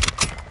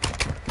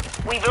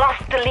 We've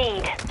lost the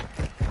lead.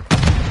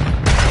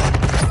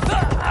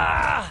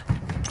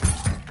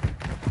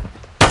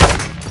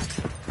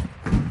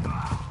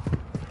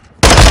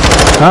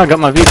 Ah, I got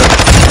my Vita.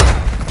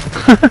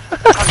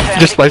 Confirm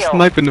Just the by kill.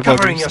 sniping the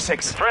Covering your fuckers.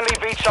 six. Friendly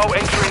VTOL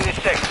entering this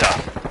sector.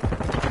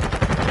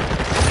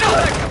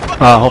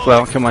 Hopefully I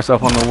don't kill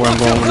myself. I don't know where I'm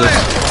going with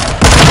this.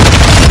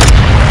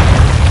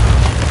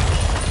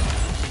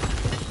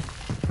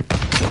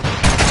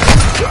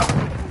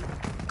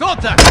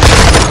 Contact!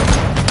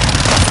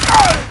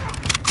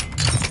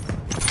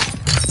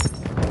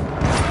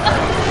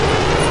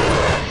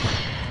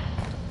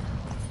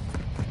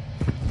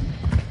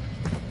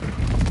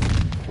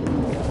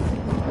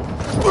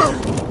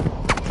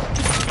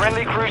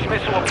 Friendly cruise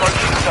missile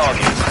approaching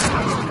target.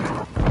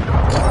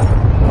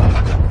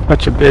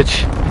 Such a bitch.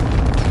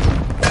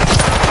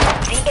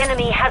 The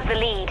enemy has the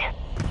lead.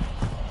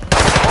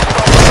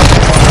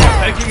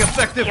 Taking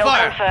effective Kill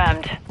fire.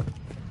 confirmed.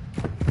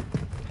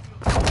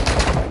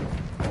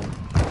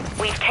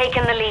 We've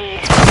taken the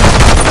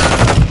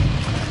lead.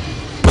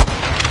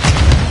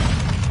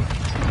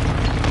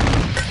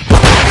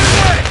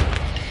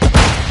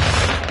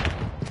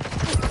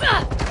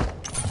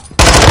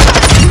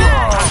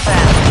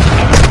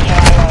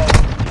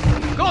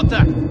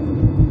 Contact!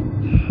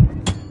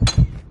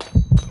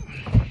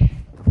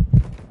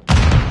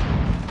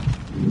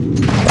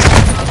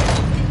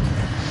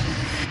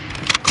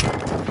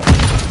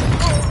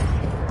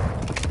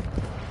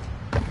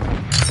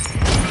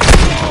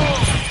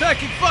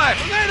 Taking fire!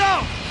 Grenade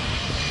out!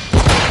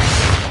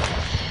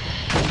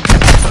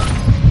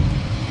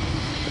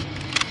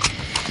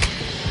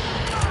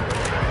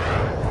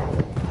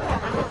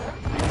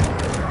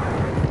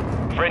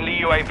 Friendly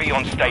UAV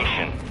on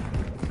station.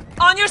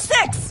 On your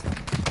six!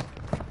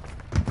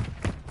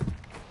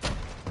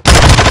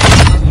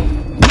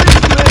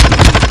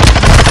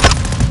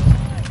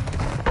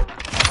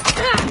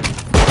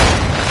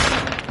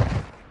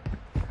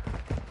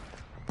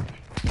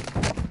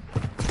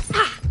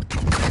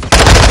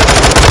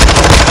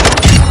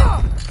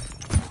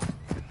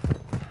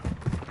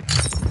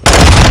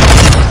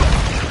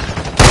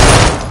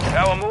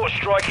 Our mortar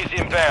strike is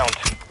inbound.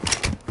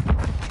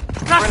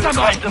 Cluster mine!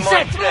 Cluster mine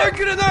Set! Throw a set.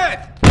 grenade!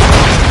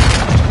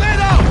 Grenade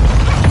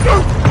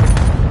out!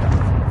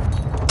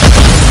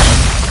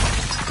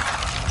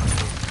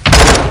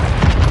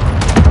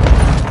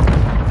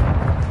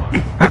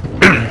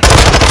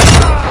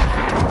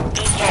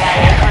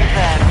 EKIA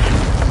confirmed.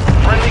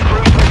 Friendly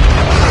cruise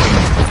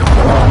missile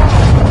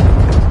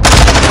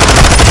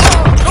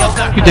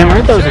You damn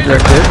right those are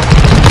direct hit.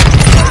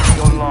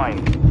 online.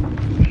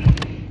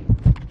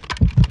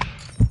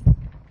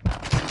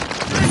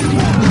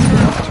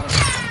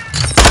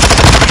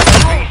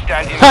 UAV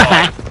standing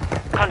by.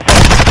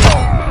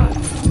 Confirmed.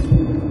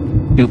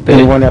 Stupid.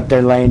 There's one up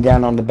there laying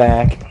down on the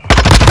back.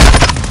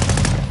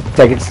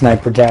 Take it,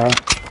 sniper tower.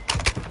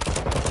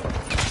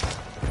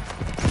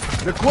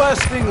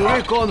 Requesting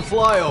recon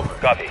flyover.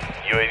 Copy.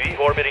 UAV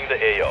orbiting the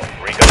AO.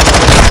 Recon.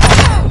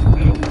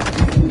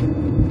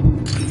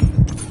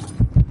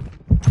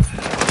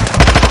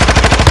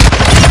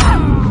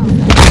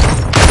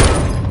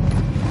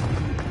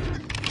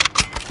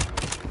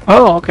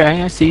 Oh,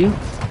 okay, I see you.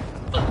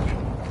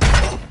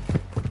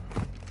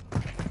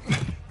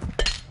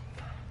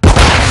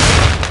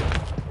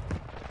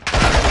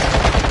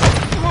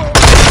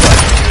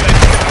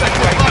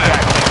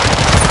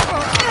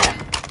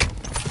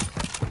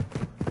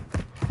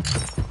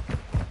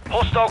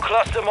 Hostile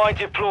cluster mine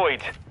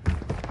deployed.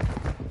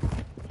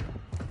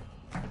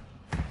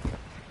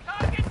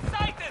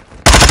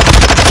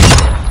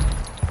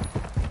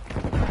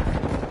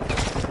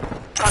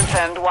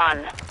 Confirmed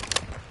one.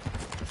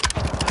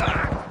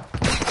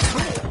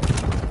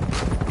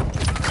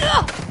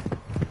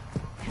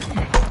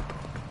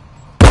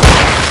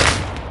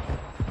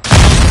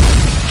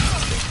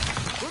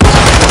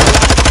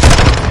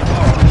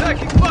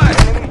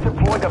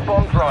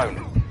 zone.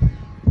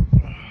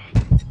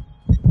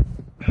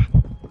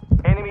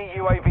 Enemy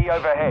UAV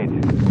overhead.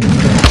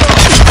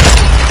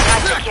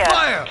 Tag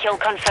secure. Kill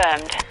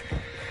confirmed.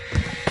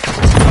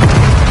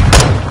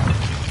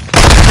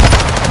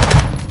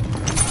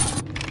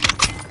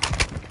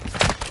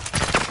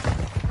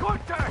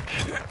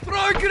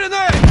 Throw a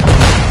grenade!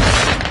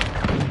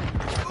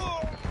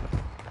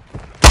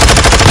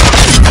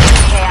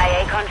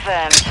 KIA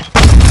confirmed.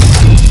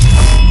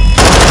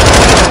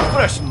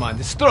 Suppression mine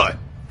destroyed.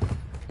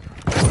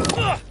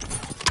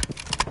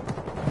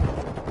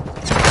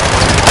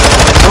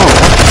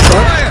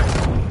 Fire!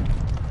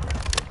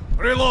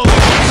 Reloading.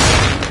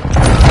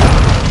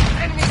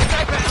 Enemy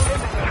sniper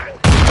eliminated.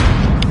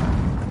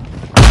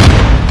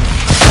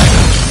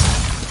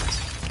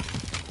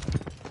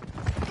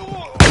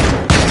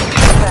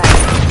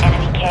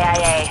 Enemy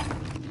KIA.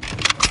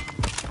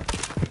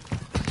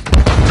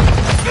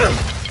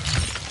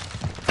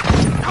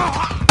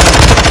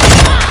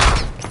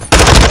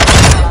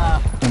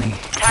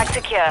 Tag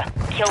secure.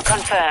 Kill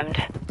confirmed.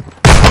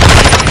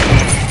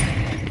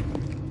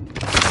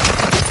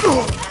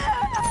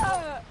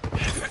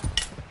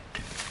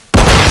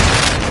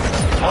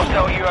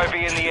 Hostile UAV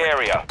in the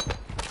area.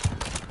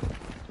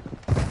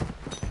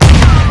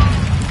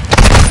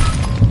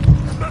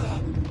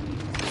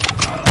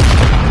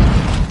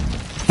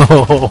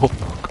 Oh.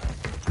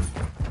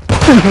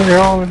 They're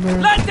all in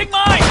there. Landing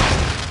mine!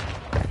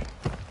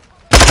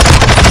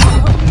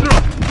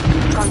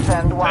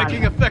 Confirmed one.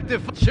 Making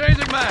effective.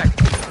 Changing mag.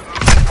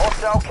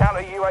 Hostile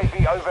counter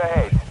UAV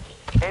overhead.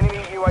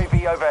 Enemy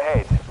UAV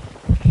overhead.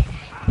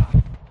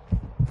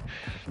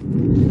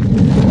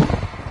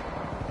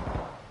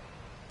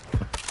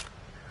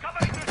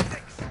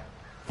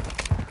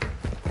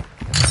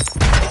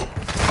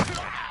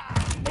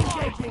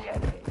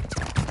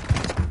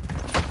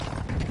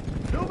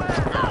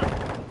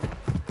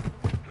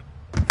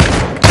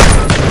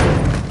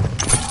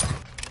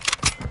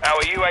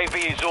 Our UAV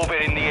is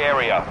orbiting the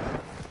area.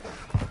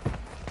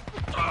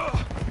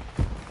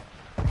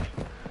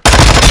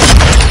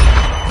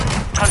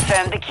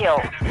 Confirm the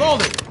kill.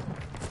 Loading.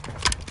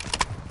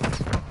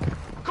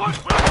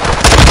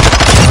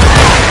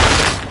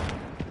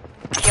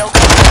 Kill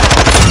confirmed.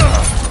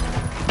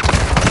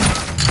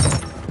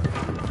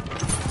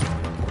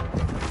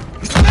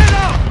 Stand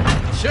up!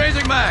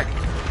 Changing mag.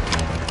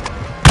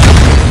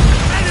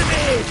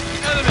 Enemy!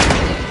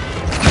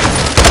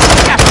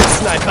 Captain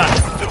Sniper!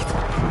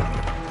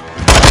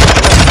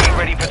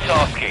 Ready for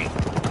tasking.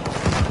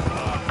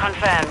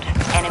 Confirmed.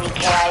 Enemy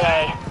KIA.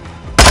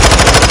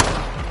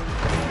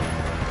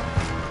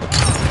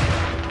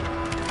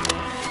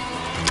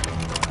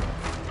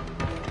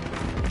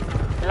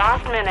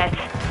 Last minute.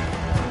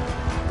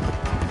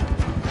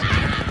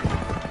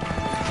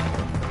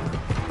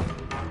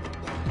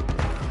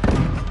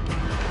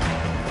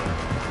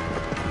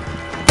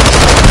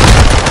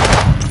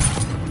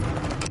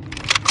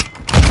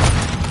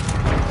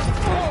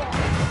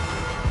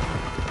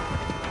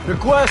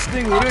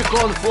 Requesting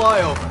recon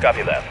flyover.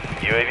 Copy that.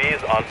 UAV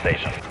is on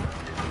station.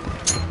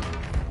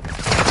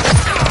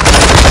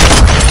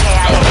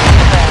 KIA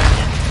confirmed.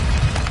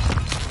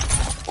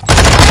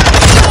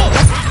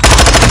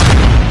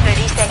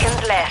 30 seconds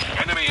left.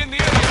 Enemy in the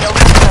area. Kill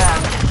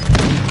confirmed.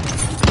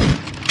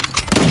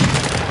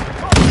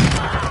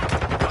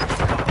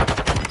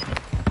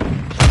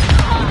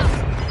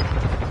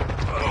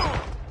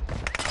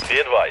 Be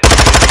advised.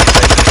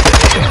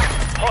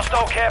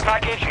 Hostile care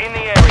package in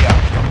the area.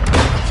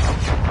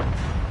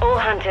 All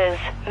hunters,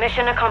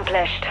 mission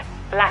accomplished.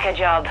 Lack a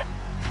job.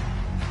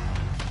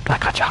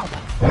 Like a job.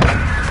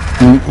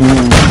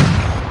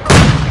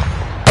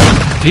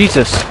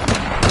 Jesus.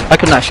 I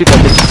could not shoot that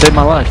bitch to save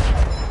my life.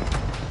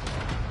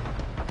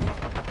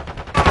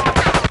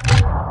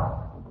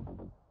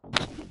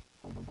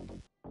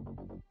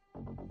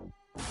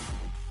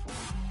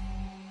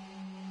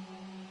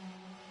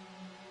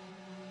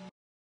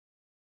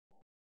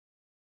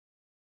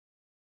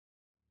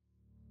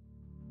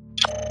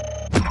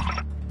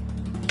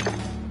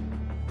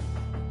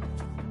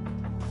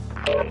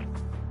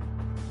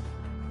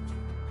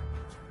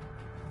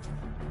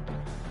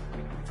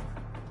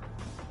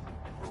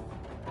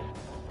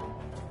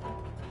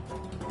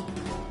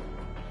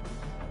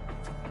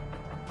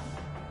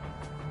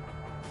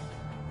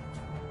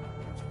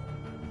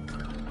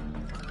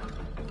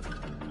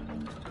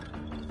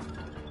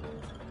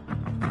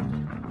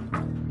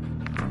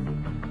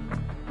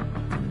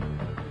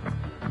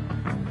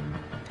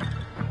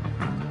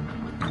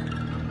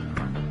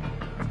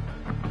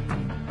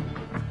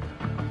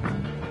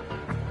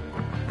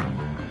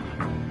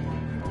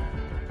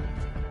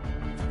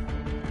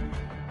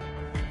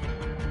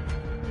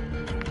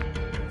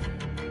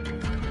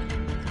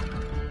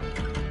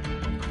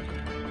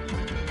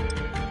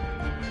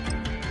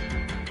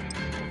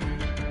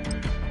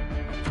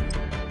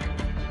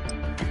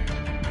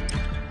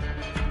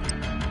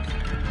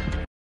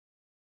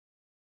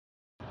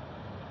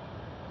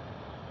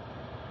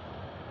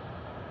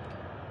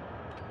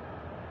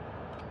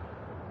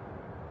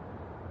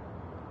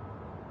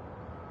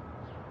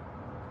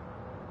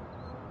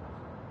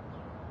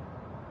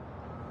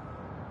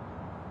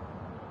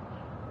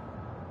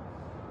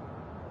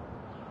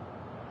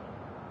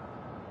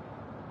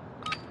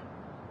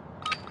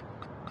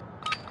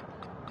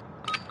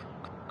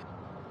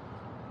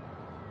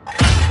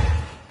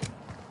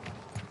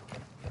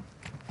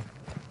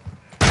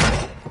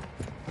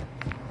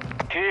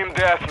 Team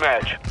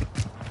deathmatch.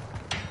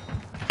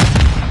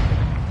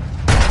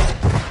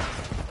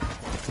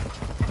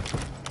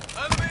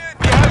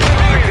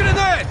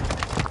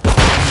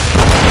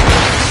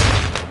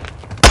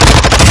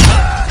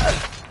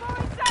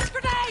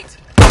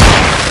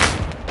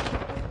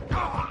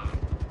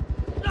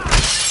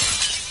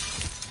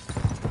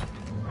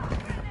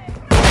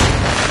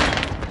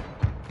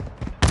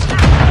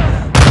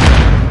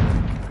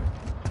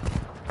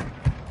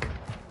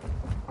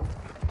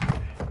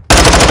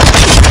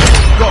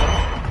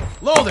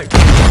 Loading!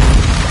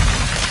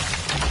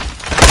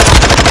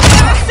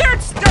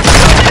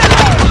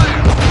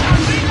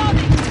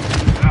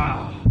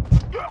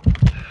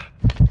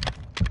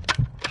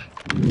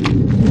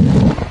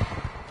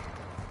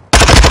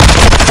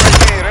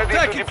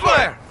 Taking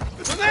fire!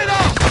 Grenade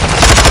out!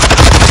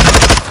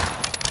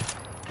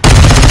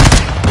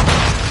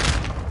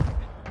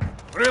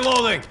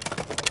 Reloading!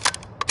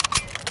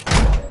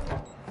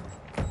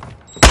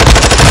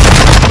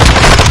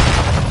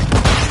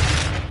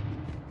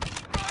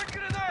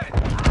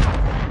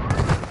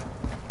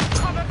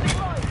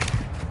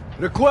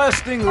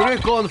 Requesting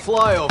recon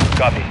flyover.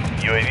 Copy.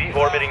 UAV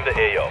orbiting the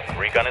AO.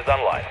 Recon is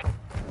online.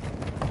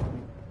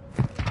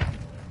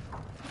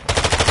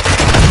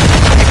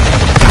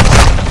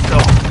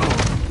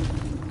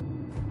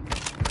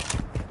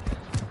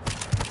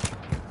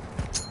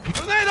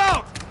 Grenade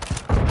out!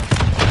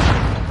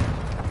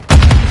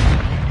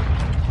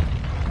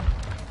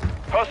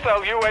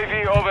 Hostile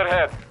UAV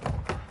overhead.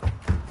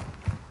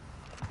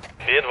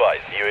 Be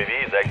advised,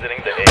 UAV is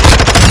exiting the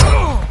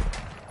AO.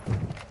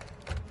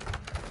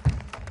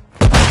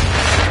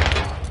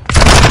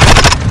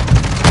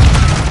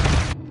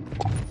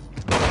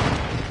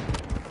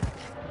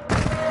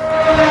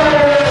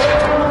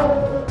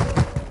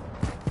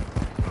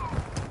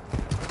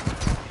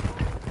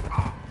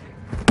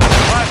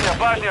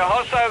 Bosnia,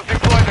 hostiles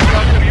deployed the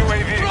counter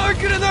UAV. Throw a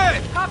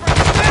grenade!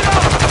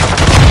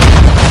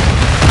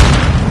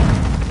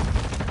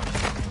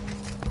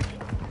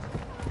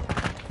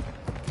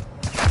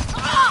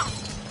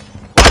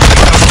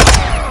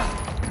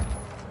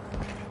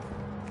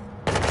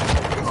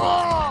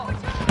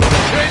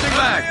 Changing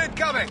back!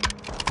 Incoming!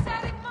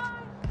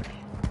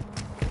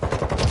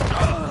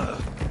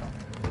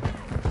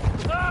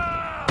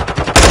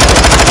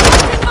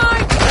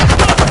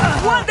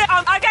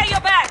 I got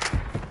your back.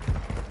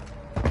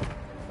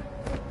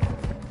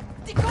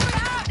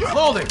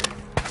 Loading!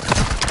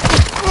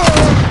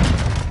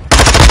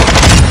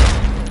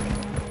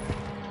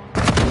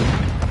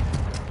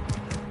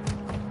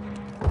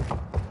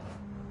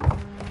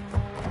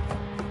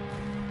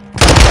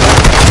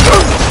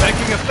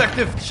 Making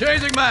effective.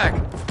 Changing mag.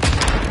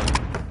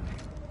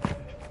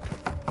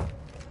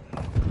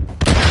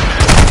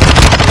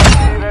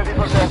 Ready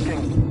for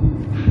testing.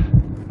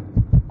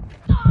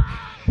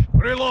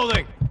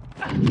 Reloading.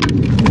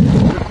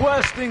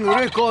 Requesting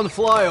recon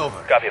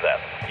flyover. Copy that.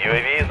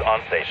 UAV is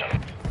on station.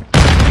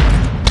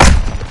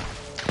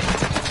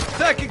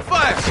 Taking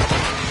fire!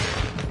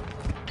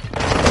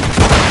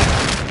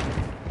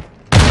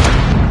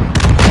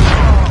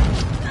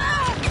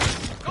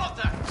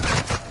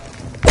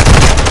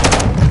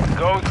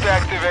 Ghost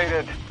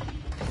activated.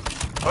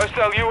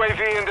 Hostile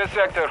UAV in the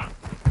sector.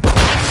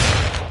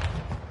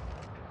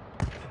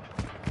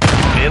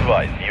 Be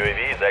advised, UAV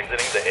is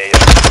exiting the AO.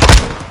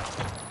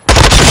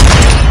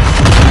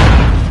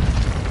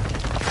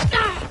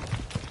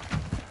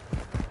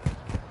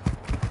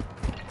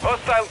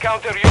 Hostile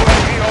counter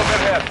UAV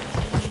overhead.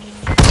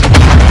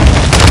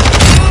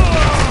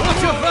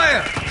 Watch your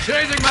fire!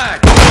 Changing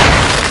mag.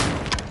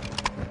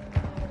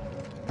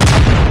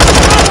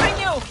 Covering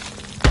you.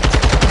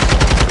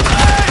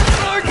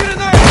 Throw a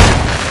grenade!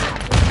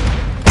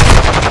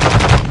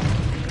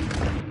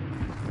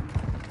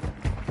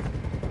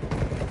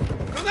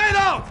 Grenade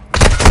out!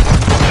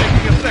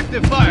 Making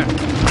effective fire.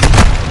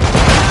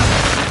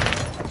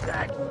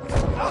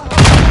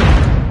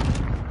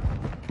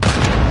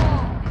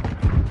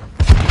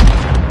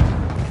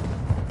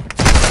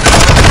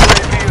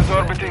 UAV is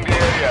orbiting the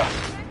area.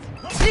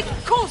 C'est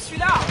con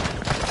celui-là.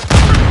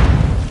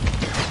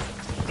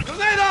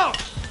 Grenade out!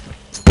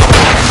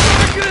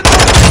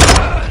 Grenade!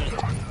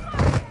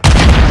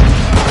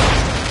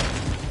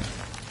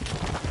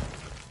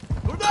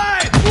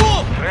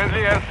 Move!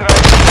 Friendly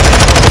airstrike.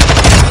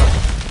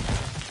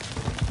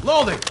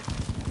 Loading!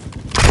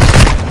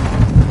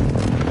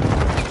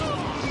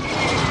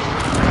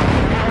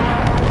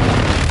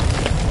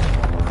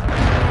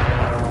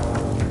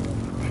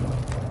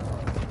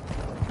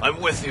 I'm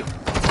with you.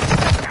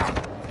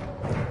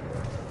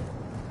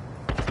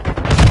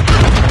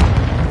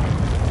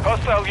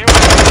 Hostile UAV.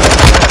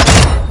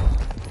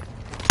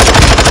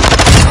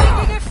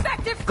 Taking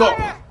effective Go!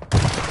 fire.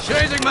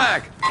 Changing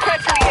mag! Cut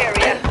to the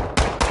area.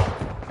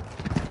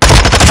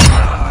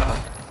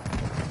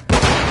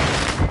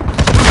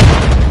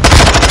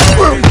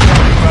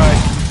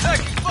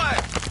 Taking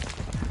fire!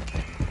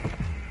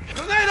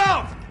 Grenade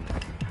out!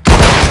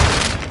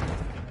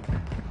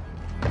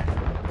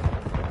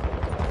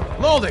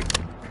 Loading!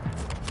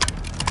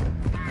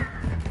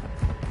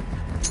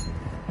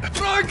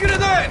 Throwing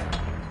grenade!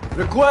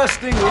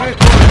 Requesting recon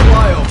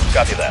flyover.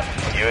 Copy that.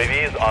 UAV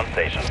is on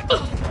station.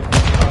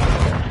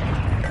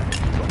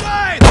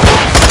 Grenade!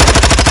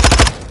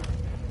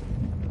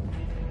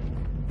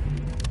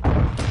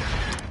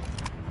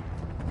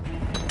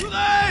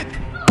 Grenade!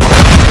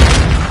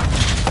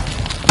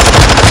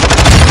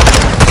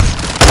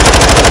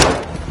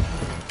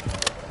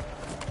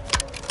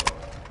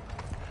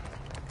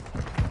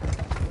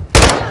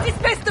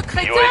 Espèce de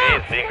crétin! UAV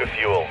is being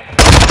fuel.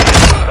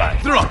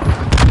 Drop!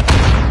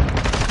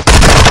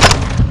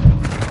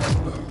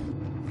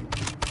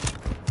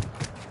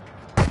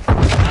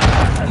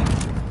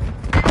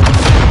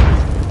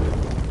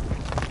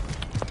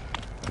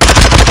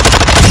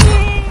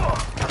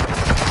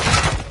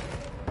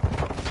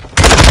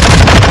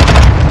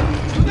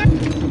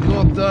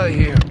 Not die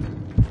here.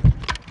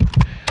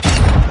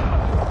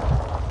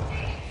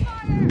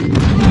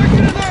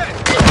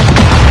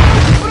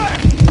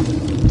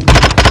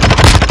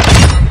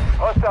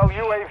 Hostile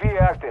UAV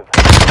active.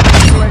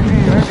 UAV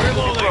ready to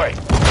deploy.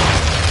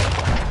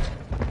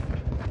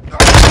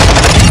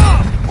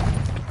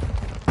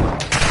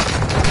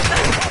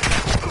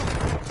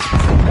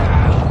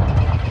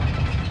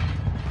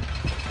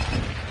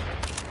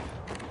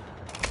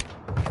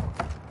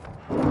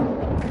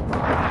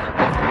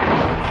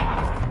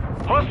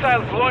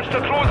 Hostiles launched a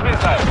cruise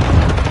missile.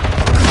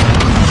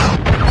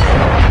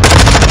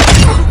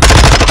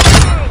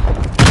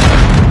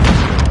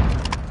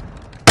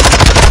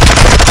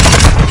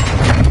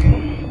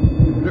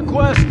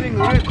 Requesting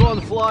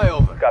recon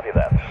flyover. Copy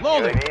that.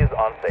 Loading. UAV is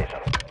on station.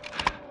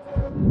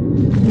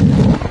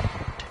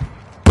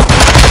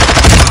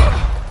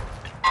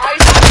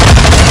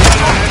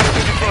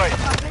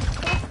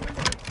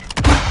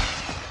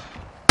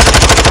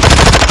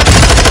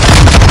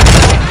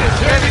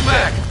 Changing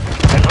back.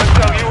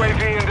 Hostile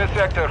UAV in the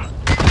sector.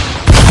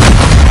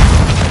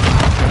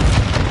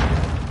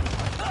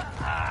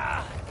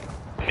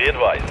 Be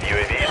advised,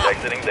 UAV is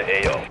exiting the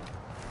AO.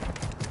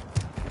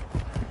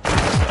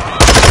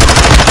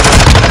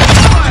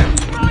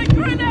 Throwing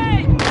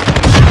grenade!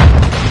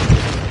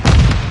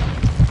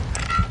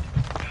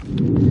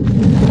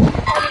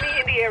 Enemy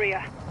in the area.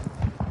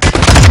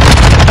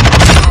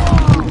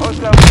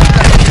 Hostile in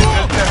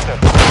the sector.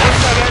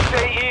 Hostile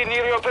SAE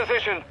near your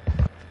position.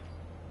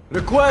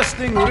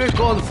 Requesting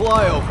recon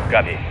flyover.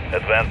 Copy.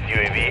 Advanced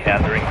UAV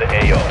entering the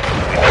AO.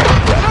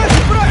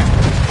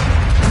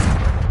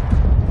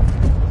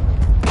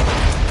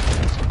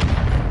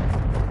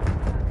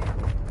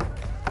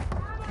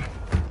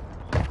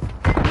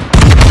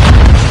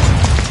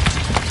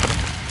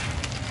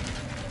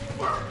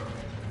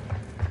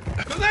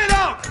 Grenade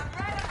out!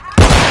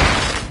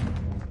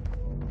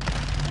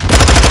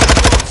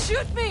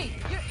 Shoot me,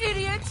 you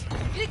idiot!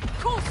 You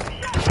con...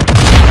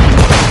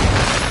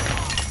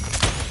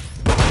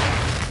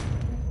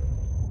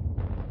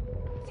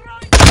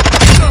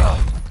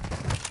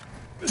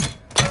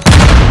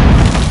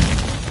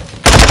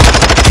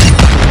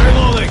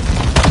 Reloading.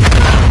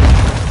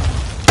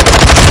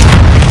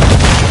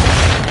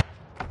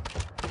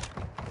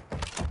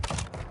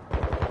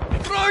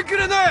 Throwing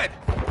grenade!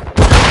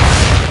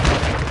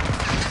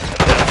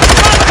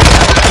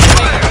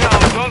 Now,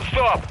 don't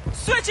stop.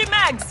 Switching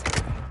mags!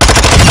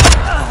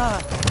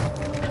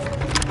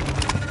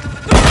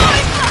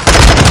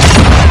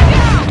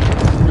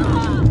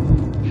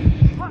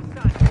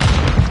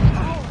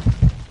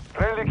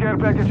 Friendly care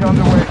package on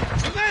the way.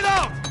 Grenade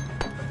out!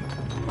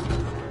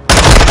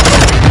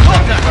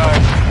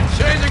 Contact!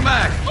 Changing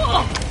back!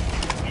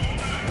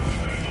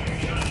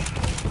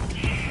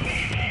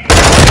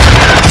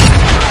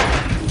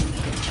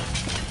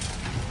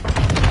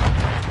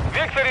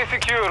 Victory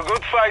secure.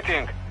 Good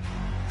fighting.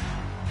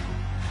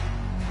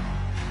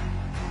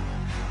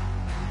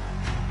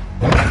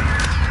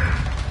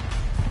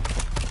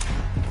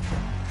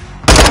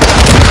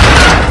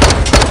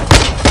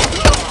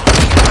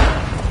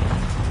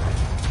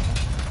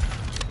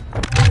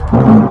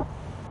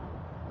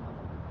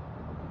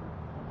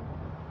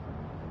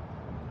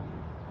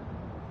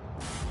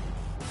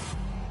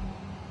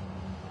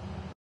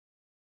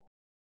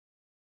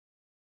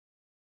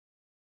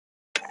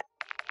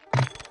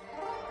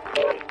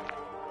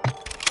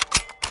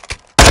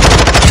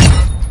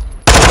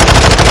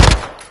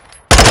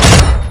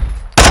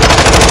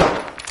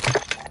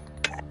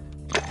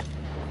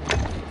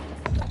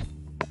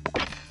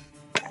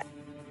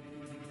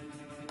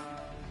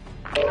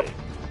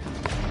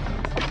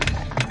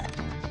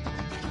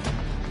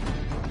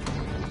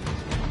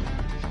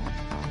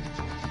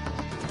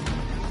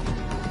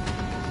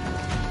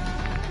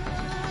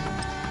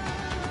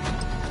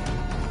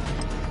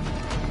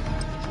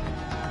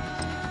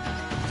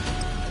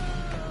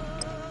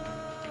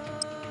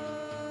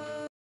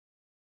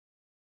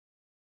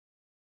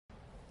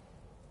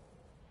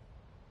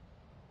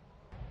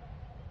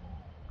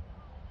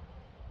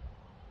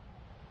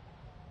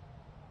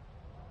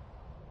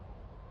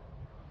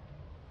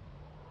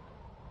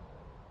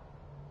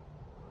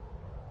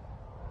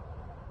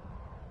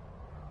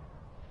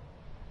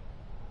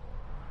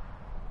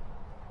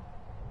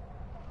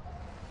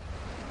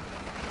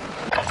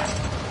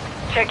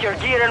 Check your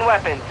gear and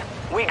weapons.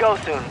 We go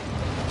soon.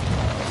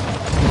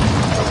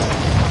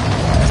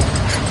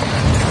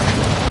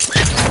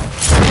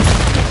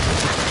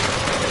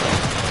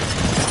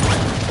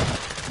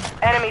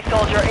 Enemy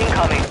soldier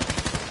incoming.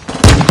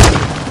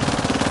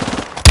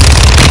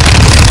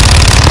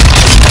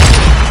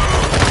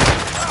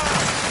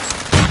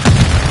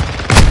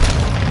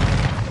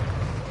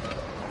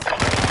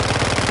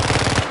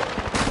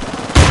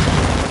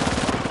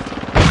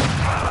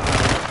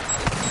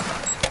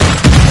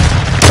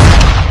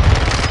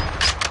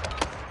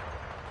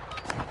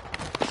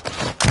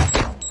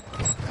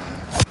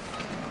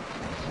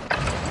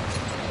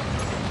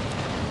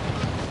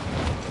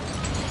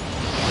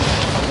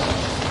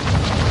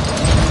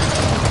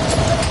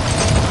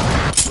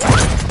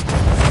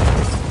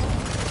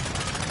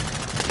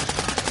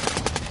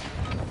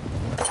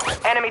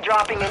 Enemy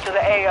dropping into the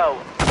AO.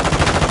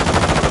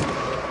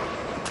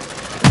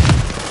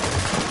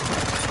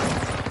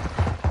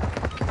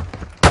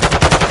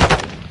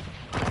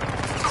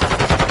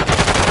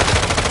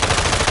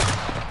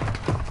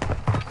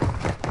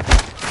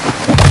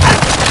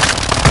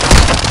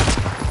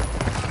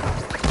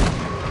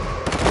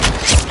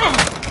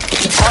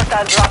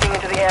 Hostile dropping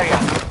into the area.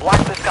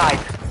 Watch the skies.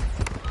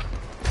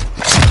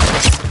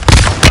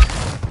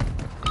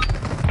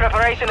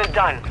 Preparation is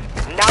done.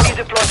 Now you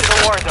deploy to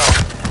the war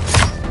zone.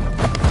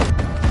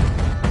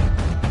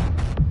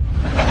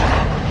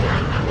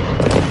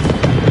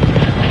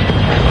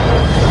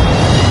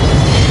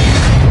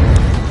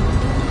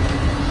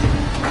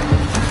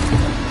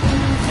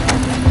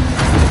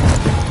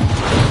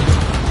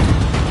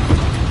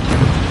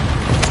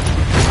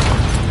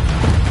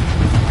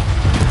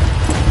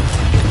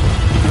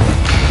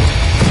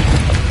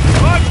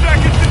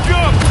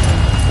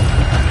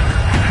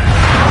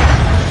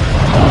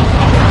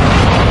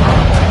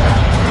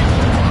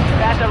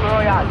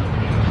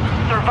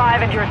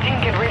 Survive and your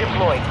team can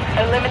redeploy.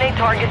 Eliminate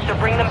targets to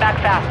bring them back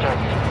faster.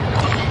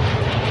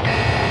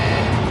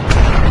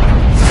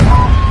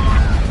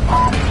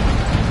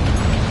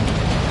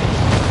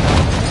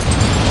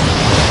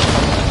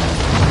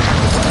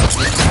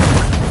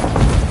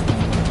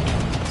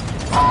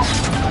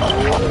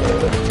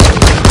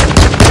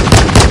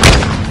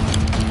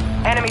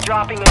 Enemy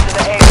dropping into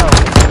the AO.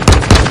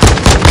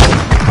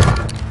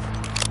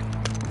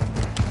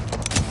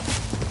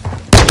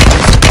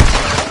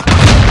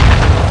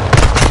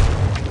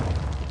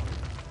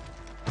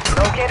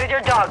 Located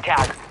your dog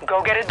tag.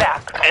 Go get it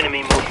back.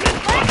 Enemy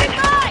movement spotted.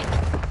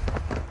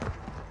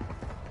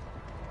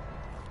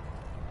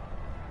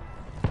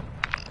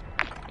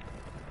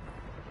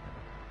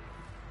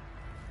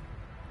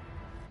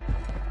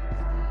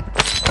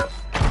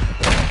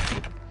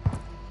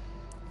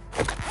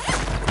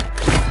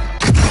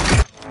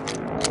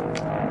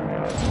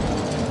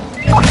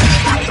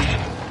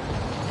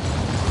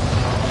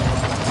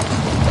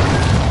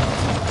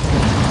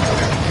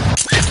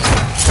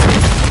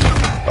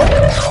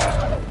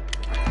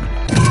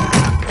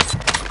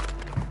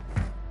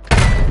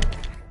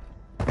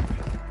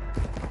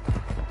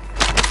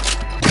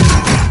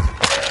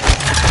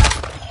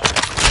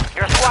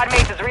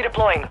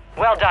 Redeploying.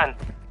 Well done.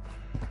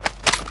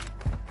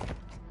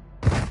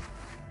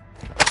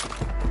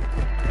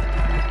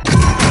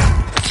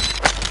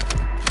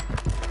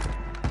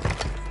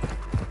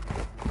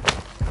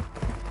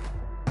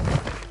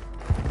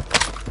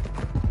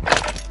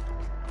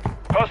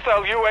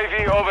 Hostile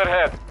UAV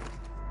overhead.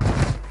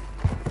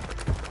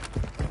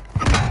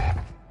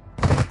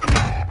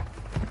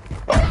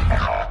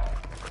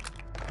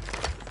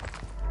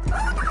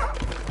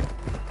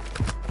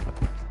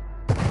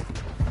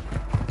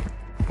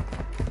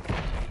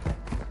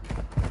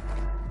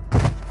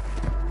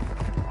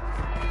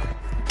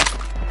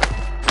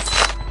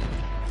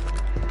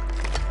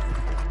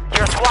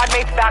 Squad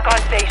mates back on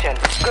station.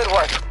 Good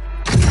work.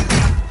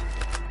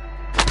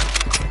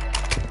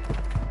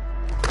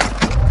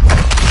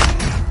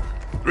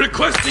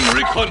 Requesting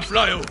recon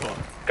flyover.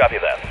 Copy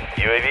that.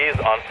 UAV is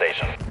on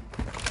station.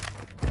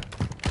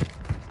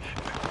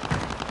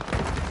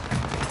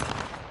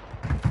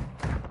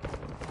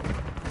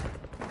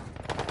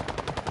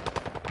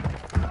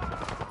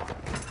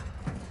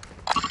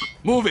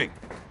 Moving.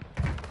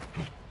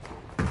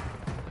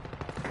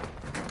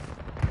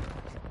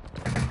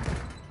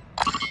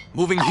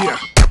 Moving here.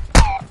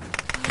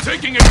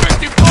 Taking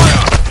effective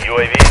fire!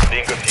 UAV is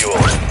being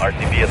refueled.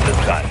 RTB at this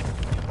time.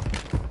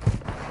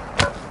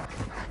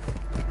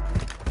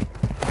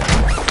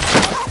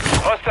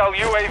 Hostile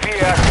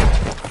UAV active.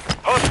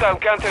 Hostile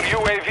counter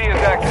UAV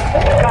is active.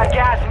 Got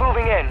gas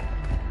moving in.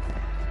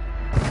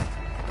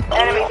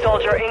 Enemy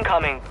soldier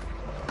incoming.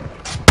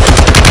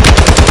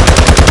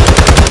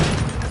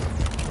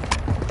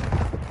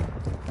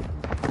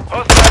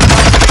 Hostile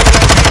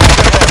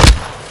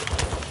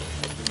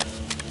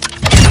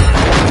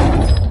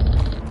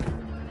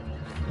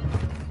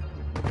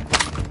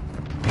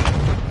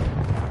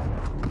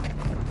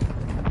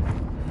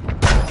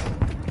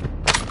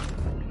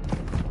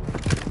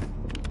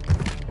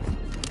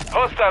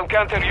Hostile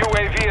counter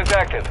UAV is active. Hostile counter UAV is active. Hostile counter UAV is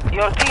active.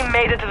 Your team made it to the safe zone. Hostile counter UAV is active. Hostile counter UAV is active. Hostile counter UAV is active. Hostile counter UAV is active. Your team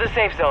made it to the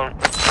safe zone.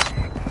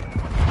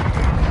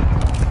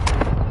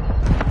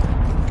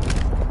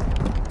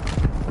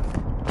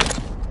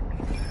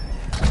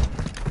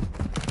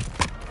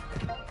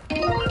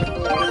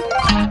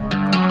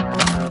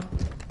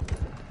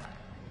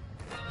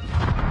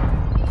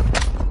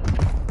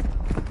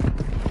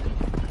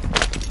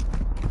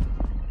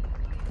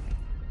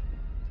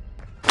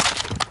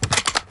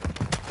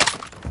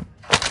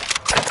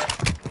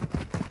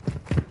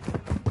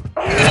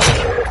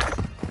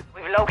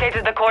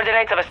 Located the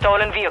coordinates of a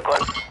stolen vehicle.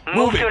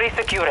 Move to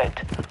resecure it.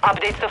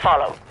 Updates to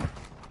follow.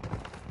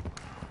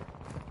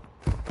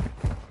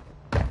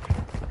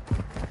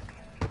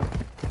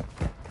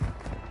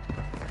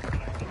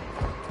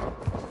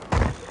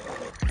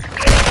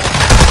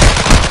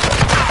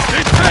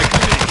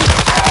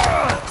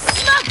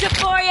 Smoked it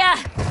for ya!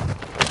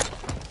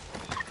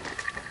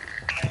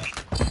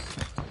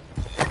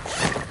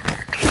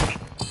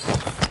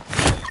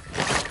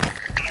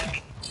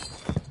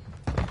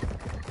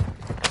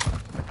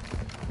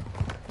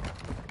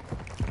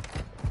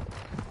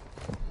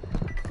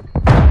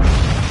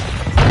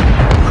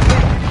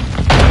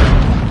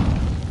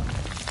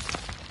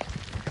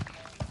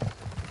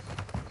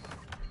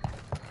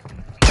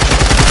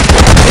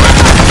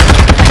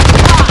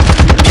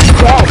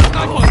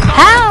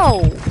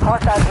 How?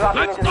 Hostiles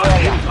dropping into the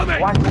area.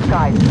 Watch the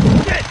skies.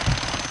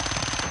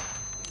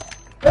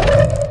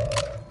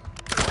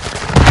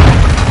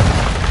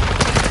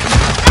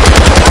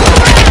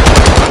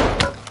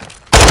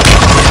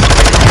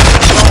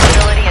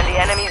 Vulnerability in the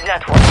enemy's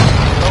network.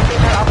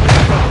 Locate their uplink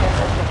stations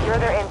and secure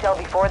their intel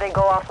before they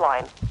go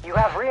offline. You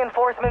have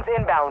reinforcements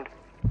inbound.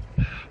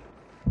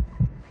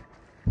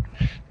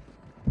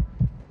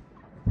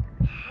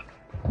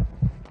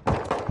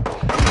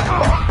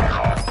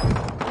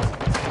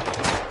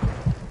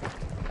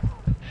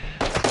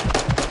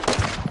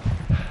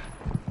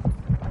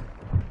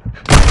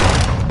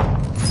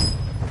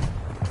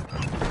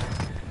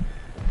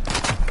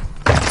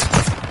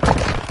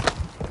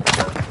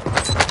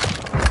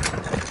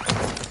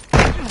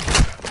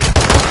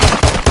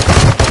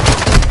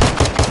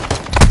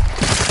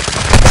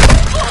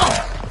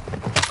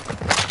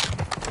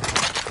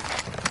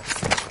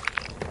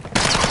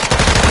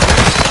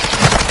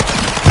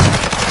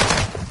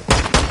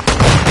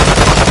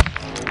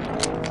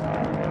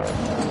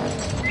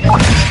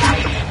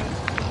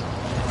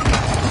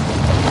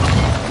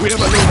 We have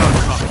a load on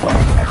top.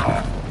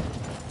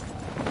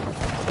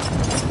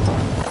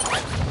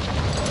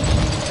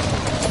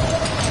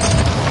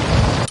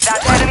 That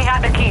enemy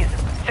had the keys.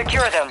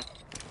 Secure them.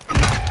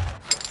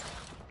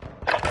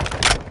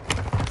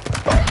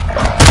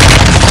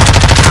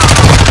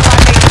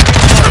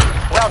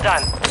 Well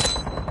done.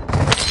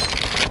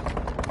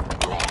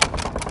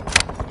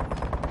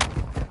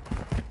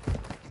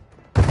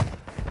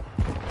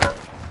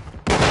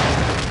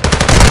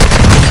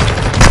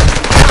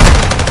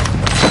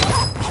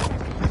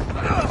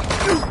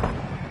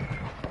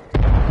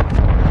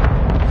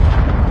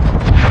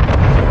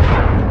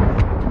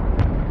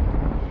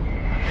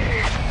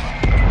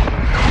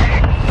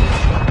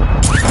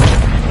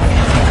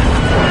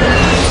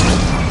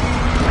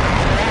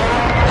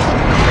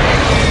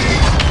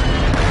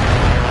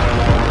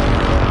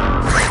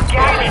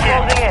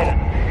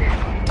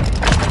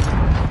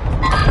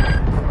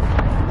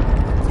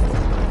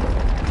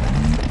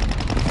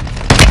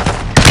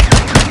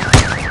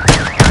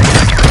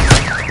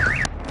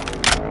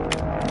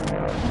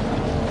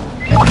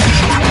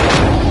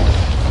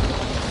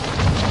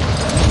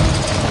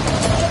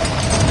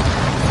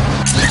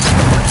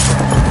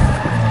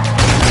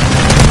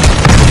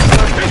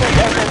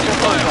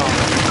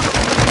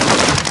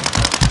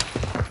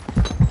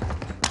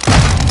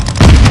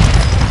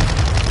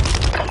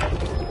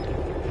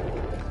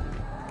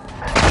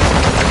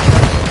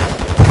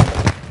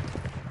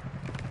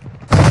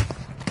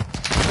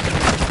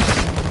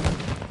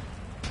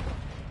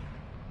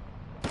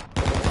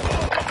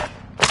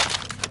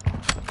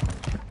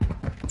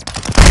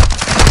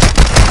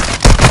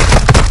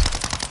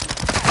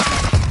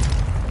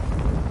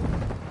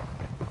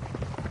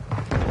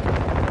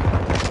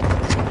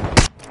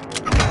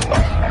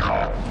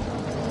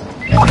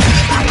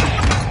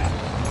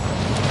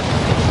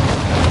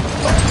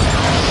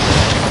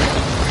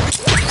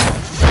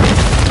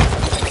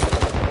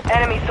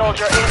 Enemy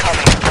soldier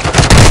incoming.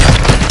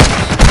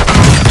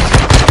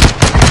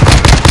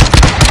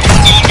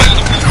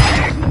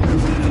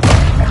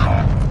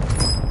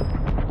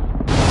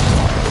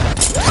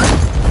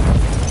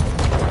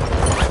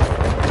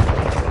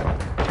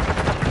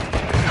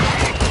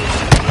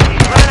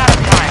 Run out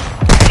of time.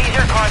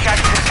 Seizure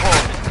contract is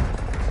pulled.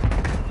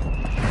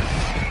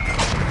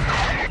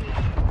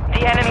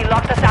 The enemy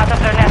locked us out of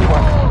their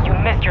network. You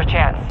missed your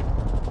chance.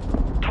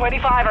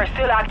 25 are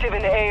still active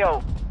in the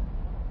AO.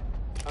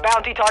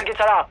 Bounty targets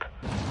are up.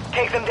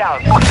 Take them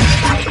down.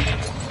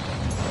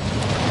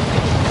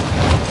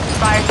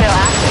 Fire sale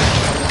active.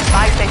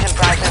 Buy station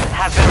prices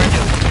have been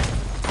reduced.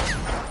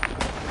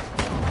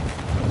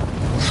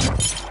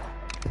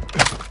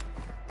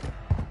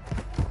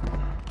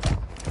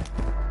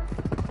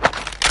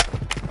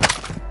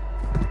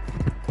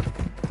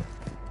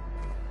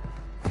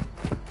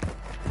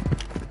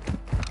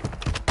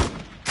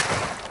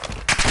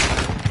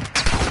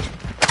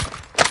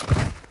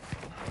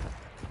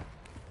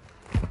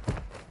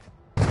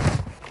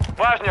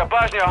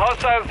 Bosnia,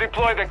 hostiles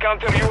deploy the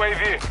counter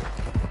UAV.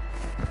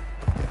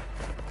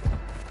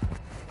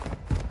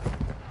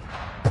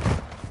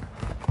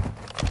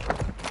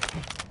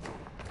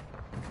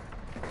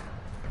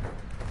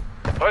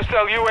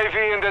 Hostile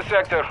UAV in this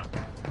sector.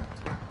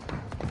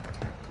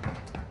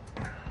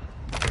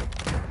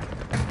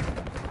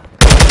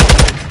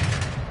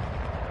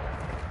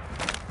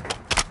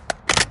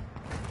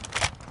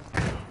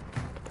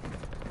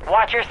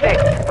 Watch your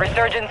 6.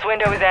 Resurgence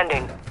window is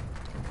ending.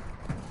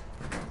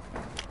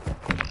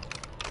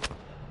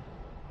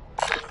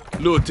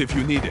 Loot if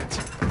you need it.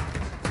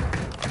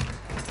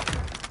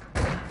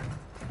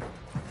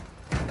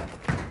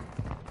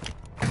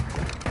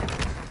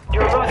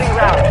 You're losing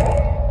round.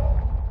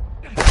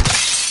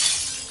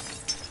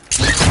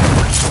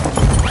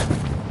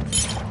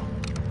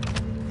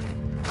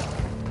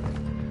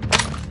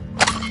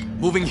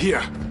 Moving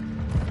here.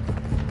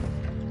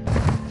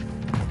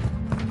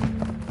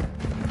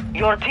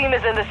 Your team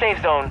is in the safe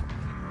zone.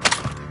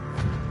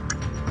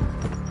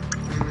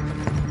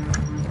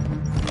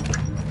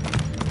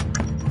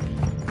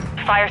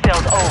 Fire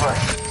sales over.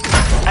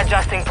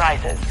 Adjusting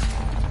prices.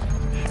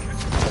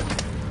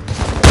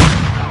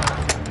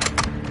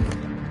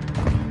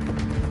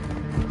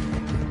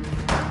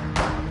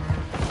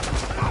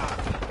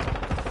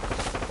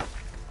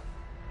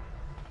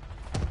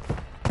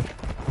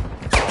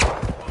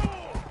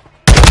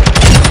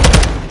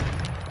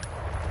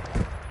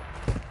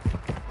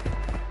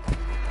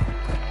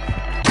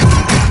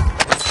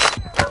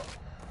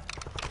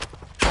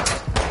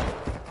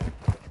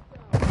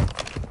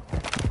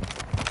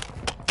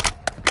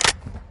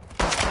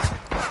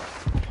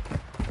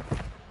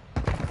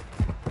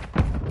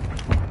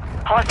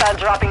 Hostile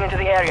dropping into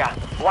the area.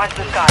 Watch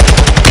the sky.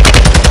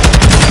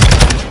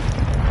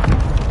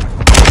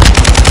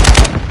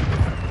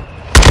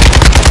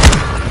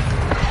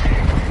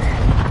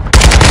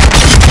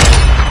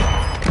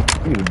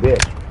 You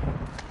bitch.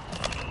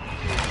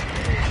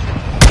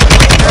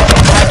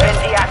 Has been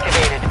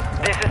deactivated.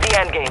 This is the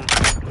end game.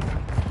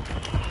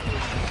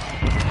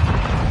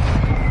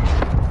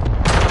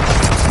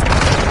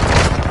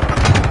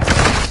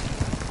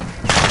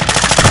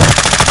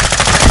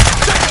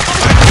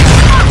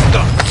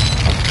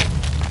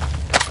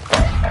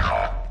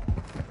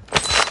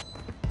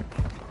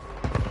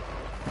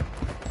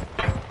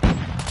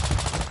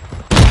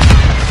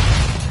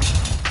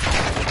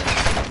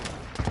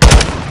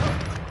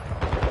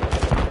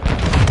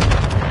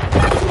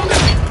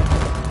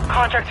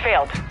 Contract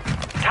failed.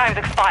 Time's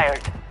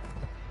expired.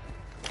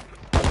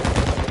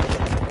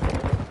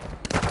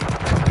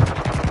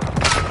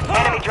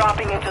 Enemy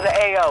dropping into the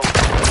AO.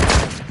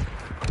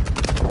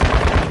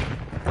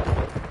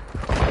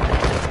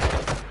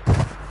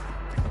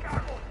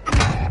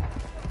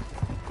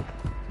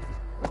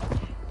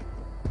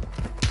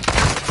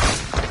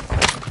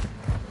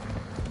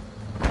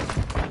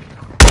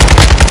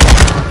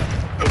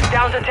 It's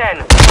down to 10.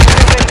 We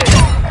win this.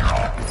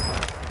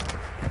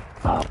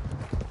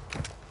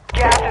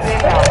 Gas is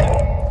inbound.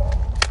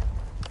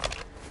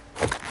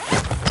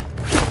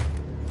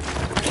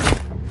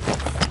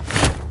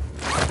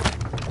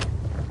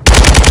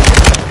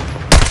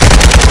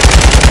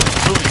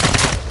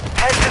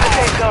 Head to the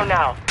safe zone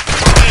now.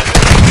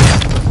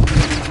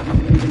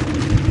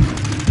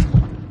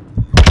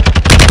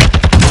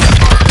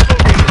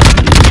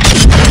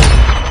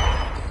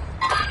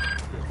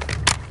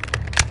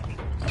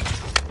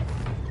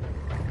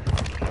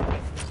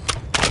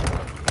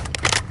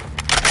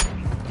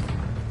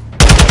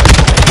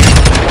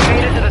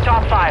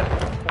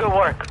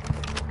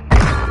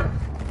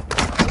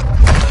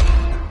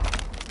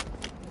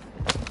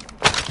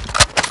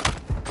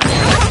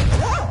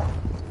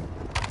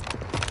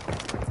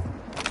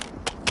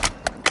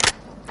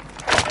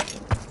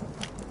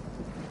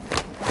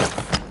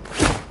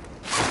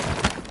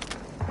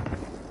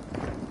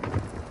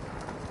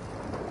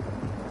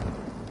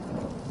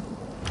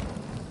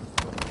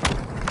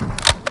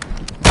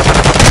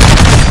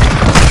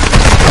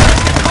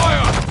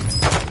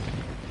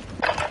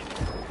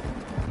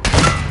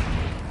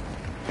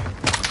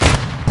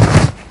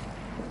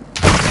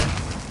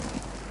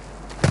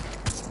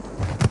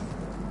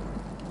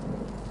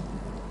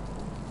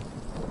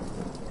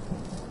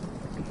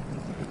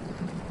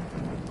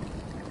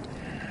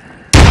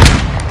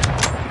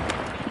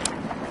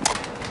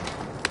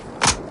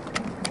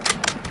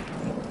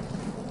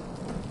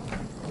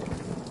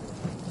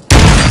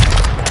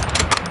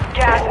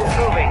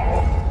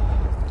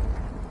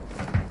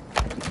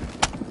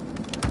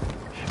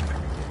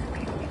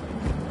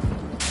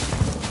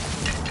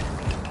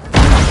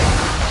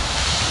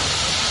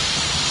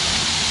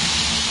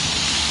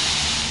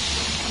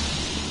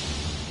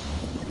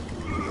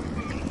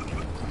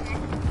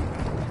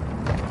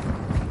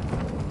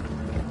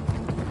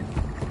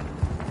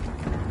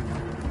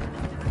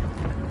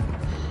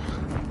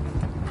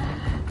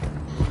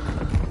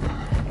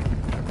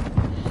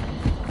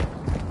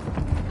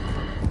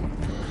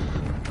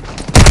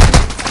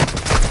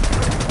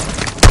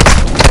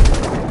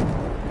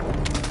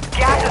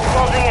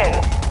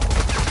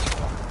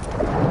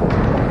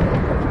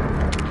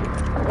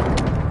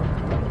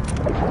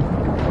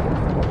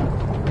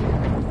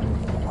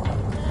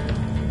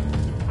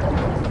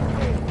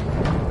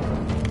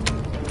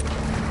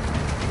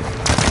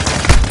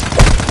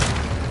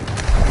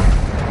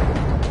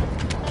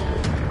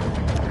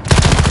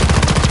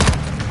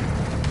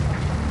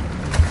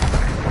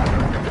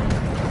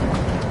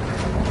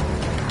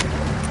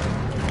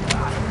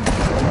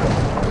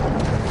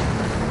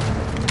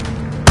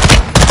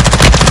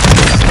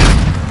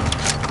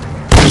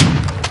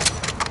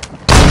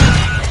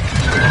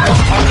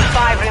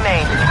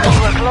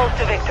 close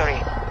to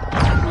victory.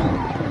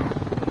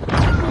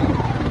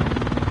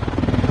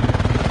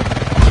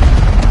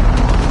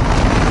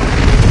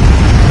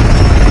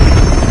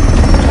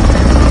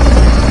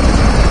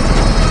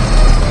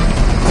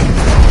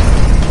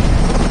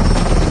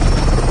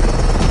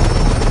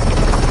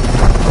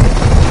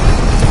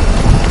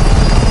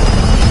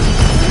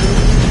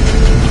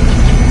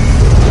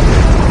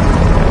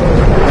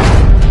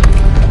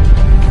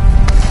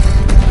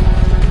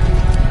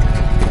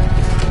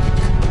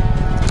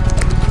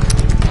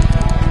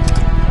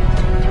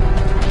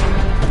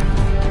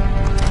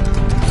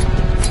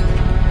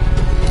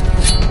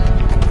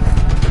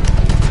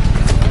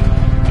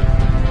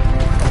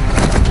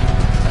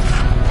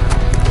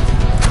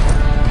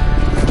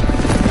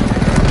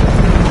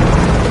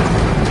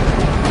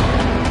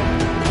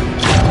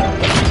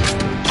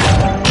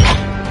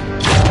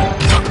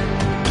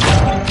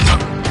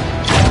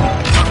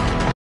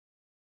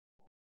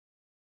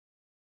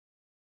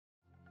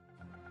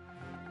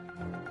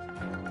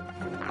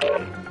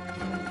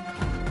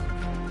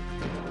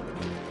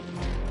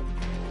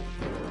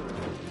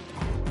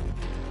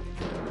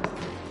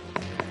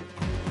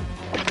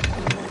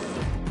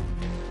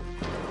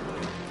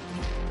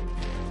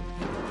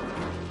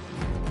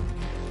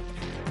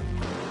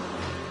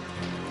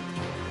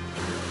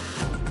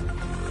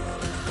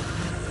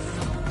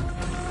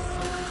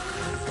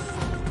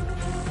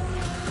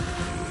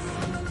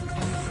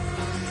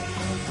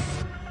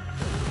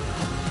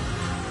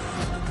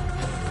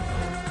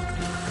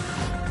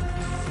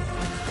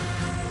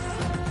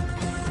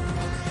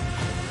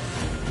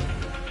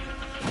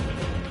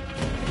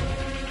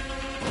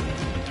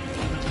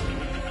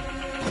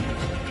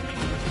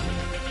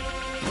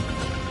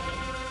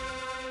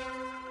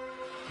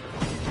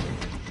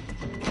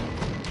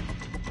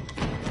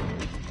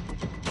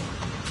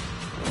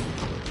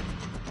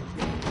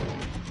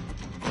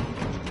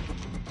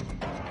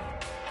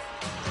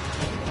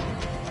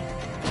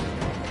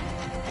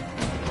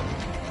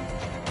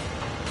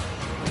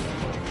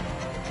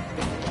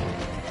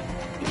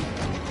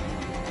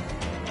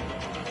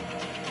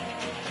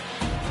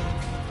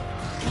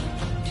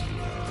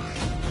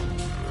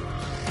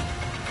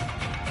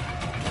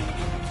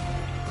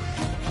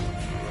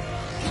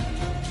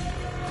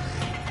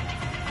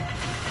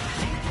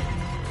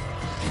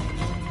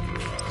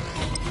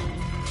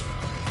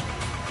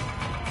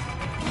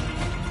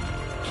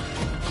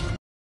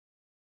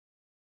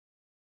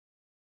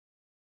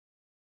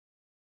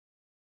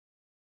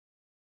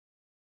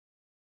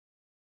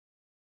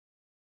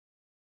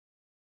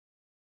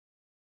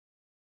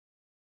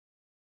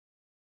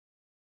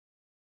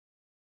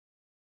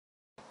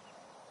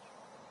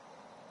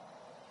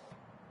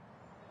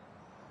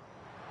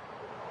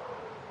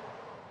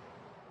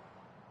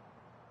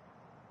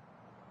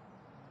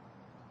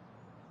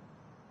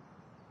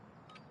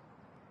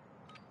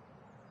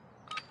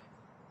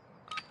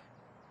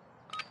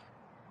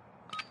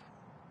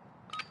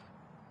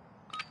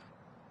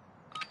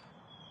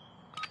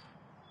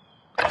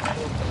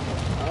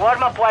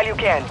 Warm up while you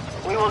can.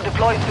 We will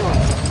deploy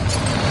soon.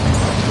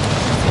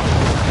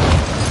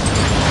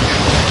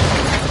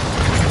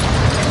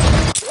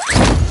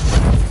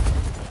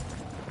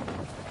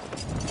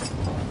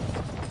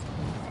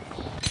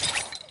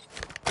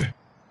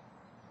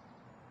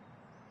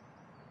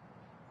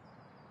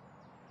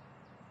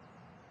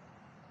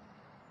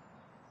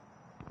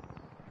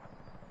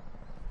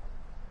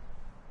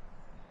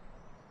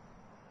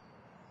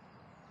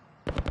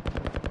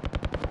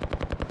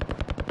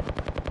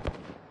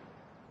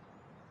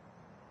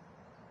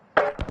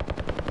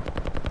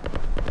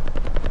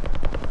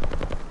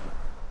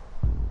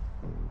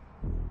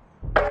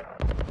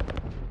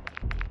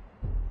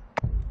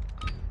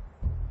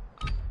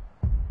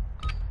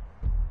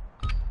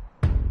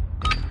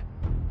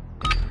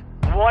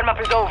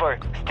 Warm-up is over.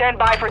 Stand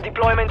by for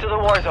deployment to the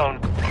war zone.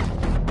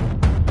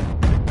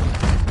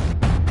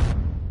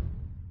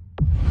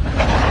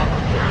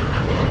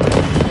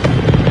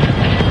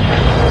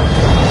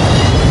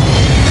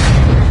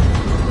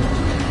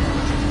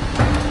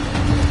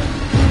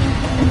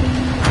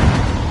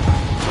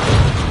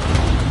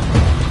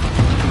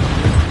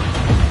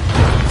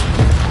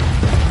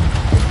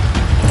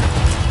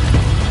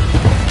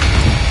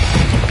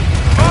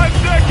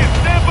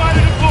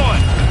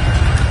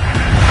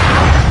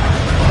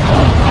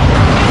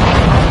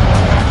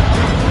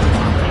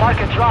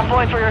 Drop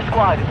point for your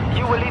squad.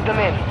 You will lead them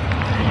in.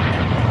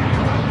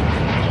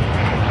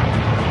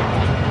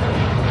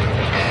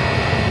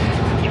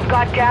 You've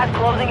got gas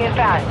closing in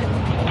fast.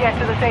 Get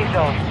to the safe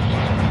zone.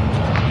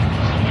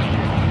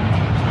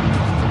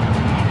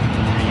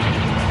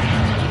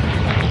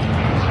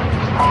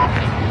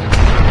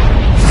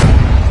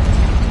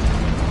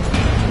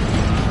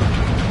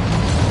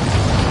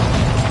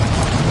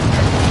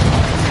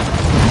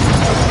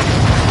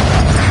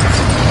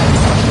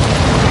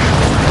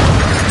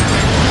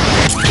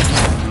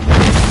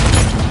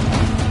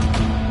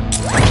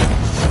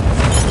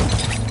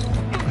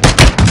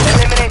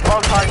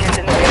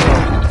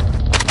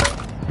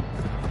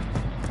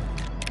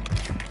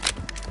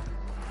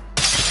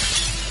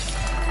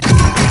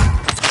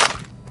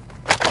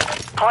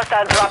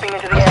 Hostiles dropping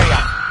into the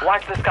area.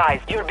 Watch the skies.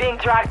 You're being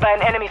tracked by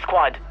an enemy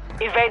squad.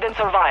 Evade and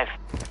survive.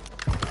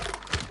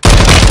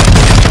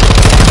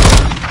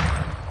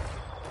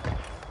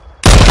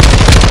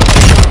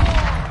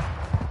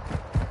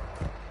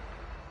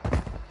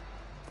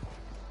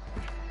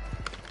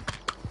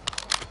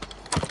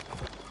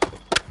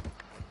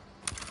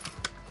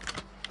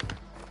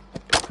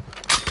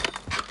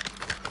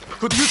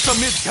 Could use some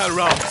mid-cal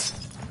rounds.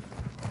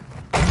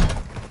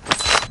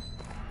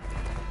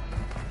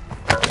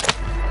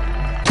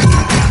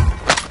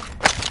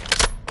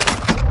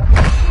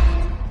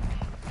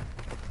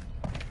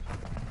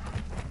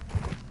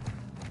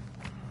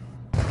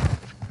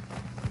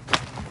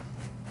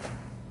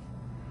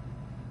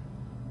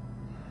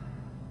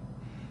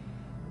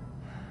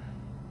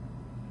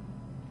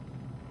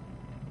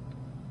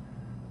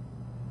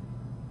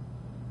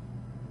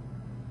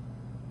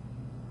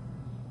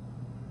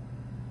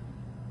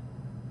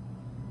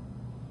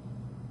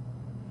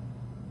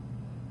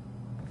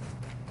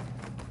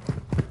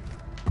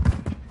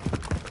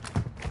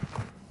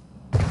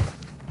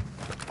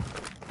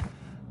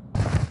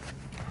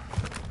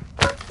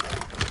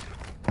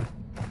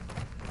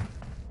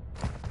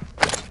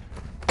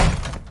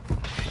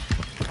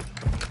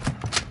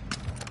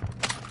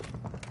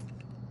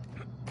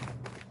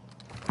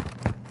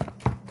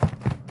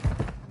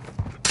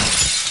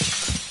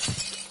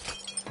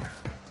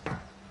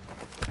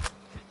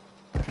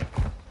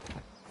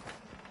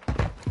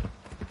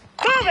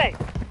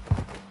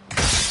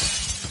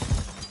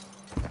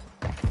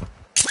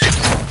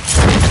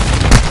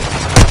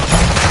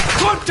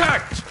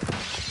 Contact!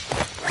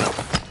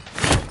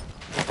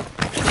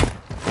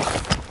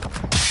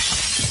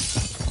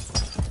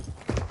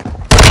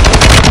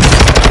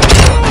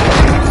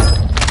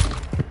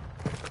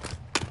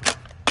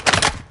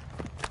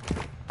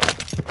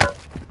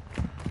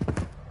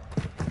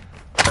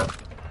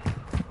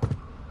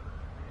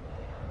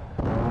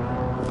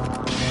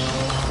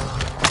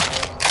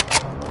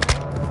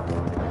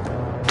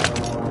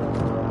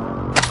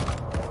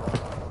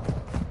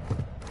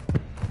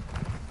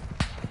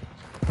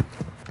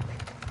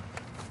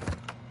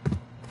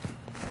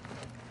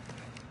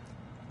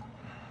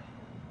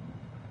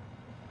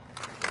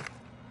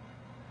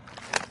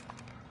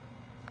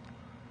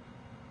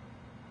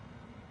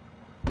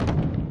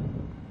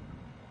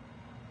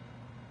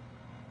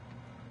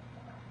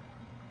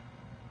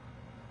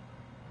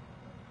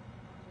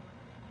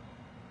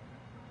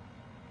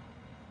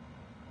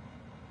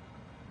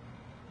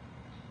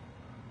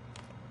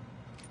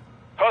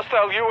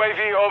 Hostile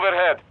UAV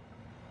overhead.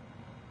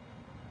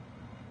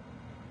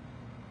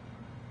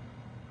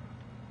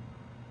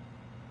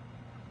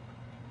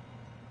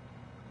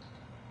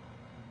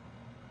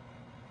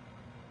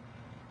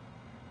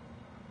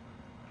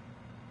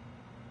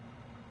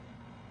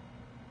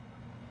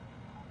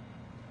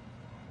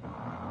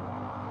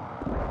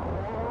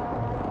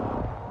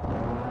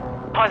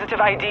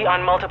 Positive ID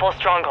on multiple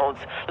strongholds.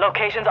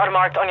 Locations are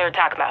marked on your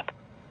attack map.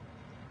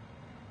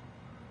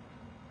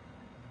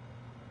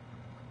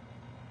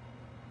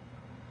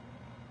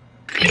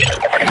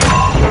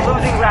 You're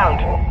losing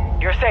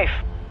ground. You're safe.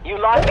 You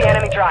lost the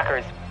enemy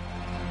trackers.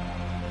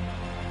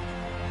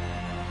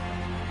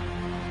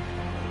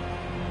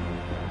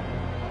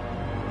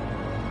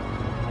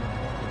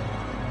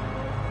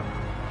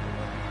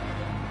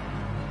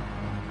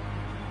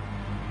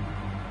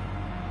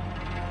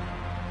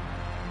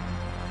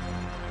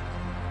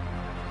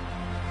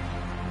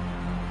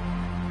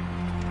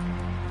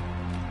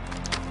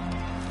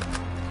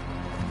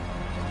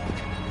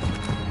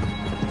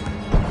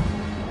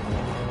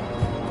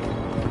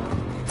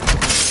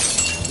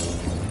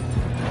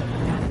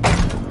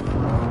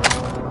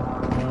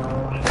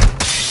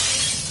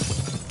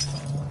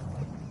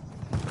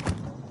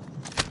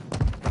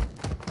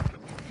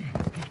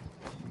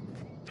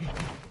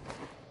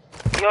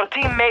 Your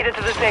team made it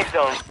to the safe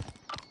zone.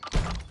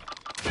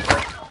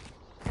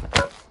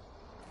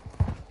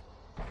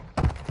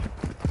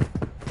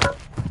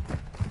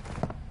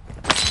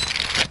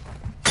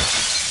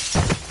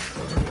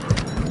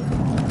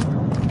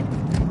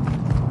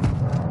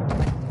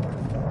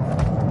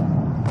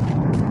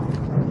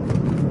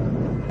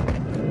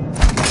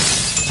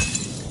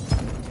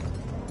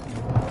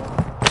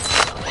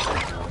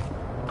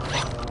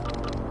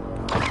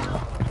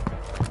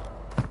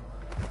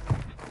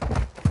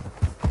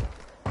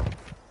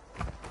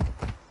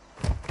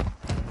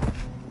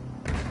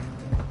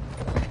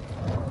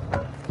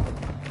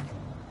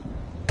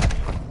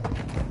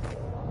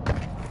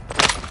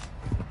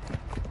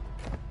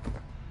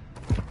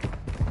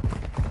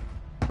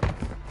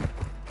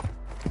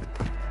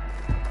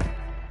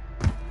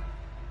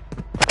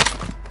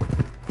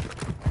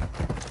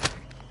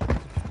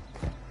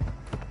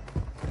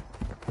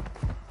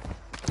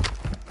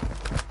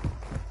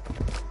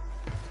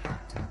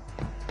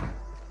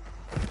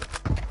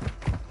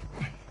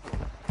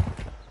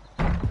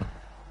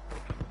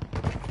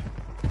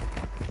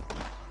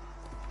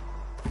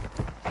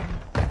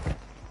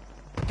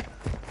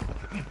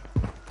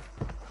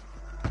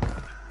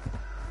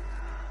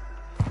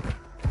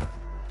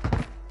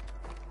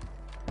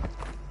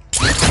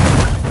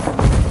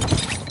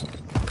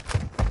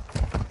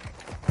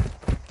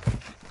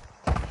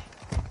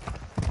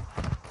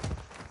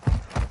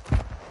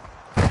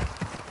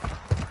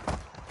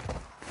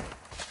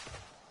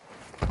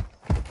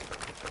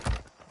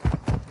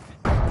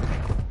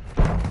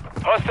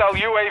 Hostile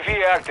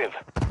UAV active.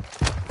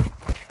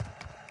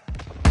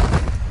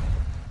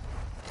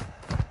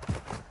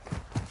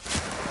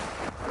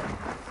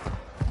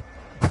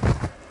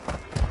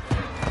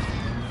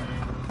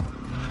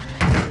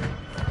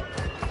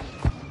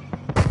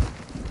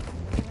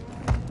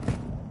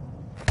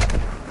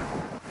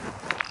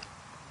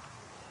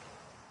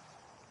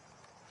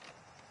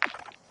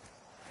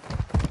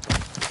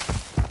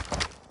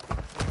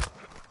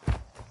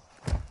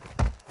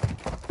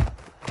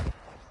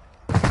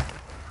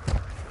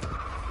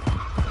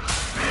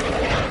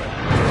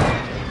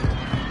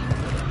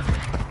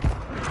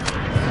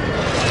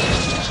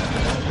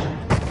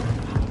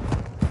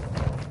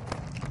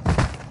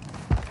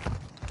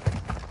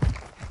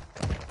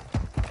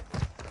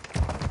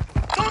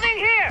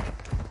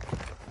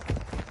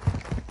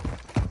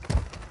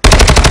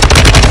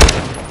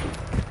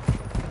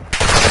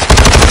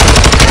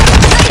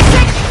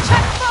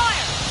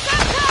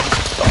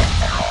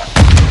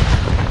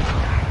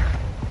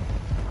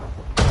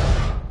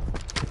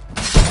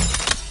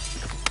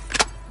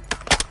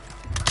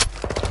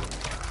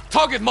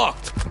 Target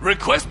marked.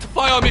 Request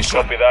fire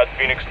mission. Copy that.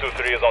 Phoenix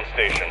 2-3 is on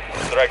station.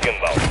 Strike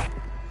inbound.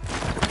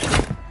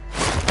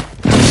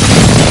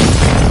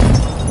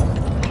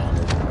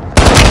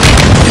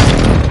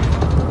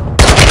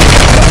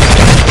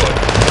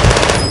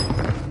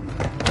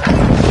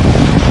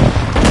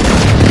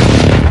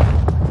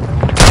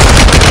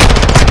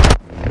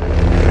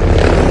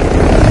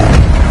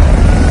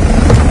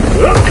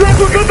 Looks like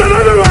we got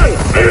another one!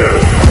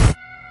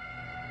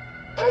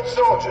 Dead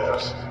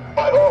soldiers,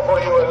 I offer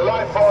you a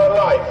life for a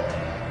life.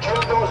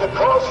 Kill those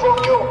across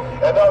from you,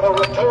 and I will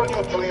return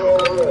you to your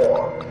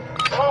war.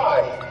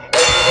 Die,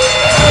 and you will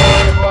never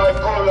leave my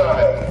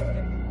gulag.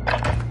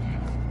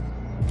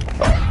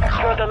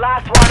 You're the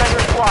last one on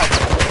your squad.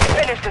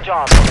 Finish the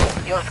job.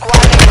 Your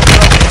squad is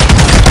broken.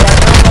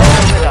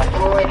 They are no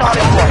longer with us.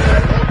 Solid work.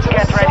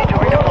 Get ready to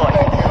redeploy.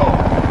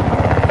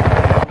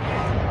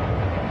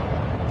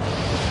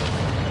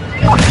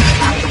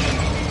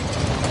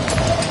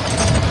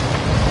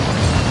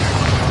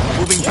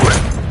 Moving here.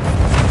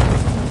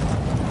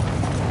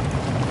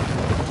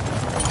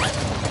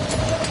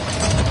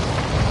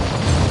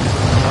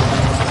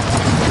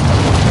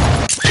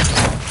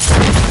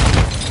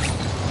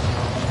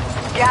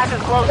 Gas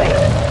is closing.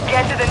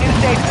 Get to the new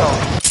safe zone.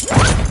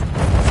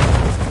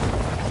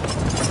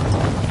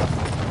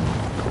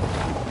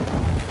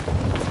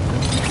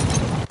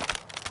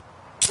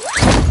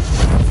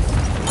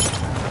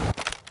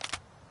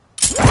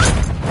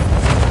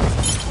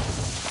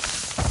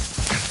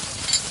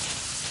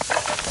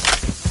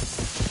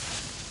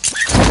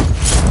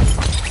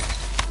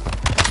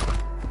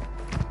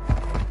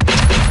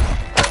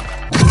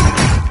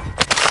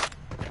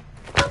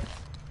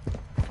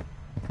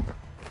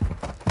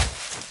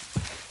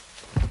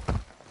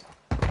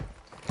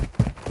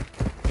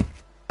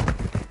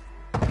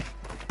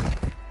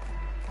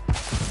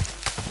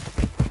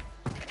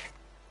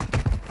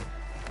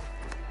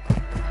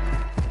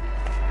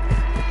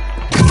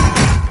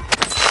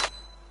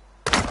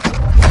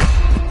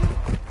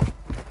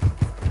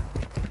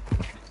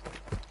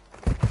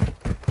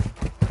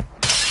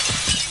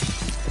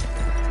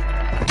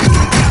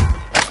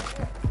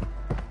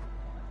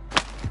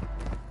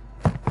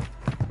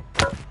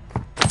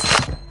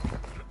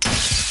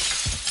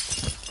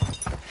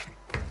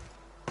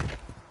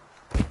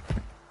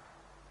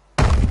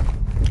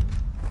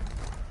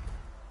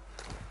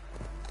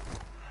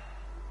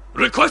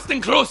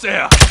 Requesting close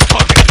air.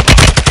 Target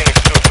marked. Phoenix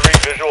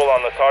 2-3 visual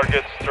on the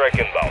target. Strike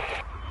inbound.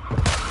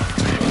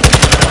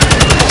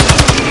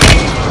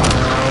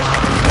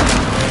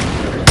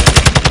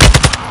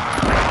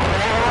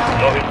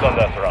 No hits on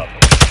that round.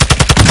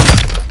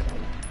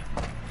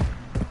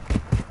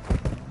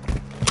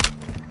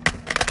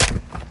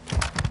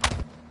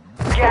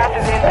 Gas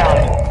is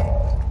inbound.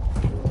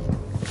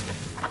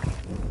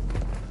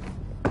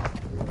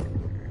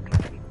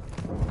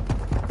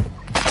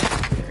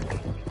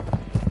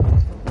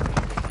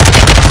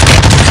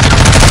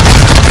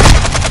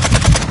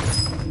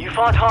 You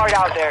fought hard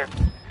out there.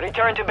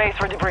 Return to base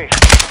for debrief.